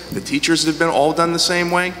same. The teachers have been all done the same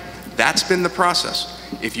way. That's been the process.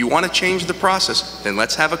 If you want to change the process, then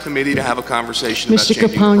let's have a committee to have a conversation about Mr. changing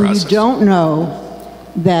the Capone, process. you don't know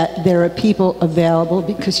that there are people available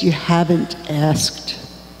because you haven't asked.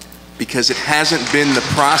 Because it hasn't been the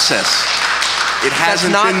process. It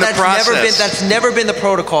hasn't been the process. That's never been the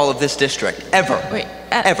protocol of this district, ever.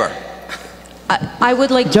 Ever. I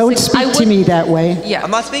would like to... Don't speak to me that way. Yeah. I'm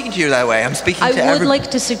not speaking to you that way. I'm speaking to I would like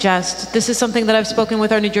to suggest, this is something that I've spoken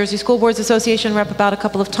with our New Jersey School Boards Association rep about a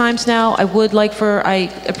couple of times now. I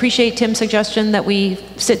appreciate Tim's suggestion that we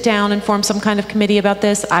sit down and form some kind of committee about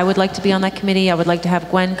this. I would like to be on that committee. I would like to have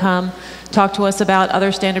Gwen come talk to us about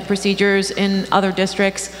other standard procedures in other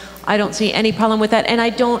districts. I don't see any problem with that. And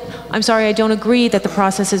I'm sorry, I don't agree that the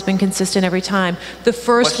process has been consistent every time. The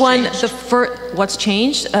first what's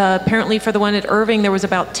changed? Apparently for the one at Irving, there was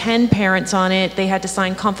about 10 parents on it. They had to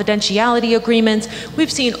sign confidentiality agreements.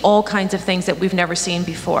 We've seen all kinds of things that we've never seen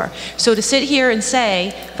before. So to sit here and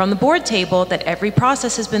say from the board table that every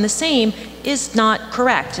process has been the same is not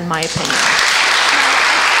correct, in my opinion.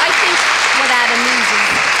 I think what Adam means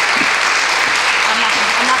is,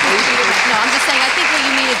 I'm I'm just saying, I think what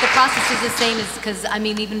you mean is the process is the same as, because, I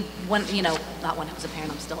mean, even when, not when I was a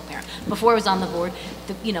parent, I'm still a parent. Before I was on the board,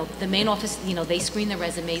 the main office, they screen the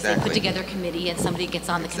resumes, they put together a committee, and somebody gets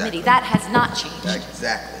on the committee. That has not changed.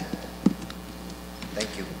 Exactly.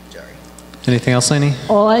 Thank you, Jerry. Anything else, Lainey?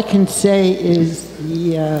 All I can say is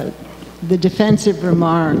the defensive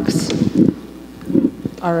remarks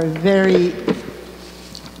are a very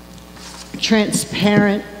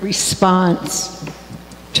transparent response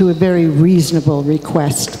to a very reasonable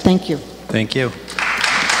request. Thank you. Thank you.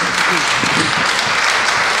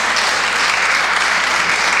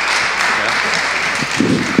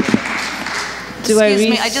 Excuse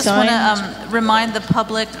me, I just want to remind the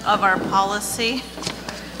public of our policy.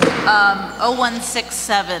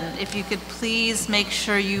 0167, if you could please make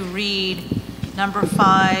sure you read number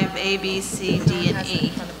 5, A, B, C, D, and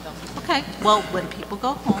E. Okay, well, when people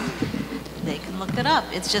go home, they can look it up.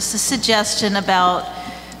 It's just a suggestion about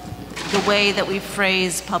the way that we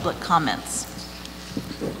phrase public comments.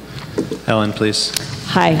 Ellen, please.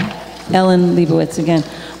 Hi, Ellen Leibowitz again.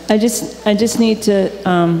 I just need to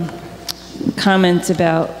comment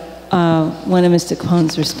about one of Mr.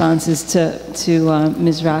 Capone's responses to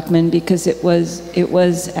Ms. Rockman, because it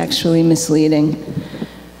was actually misleading.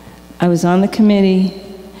 I was on the committee.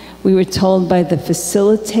 We were told by the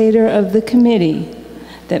facilitator of the committee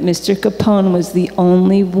that Mr. Capone was the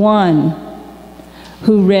only one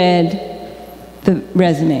who read the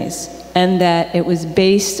resumes, and that it was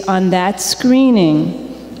based on that screening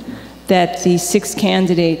that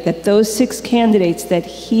those 6 candidates that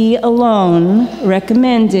he alone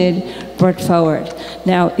recommended brought forward.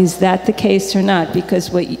 Now, is that the case or not? Because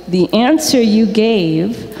the answer you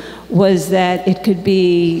gave was that it could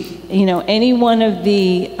be, any one of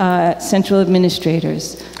the central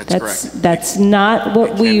administrators. That's not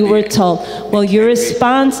what we were told. Well, your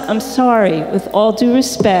response, I'm sorry, with all due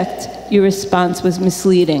respect, your response was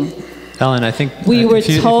misleading. Ellen, I think we were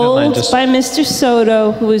told by Mr.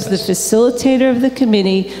 Soto, who was the facilitator of the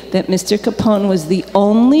committee, that Mr. Capone was the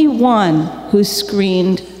only one who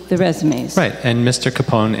screened the resumes. Right, and Mr.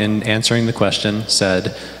 Capone, in answering the question,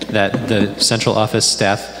 said that the central office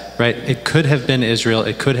staff, right, it could have been Israel,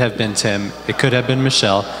 it could have been Tim, it could have been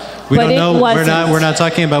Michelle. We don't know. We're not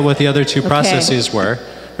talking about what the other 2 processes were.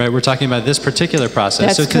 Right, we're talking about this particular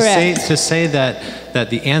process. That's so correct. to say that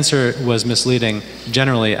the answer was misleading,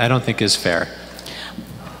 generally, I don't think is fair.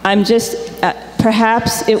 I'm just,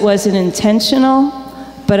 perhaps it wasn't intentional,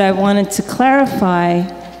 but I wanted to clarify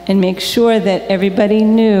and make sure that everybody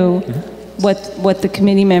knew what the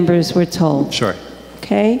committee members were told. Sure.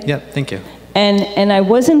 Okay? Yep, thank you. And I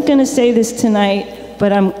wasn't going to say this tonight,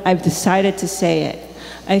 but I've decided to say it.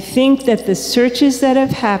 I think that the searches that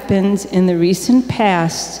have happened in the recent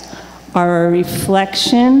past are a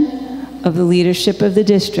reflection of the leadership of the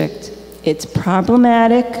district. It's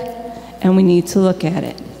problematic, and we need to look at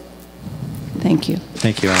it. Thank you.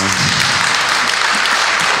 Thank you, Ellen.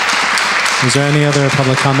 Is there any other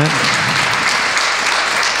public comment?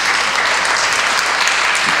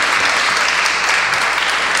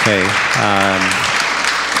 Okay.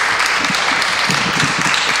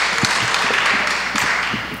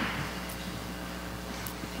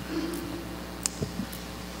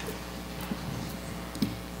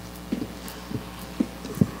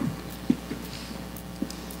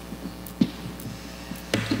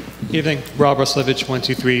 Evening, Rob Ruslevich,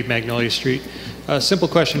 123 Magnolia Street. A simple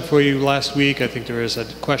question for you. Last week, I think there was a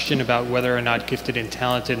question about whether or not gifted and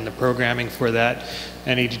talented and the programming for that.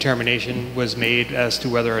 Any determination was made as to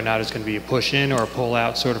whether or not it's going to be a push-in or a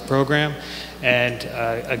pull-out sort of program. And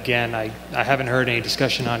again, I haven't heard any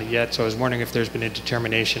discussion on it yet, so I was wondering if there's been a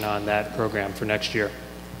determination on that program for next year.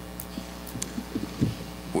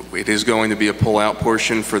 It is going to be a pull-out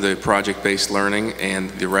portion for the project-based learning, and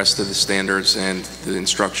the rest of the standards and the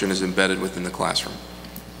instruction is embedded within the classroom.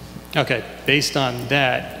 Okay, based on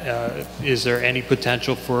that, is there any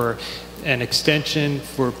potential for an extension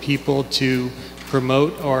for people to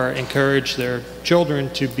promote or encourage their children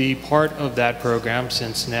to be part of that program,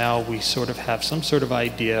 since now we sort of have some sort of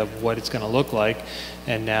idea of what it's going to look like,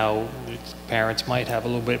 and now parents might have a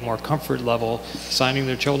little bit more comfort level signing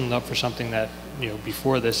their children up for something that,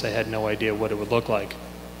 before this they had no idea what it would look like.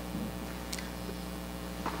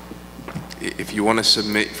 If you want to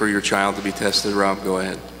submit for your child to be tested, Rob, go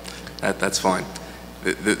ahead. That's fine.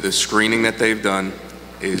 The screening that they've done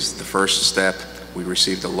is the first step. We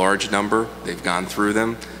received a large number. They've gone through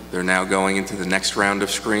them. They're now going into the next round of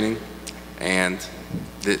screening, and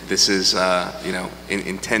this is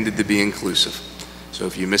intended to be inclusive. So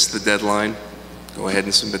if you missed the deadline, go ahead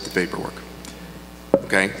and submit the paperwork.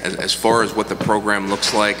 okay? As far as what the program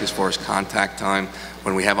looks like, as far as contact time,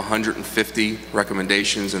 when we have 150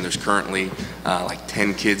 recommendations and there's currently like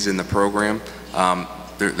 10 kids in the program,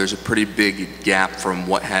 there's a pretty big gap from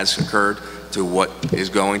what has occurred to what is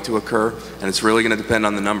going to occur, and it's really going to depend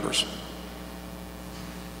on the numbers.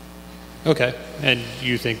 Okay, and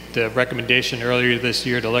you think the recommendation earlier this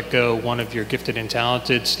year to let go one of your gifted and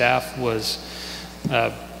talented staff was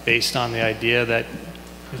based on the idea that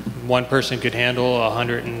one person could handle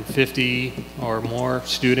 150 or more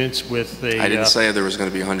students with a... I didn't say there was going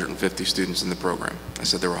to be 150 students in the program. I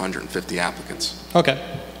said there were 150 applicants.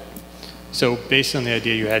 Okay. So based on the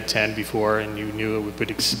idea you had 10 before and you knew it would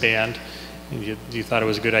expand, and you thought it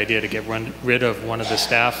was a good idea to get rid of one of the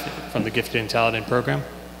staff from the gifted and talented program?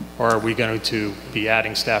 Or are we going to be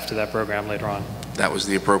adding staff to that program later on? That was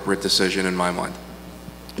the appropriate decision in my mind.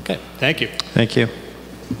 Okay, thank you. Thank you.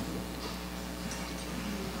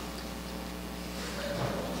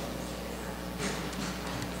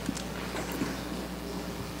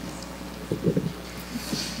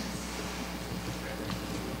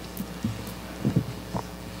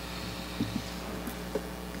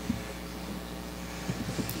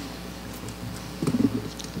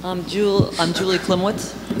 I'm Julie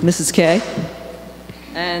Klimwitz, Mrs. K,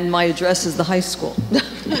 and my address is the high school.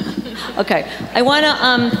 Okay, I want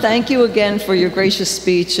to thank you again for your gracious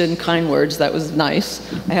speech and kind words. That was nice.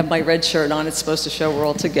 I have my red shirt on. It's supposed to show we're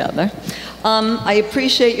all together. I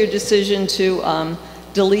appreciate your decision to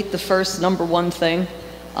delete the first number one thing.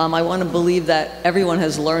 I want to believe that everyone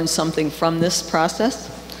has learned something from this process.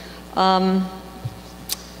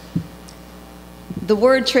 The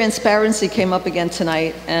word transparency came up again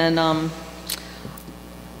tonight, and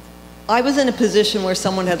I was in a position where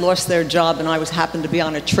someone had lost their job and I happened to be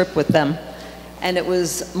on a trip with them. And it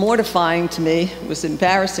was mortifying to me, it was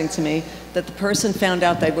embarrassing to me, that the person found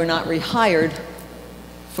out they were not rehired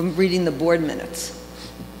from reading the board minutes.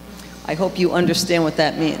 I hope you understand what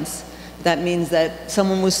that means. That means that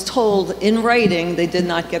someone was told in writing they did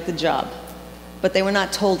not get the job, but they were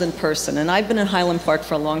not told in person. And I've been in Highland Park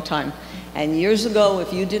for a long time. And years ago,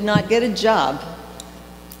 if you did not get a job,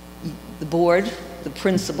 the board, the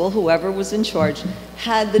principal, whoever was in charge,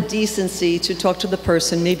 had the decency to talk to the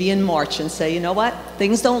person maybe in March and say, you know what,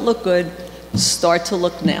 things don't look good, start to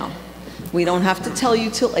look now. We don't have to tell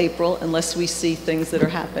you till April unless we see things that are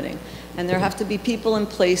happening. And there have to be people in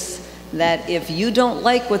place that if you don't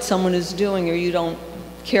like what someone is doing or you don't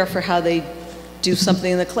care for how they do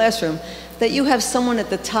something in the classroom, that you have someone at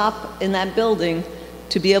the top in that building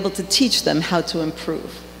to be able to teach them how to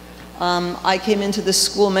improve. I came into this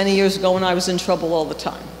school many years ago and I was in trouble all the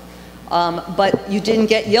time. But you didn't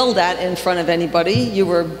get yelled at in front of anybody. You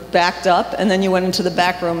were backed up and then you went into the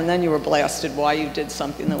back room and then you were blasted why you did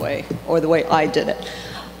something the way I did it.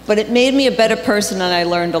 But it made me a better person and I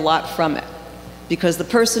learned a lot from it. Because the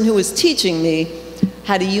person who was teaching me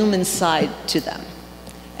had a human side to them.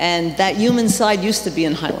 And that human side used to be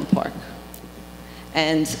in Highland Park.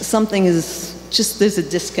 And something is just, there's a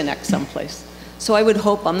disconnect someplace. So I would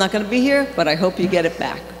hope, I'm not going to be here, but I hope you get it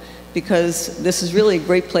back. Because this is really a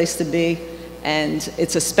great place to be, and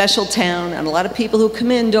it's a special town, and a lot of people who come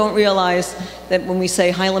in don't realize that when we say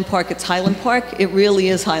Highland Park, it's Highland Park. It really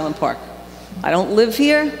is Highland Park. I don't live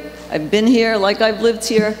here. I've been here like I've lived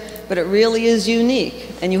here, but it really is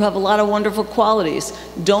unique, and you have a lot of wonderful qualities.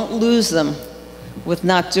 Don't lose them with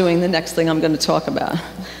not doing the next thing I'm going to talk about.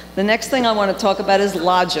 The next thing I want to talk about is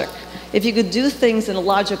logic. If you could do things in a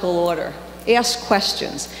logical order, ask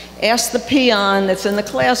questions. Ask the peon that's in the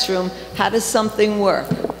classroom, how does something work?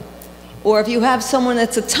 Or if you have someone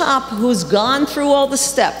that's a top who's gone through all the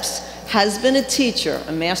steps, has been a teacher,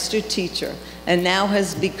 a master teacher, and now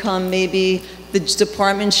has become maybe the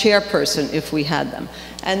department chairperson if we had them.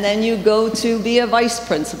 And then you go to be a vice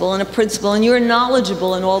principal and a principal and you're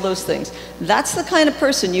knowledgeable in all those things. That's the kind of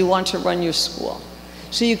person you want to run your school.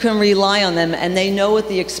 So you can rely on them and they know what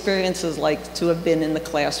the experience is like to have been in the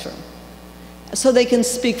classroom. So they can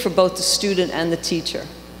speak for both the student and the teacher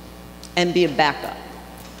and be a backup.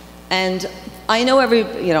 And I know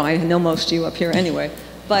I know most of you up here anyway,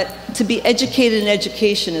 but to be educated in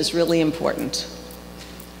education is really important.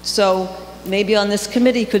 So maybe on this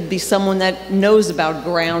committee could be someone that knows about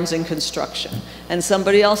grounds and construction. And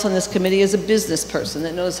somebody else on this committee is a business person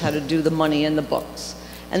that knows how to do the money and the books.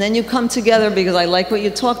 And then you come together, because I like what you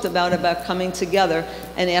talked about coming together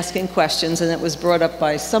and asking questions, and it was brought up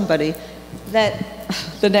by somebody, that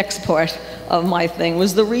the next part of my thing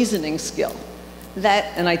was the reasoning skill.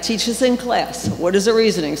 And I teach this in class. What is a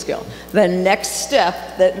reasoning skill? The next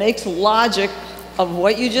step that makes logic of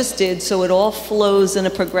what you just did so it all flows in a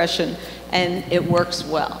progression and it works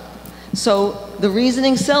well. So the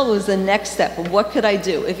reasoning cell was the next step. What could I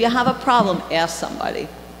do? If you have a problem, ask somebody.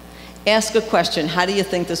 Ask a question. How do you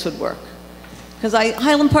think this would work? Because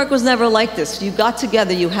Highland Park was never like this. You got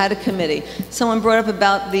together, you had a committee. Someone brought up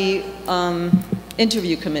about the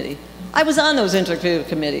interview committee. I was on those interview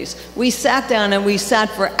committees. We sat down and we sat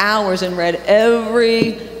for hours and read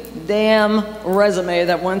every damn resume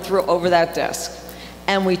that went through over that desk.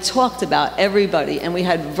 And we talked about everybody, and we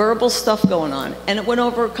had verbal stuff going on, and it went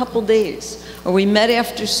over a couple days. Or we met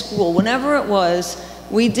after school. Whenever it was,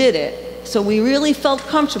 we did it. So we really felt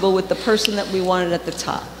comfortable with the person that we wanted at the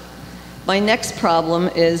top. My next problem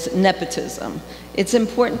is nepotism. It's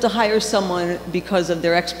important to hire someone because of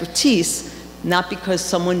their expertise, not because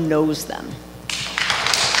someone knows them.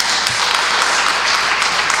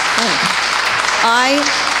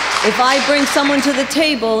 If I bring someone to the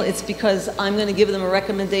table, it's because I'm going to give them a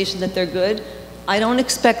recommendation that they're good. I don't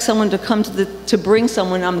expect someone to come to bring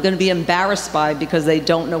someone I'm going to be embarrassed by because they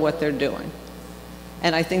don't know what they're doing.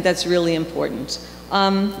 And I think that's really important.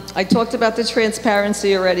 I talked about the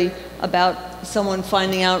transparency already, about someone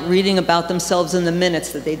finding out, reading about themselves in the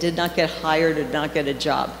minutes that they did not get hired or did not get a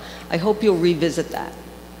job. I hope you'll revisit that,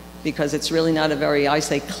 because it's really not a very, I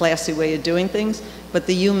say, classy way of doing things, but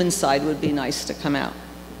the human side would be nice to come out.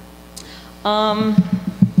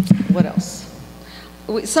 What else?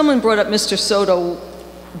 Someone brought up Mr. Soto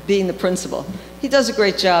being the principal. He does a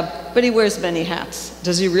great job, but he wears many hats.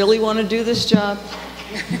 Does he really want to do this job?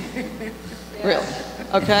 Really?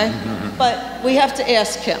 Okay? But we have to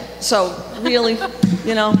ask him. So really,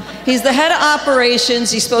 you know, he's the head of operations.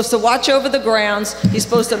 He's supposed to watch over the grounds. He's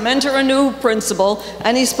supposed to mentor a new principal.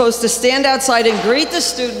 And he's supposed to stand outside and greet the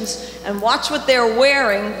students and watch what they're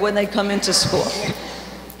wearing when they come into school.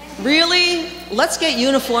 Really, let's get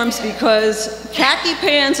uniforms, because khaki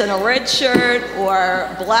pants and a red shirt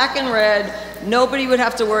or black and red, nobody would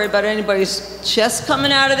have to worry about anybody's chest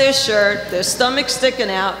coming out of their shirt, their stomach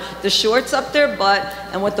sticking out, the shorts up their butt,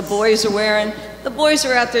 and what the boys are wearing. The boys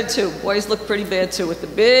are out there too. Boys look pretty bad too, with the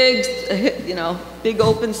big, you know, big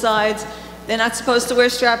open sides. They're not supposed to wear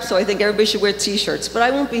straps, so I think everybody should wear t-shirts. But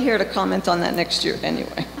I won't be here to comment on that next year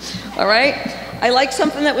anyway. All right? I like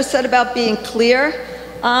something that was said about being clear.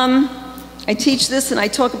 I teach this and I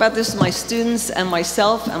talk about this with my students and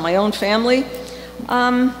myself and my own family.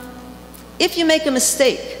 If you make a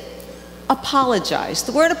mistake, apologize.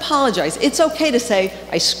 The word apologize, it's okay to say,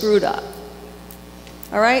 I screwed up.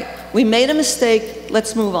 All right? We made a mistake,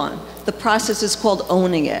 let's move on. The process is called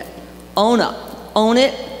owning it. Own up. Own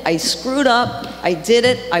it. I screwed up. I did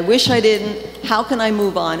it. I wish I didn't. How can I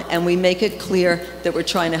move on? And we make it clear that we're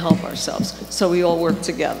trying to help ourselves. So we all work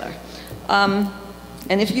together.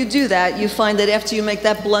 And if you do that, you find that after you make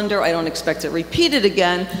that blunder, I don't expect it repeated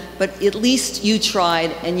again, but at least you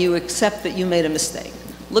tried and you accept that you made a mistake.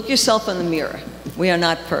 Look yourself in the mirror. We are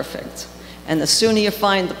not perfect. And the sooner you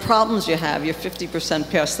find the problems you have, you're 50%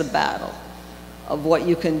 past the battle of what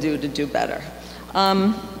you can do to do better.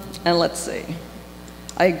 And let's see.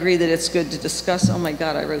 I agree that it's good to discuss. Oh my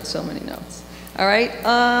God, I wrote so many notes. All right.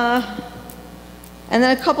 And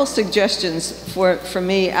then a couple suggestions for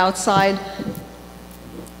me outside.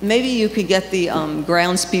 Maybe you could get the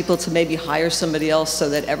grounds people to maybe hire somebody else so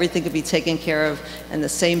that everything could be taken care of and the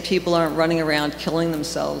same people aren't running around killing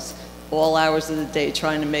themselves all hours of the day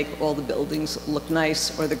trying to make all the buildings look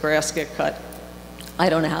nice or the grass get cut. I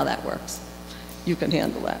don't know how that works. You can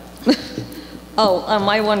handle that.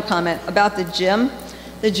 My one comment about the gym.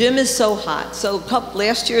 The gym is so hot. So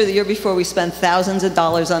last year or the year before, we spent thousands of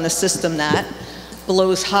dollars on a system that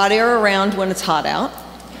blows hot air around when it's hot out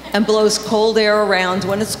and blows cold air around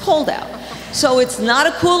when it's cold out. So it's not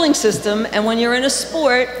a cooling system, and when you're in a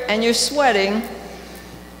sport and you're sweating,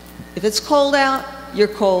 if it's cold out, you're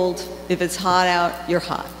cold. If it's hot out, you're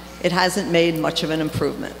hot. It hasn't made much of an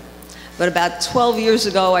improvement. But about 12 years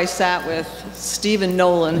ago, I sat with Stephen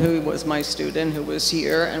Nolan, who was my student, who was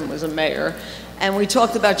here and was a mayor, and we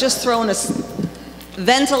talked about just throwing a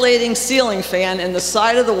ventilating ceiling fan in the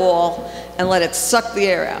side of the wall and let it suck the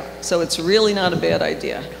air out. So it's really not a bad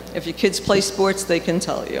idea. If your kids play sports, they can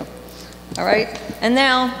tell you. All right? And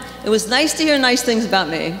now, it was nice to hear nice things about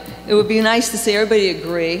me. It would be nice to see everybody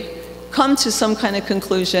agree, come to some kind of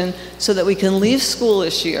conclusion so that we can leave school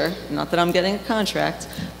this year, not that I'm getting a contract,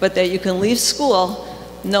 but that you can leave school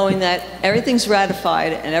knowing that everything's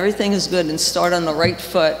ratified and everything is good and start on the right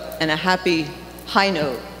foot and a happy high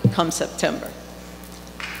note come September.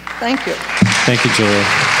 Thank you. Thank you, Julia.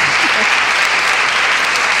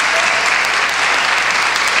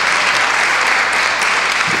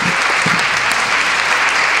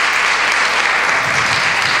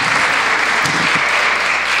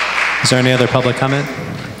 Is there any other public comment?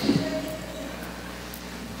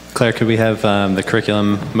 Claire, could we have the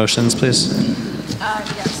curriculum motions, please?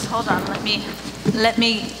 Yes, hold on, let me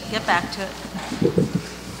get back to it.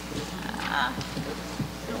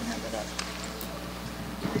 Don't have it up.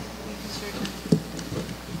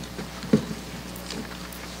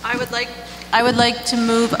 I would like to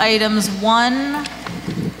move items 1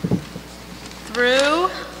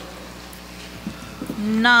 through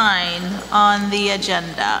 9 on the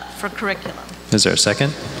agenda for curriculum. Is there a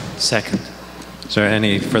second? Second. Is there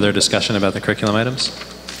any further discussion about the curriculum items?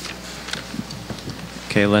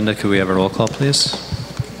 Okay, Linda, could we have a roll call, please?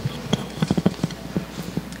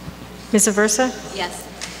 Ms. Aversa? Yes.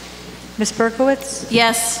 Ms. Berkowitz?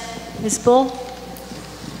 Yes. Ms. Bull?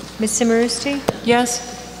 Ms. Simarusti? Yes.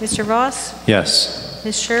 Mr. Ross? Yes.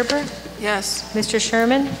 Ms. Scherber? Yes. Mr.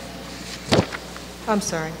 Sherman? I'm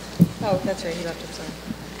sorry. Oh, that's right, he left, I'm sorry.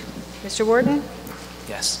 Mr. Warden?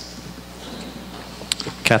 Yes.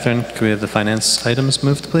 Catherine, could we have the finance items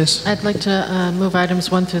moved, please? I'd like to move items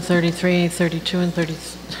 1 through 33, 32, and 30,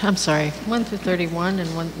 I'm sorry, 1 through 31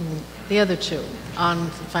 and the other two on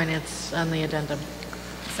finance on the addendum.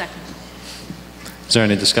 Second. Is there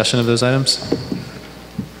any discussion of those items?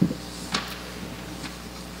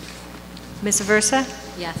 Ms. Aversa?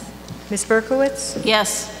 Yes. Ms. Berkowitz?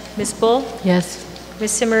 Yes. Ms. Bull? Yes.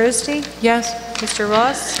 Ms. Simarusti? Yes. Mr.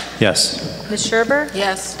 Ross? Yes. Ms. Scherber?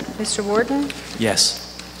 Yes. Mr. Warden? Yes.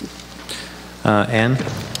 Anne?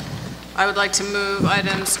 I would like to move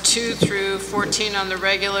items 2 through 14 on the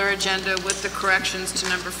regular agenda with the corrections to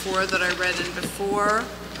number 4 that I read in before,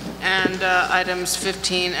 and items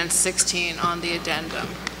 15 and 16 on the addendum.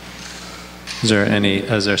 Is there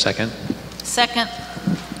a second? Second.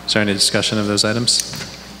 Is there any discussion of those items?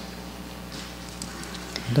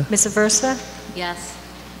 Ms. Aversa? Yes.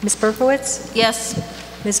 Ms. Berkowitz? Yes.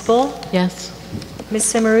 Ms. Bull? Yes. Ms.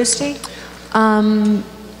 Simarusti?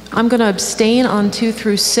 I'm going to abstain on 2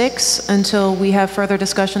 through 6 until we have further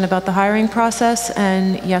discussion about the hiring process,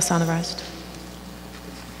 and yes on the rest.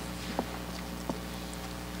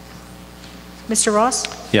 Mr.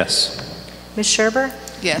 Ross? Yes. Ms. Scherber?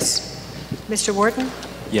 Yes. Mr. Warden?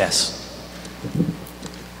 Yes.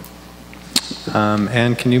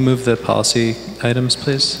 Anne, can you move the policy items,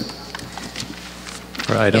 please?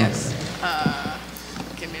 Or item? Yes.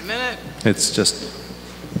 Give me a minute. It's just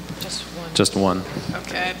one.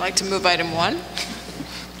 Okay, I'd like to move item 1.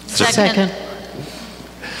 Second.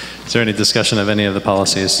 Is there any discussion of any of the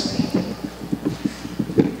policies?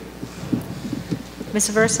 Ms.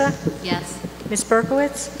 Aversa? Yes. Ms.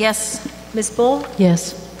 Berkowitz? Yes. Ms. Bull?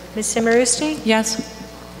 Yes. Ms. Simarusti? Yes.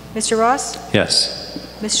 Mr. Ross?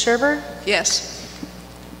 Yes. Ms. Scherber? Yes.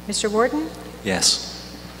 Mr. Warden? Yes.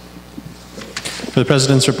 For the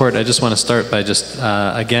President's report, I just want to start by just,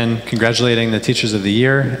 again, congratulating the Teachers of the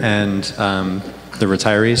Year and the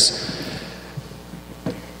retirees.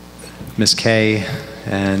 Ms. Kay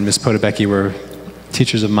and Ms. Podobecki were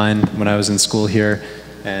teachers of mine when I was in school here,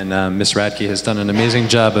 and Ms. Radke has done an amazing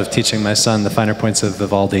job of teaching my son the finer points of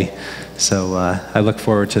Vivaldi. So I look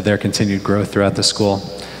forward to their continued growth throughout the school.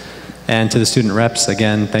 And to the student reps,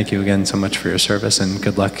 again, thank you again so much for your service and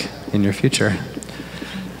good luck in your future.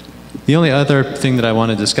 The only other thing that I want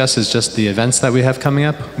to discuss is just the events that we have coming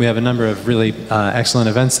up. We have a number of really excellent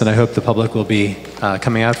events that I hope the public will be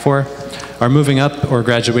coming out for. Our moving up or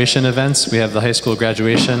graduation events, we have the high school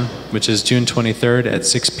graduation, which is June 23rd at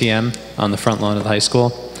 6 p.m. on the front lawn of the high school.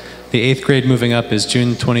 The 8th grade moving up is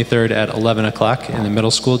June 23rd at 11 o'clock in the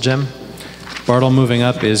middle school gym. Bartle moving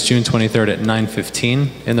up is June 23rd at 9:15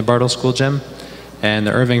 in the Bartle School Gym. And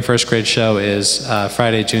the Irving first grade show is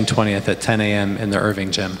Friday, June 20th at 10 a.m. in the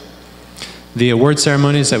Irving Gym. The award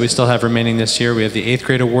ceremonies that we still have remaining this year, we have the 8th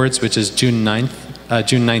grade awards, which is June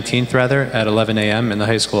 19th rather, at 11 a.m. in the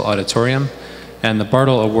high school auditorium. And the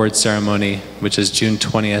Bartle Awards ceremony, which is June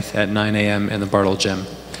 20th at 9 a.m. in the Bartle Gym.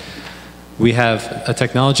 We have a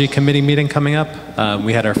technology committee meeting coming up.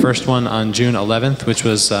 We had our first one on June 11th, which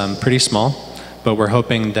was pretty small, but we're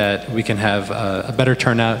hoping that we can have a better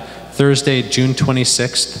turnout Thursday, June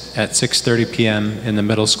 26th at 6:30 p.m. in the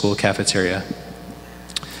middle school cafeteria.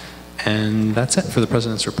 And that's it for the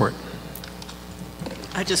President's report.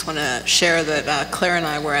 I just want to share that Claire and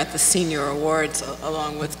I were at the Senior Awards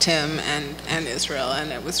along with Tim and Israel,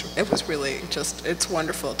 and it was really just, it's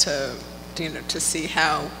wonderful to see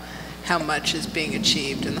how much is being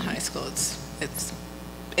achieved in the high school.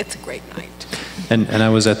 It's a great night. And I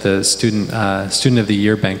was at the Student of the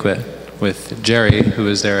Year banquet with Jerry, who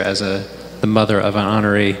was there as the mother of an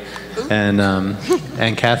honoree,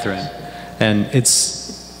 and Catherine. And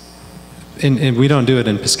we don't do it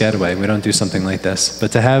in Piscataway. We don't do something like this.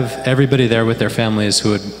 But to have everybody there with their families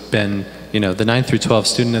who had been, the 9 through 12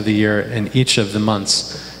 Student of the Year in each of the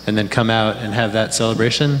months, and then come out and have that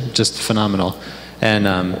celebration, just phenomenal. And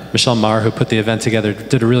Michelle Marr, who put the event together,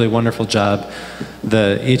 did a really wonderful job.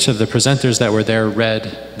 Each of the presenters that were there read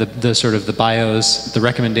the sort of the bios, the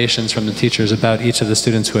recommendations from the teachers about each of the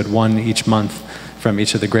students who had won each month from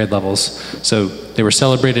each of the grade levels. So they were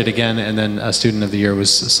celebrated again, and then a student of the year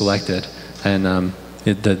was selected. And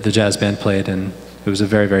the jazz band played, and it was a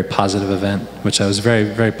very, very positive event, which I was very,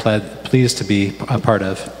 very pleased to be a part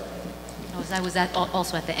of. I was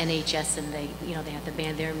also at the NHS, and they had the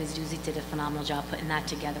band there. Ms. Doozy did a phenomenal job putting that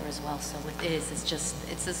together as well. So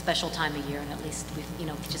it's a special time of year, and at least we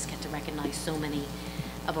just get to recognize so many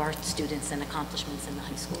of our students and accomplishments in the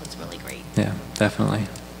high school. It's really great. Yeah, definitely.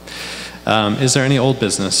 Is there any old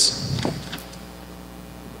business?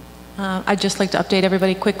 I'd just like to update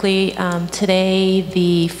everybody quickly. Today,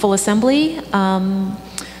 the full assembly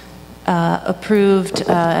approved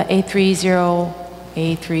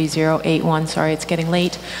A3081, sorry, it's getting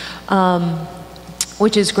late,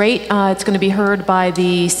 which is great. It's going to be heard by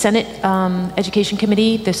the Senate Education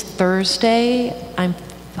Committee this Thursday. I'm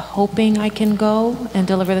hoping I can go and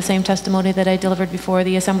deliver the same testimony that I delivered before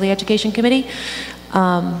the Assembly Education Committee.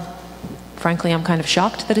 Frankly, I'm kind of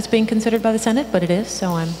shocked that it's being considered by the Senate, but it is,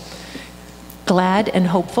 so I'm glad and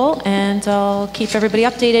hopeful, and I'll keep everybody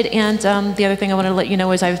updated. And the other thing I want to let you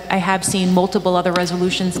know is I have seen multiple other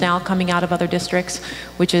resolutions now coming out of other districts,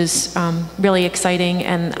 which is really exciting.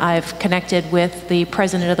 And I've connected with the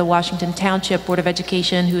president of the Washington Township Board of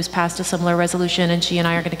Education, who's passed a similar resolution, and she and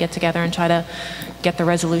I are going to get together and try to get the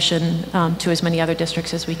resolution to as many other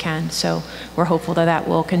districts as we can. So we're hopeful that that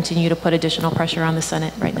will continue to put additional pressure on the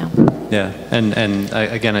Senate right now. Yeah, and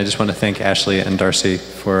again, I just want to thank Ashley and Darcy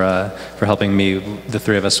for helping me. The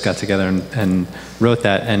three of us got together and wrote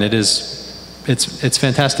that, and it's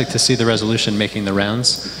fantastic to see the resolution making the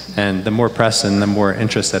rounds, and the more press and the more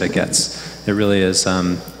interest that it gets. It really is,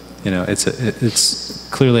 it's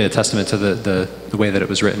clearly a testament to the way that it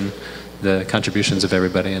was written, the contributions of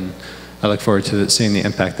everybody, and I look forward to seeing the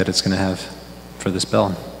impact that it's going to have for this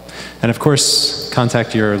bill. And of course,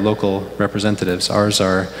 contact your local representatives. Ours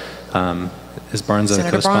are, is Barnes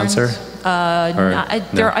a co-sponsor?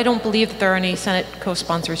 I don't believe that there are any Senate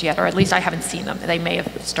co-sponsors yet, or at least I haven't seen them. They may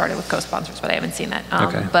have started with co-sponsors, but I haven't seen that.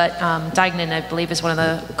 Okay. But Deignan, I believe, is one of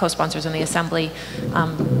the co-sponsors in the Assembly.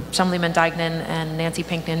 Assemblyman Deignan and Nancy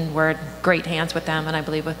Pinkton were great hands with them, and I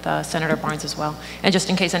believe with Senator Barnes as well. And just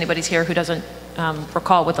in case anybody's here who doesn't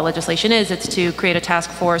recall what the legislation is, it's to create a task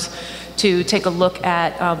force to take a look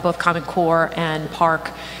at both Common Core and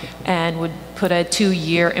Park, and would put a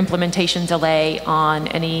 2-year implementation delay on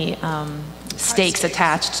any stakes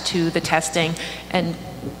attached to the testing, and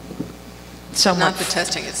not the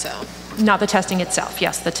testing itself. Not the testing itself,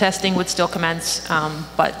 yes. The testing would still commence,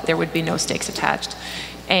 but there would be no stakes attached.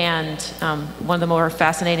 And one of the more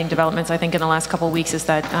fascinating developments, I think, in the last couple of weeks is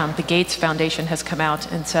that the Gates Foundation has come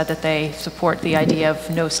out and said that they support the idea of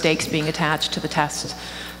no stakes being attached to the test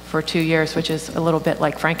for 2 years, which is a little bit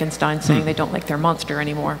like Frankenstein saying they don't like their monster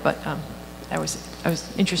anymore. But I was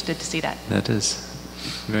interested to see that. That is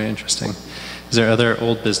very interesting. Is there other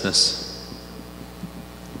old business?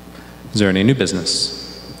 Is there any new business?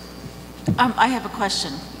 I have a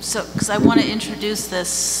question. So, because I want to introduce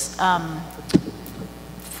this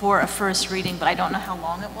for a first reading, but I don't know how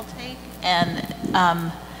long it will take.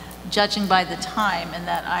 And judging by the time, and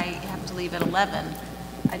that I have to leave at 11,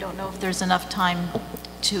 I don't know if there's enough time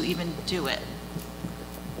to even do it.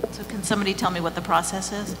 So can somebody tell me what the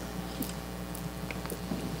process is?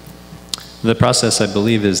 The process, I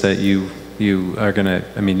believe, is that you are going to,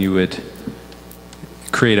 you would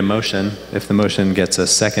create a motion. If the motion gets a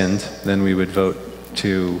second, then we would vote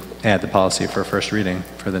to add the policy for a first reading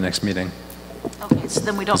for the next meeting. Okay, so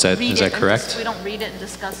then we don't read it. Is that correct? We don't read it and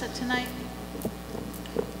discuss it tonight?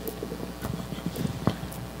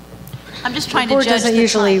 I'm just trying to judge the time. The board doesn't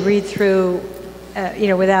usually read through,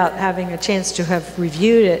 without having a chance to have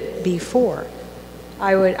reviewed it before.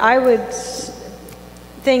 I would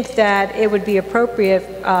think that it would be appropriate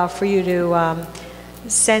for you to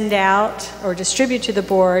send out or distribute to the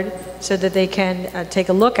board so that they can take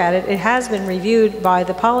a look at it. It has been reviewed by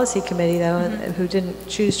the policy committee, though, who didn't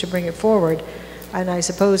choose to bring it forward. And I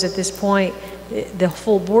suppose at this point, the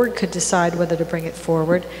full board could decide whether to bring it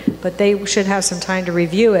forward, but they should have some time to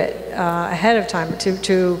review it ahead of time.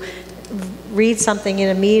 To read something in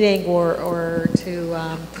a meeting or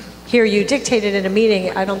to hear you dictate it in a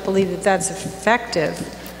meeting, I don't believe that that's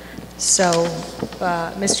effective. So,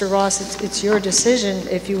 Mr. Ross, it's your decision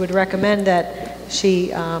if you would recommend that she,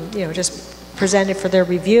 just present it for their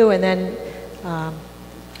review, and then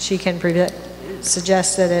she can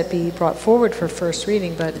suggest that it be brought forward for first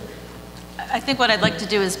reading. But I think what I'd like to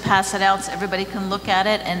do is pass it out so everybody can look at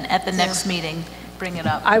it, and at the next meeting, bring it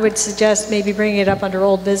up. I would suggest maybe bringing it up under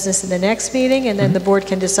old business in the next meeting, and then the board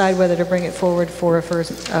can decide whether to bring it forward for a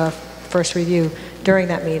first review during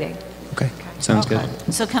that meeting. Okay, sounds good.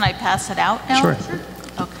 So can I pass it out now? Sure.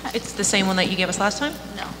 Okay. It's the same one that you gave us last time?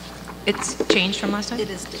 No. It's changed from last time? It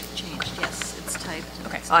is changed, yes, it's typed.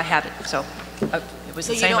 Okay, I have it, so it was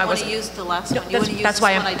So the you same. don't I want to wasn't- use the last No, one? You want to use that's this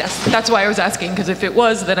why one I just... that's why I was asking, because if it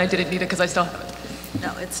was, then I didn't need it because I still have it.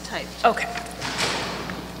 No, it's typed. Okay.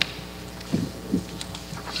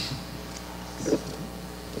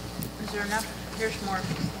 Is there enough? Here's more.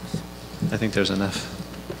 I think there's enough.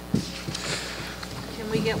 Can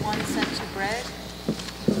we get one sent to Greg?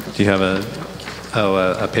 Do you have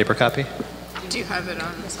a paper copy? Do you have it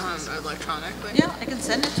on electronically? Yeah, I can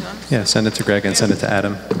send it to him. Yeah, send it to Greg and send it to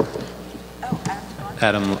Adam. Oh,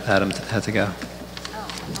 Adam's gone? Adam had to go.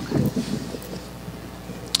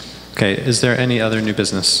 Okay, is there any other new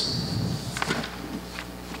business?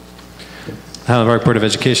 The Highland Park Board of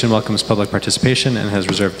Education welcomes public participation and has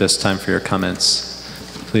reserved this time for your comments.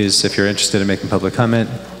 Please, if you're interested in making public comment,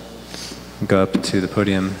 go up to the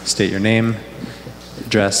podium, state your name,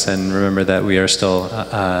 address, and remember that we are still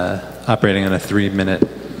operating on a 3-minute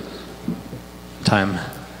time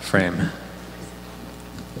frame.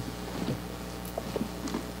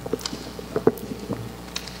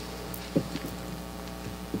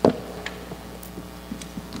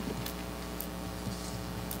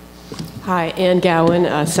 Hi, Ann Gowan,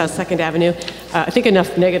 South 2nd Avenue. I think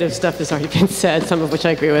enough negative stuff has already been said, some of which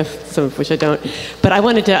I agree with, some of which I don't. But I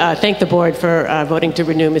wanted to thank the board for voting to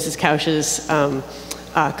renew Mrs. Couch's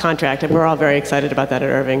contract, and we're all very excited about that at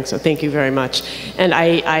Irving, so thank you very much. And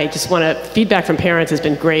I just want to, feedback from parents has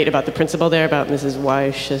been great about the principal there, about Ms.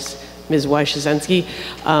 Wyszynski.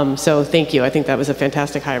 So thank you. I think that was a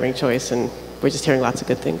fantastic hiring choice, and we're just hearing lots of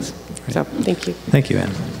good things. So thank you. Thank you,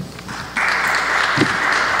 Ann.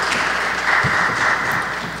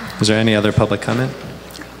 Is there any other public comment?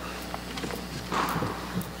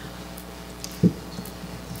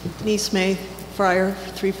 Denise May, Friar,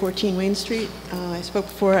 314 Wayne Street. I spoke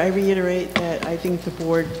before. I reiterate that I think the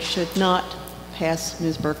board should not pass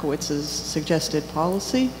Ms. Berkowitz's suggested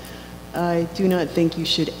policy. I do not think you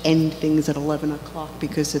should end things at 11 o'clock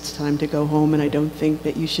because it's time to go home, and I don't think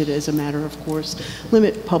that you should, as a matter of course,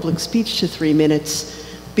 limit public speech to 3 minutes,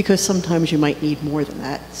 because sometimes you might need more than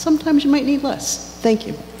that. Sometimes you might need less. Thank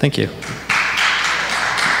you. Thank you.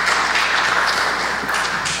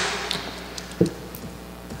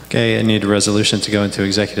 Okay, I need a resolution to go into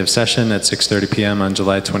executive session at 6:30 p.m. on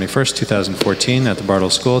July 21st, 2014 at the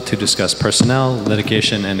Bartle School to discuss personnel,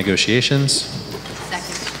 litigation, and negotiations.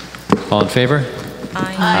 Second. All in favor?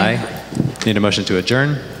 Aye. Aye. Need a motion to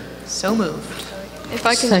adjourn? So moved. If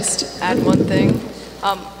I can just add one thing.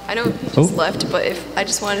 I know he just left, but I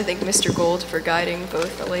just wanted to thank Mr. Gold for guiding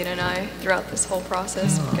both Elena and I throughout this whole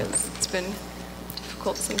process, because it's been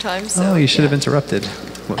difficult sometimes. So, Oh, you should have interrupted.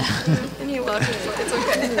 And you left, but it's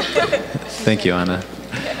okay. Thank you, Anna.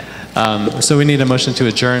 So we need a motion to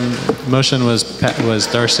adjourn. Motion was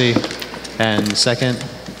Darcy, and second?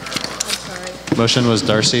 Motion was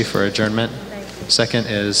Darcy for adjournment. Second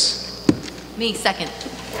is? Me, second.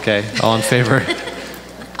 Okay, all in favor?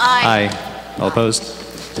 Aye. Aye. All opposed?